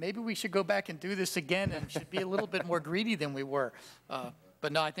thinking maybe we should go back and do this again and should be a little bit more greedy than we were.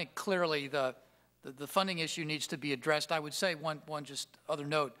 But no, I think clearly the funding issue needs to be addressed. I would say one just other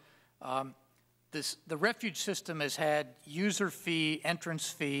note. The refuge system has had user fee, entrance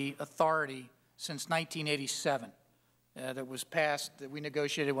fee authority since 1987. That was passed, that we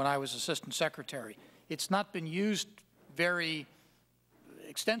negotiated when I was Assistant Secretary. It's not been used very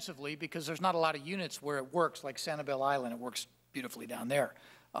extensively because there's not a lot of units where it works, like Sanibel Island. It works beautifully down there.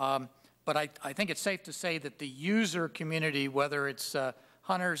 But I think it's safe to say that the user community, whether it's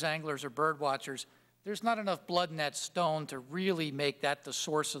hunters, anglers, or bird watchers, there's not enough blood in that stone to really make that the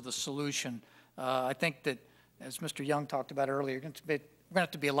source of the solution. I think that, as Mr. Young talked about earlier, we're going to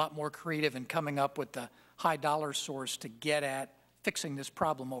have to be a lot more creative in coming up with the high dollar source to get at fixing this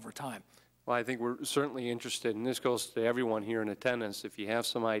problem over time. Well, I think we're certainly interested, and this goes to everyone here in attendance. If you have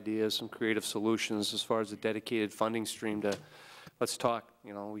some ideas, some creative solutions as far as a dedicated funding stream to, let's talk.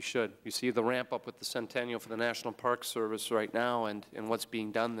 You know, we should. You see the ramp up with the Centennial for the National Park Service right now and what's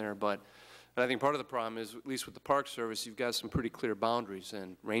being done there. But I think part of the problem is, at least with the Park Service, you've got some pretty clear boundaries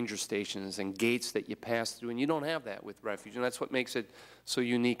and ranger stations and gates that you pass through, and you don't have that with Refuge, and that's what makes it so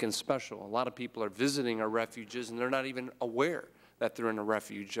unique and special. A lot of people are visiting our refuges, and they're not even aware that they're in a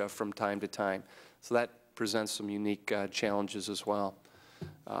refuge from time to time. So that presents some unique challenges as well.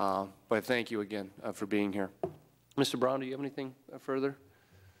 But thank you again for being here. Mr. Brown, do you have anything further?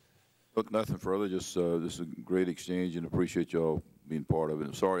 Look, nothing further. Just this is a great exchange, and appreciate y'all being part of it.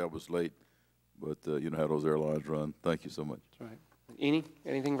 I'm sorry I was late, but you know how those airlines run. Thank you so much. That's right. Eni,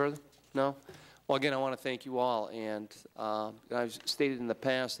 anything further? No? Well, again, I want to thank you all. And I've stated in the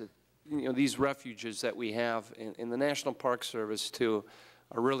past that these refuges that we have in the National Park Service, too,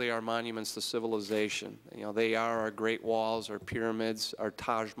 are really our monuments to civilization. They are our Great Walls, our pyramids, our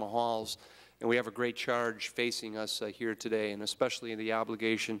Taj Mahals, and we have a great charge facing us here today, and especially the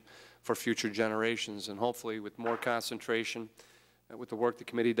obligation for future generations. And hopefully, with more concentration, with the work the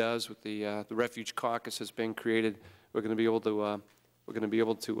committee does, with the Refuge Caucus has been created, we're going to be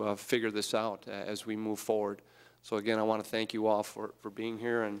able to figure this out as we move forward. So again, I want to thank you all for being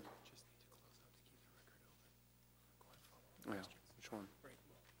here. And yeah, which one?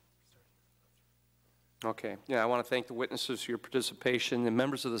 Okay. Yeah, I want to thank the witnesses for your participation. And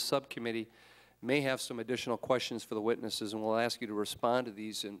members of the subcommittee may have some additional questions for the witnesses, and we'll ask you to respond to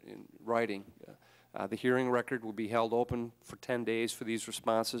these in writing. The hearing record will be held open for 10 days for these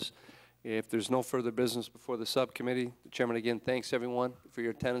responses. If there's no further business before the subcommittee, the chairman again thanks everyone for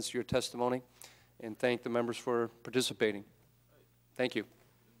your attendance, your testimony, and thank the members for participating. Thank you.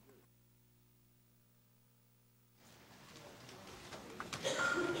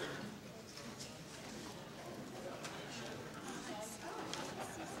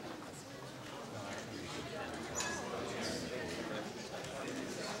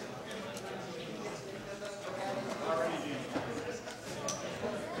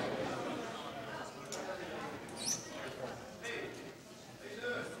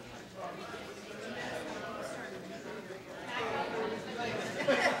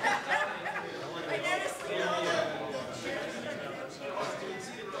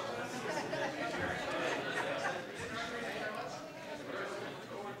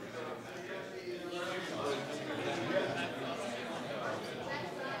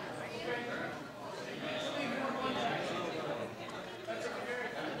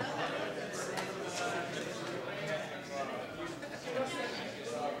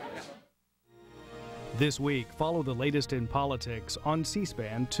 This week, follow the latest in politics on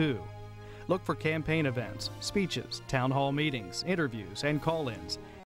C-SPAN 2. Look for campaign events, speeches, town hall meetings, interviews, and call-ins.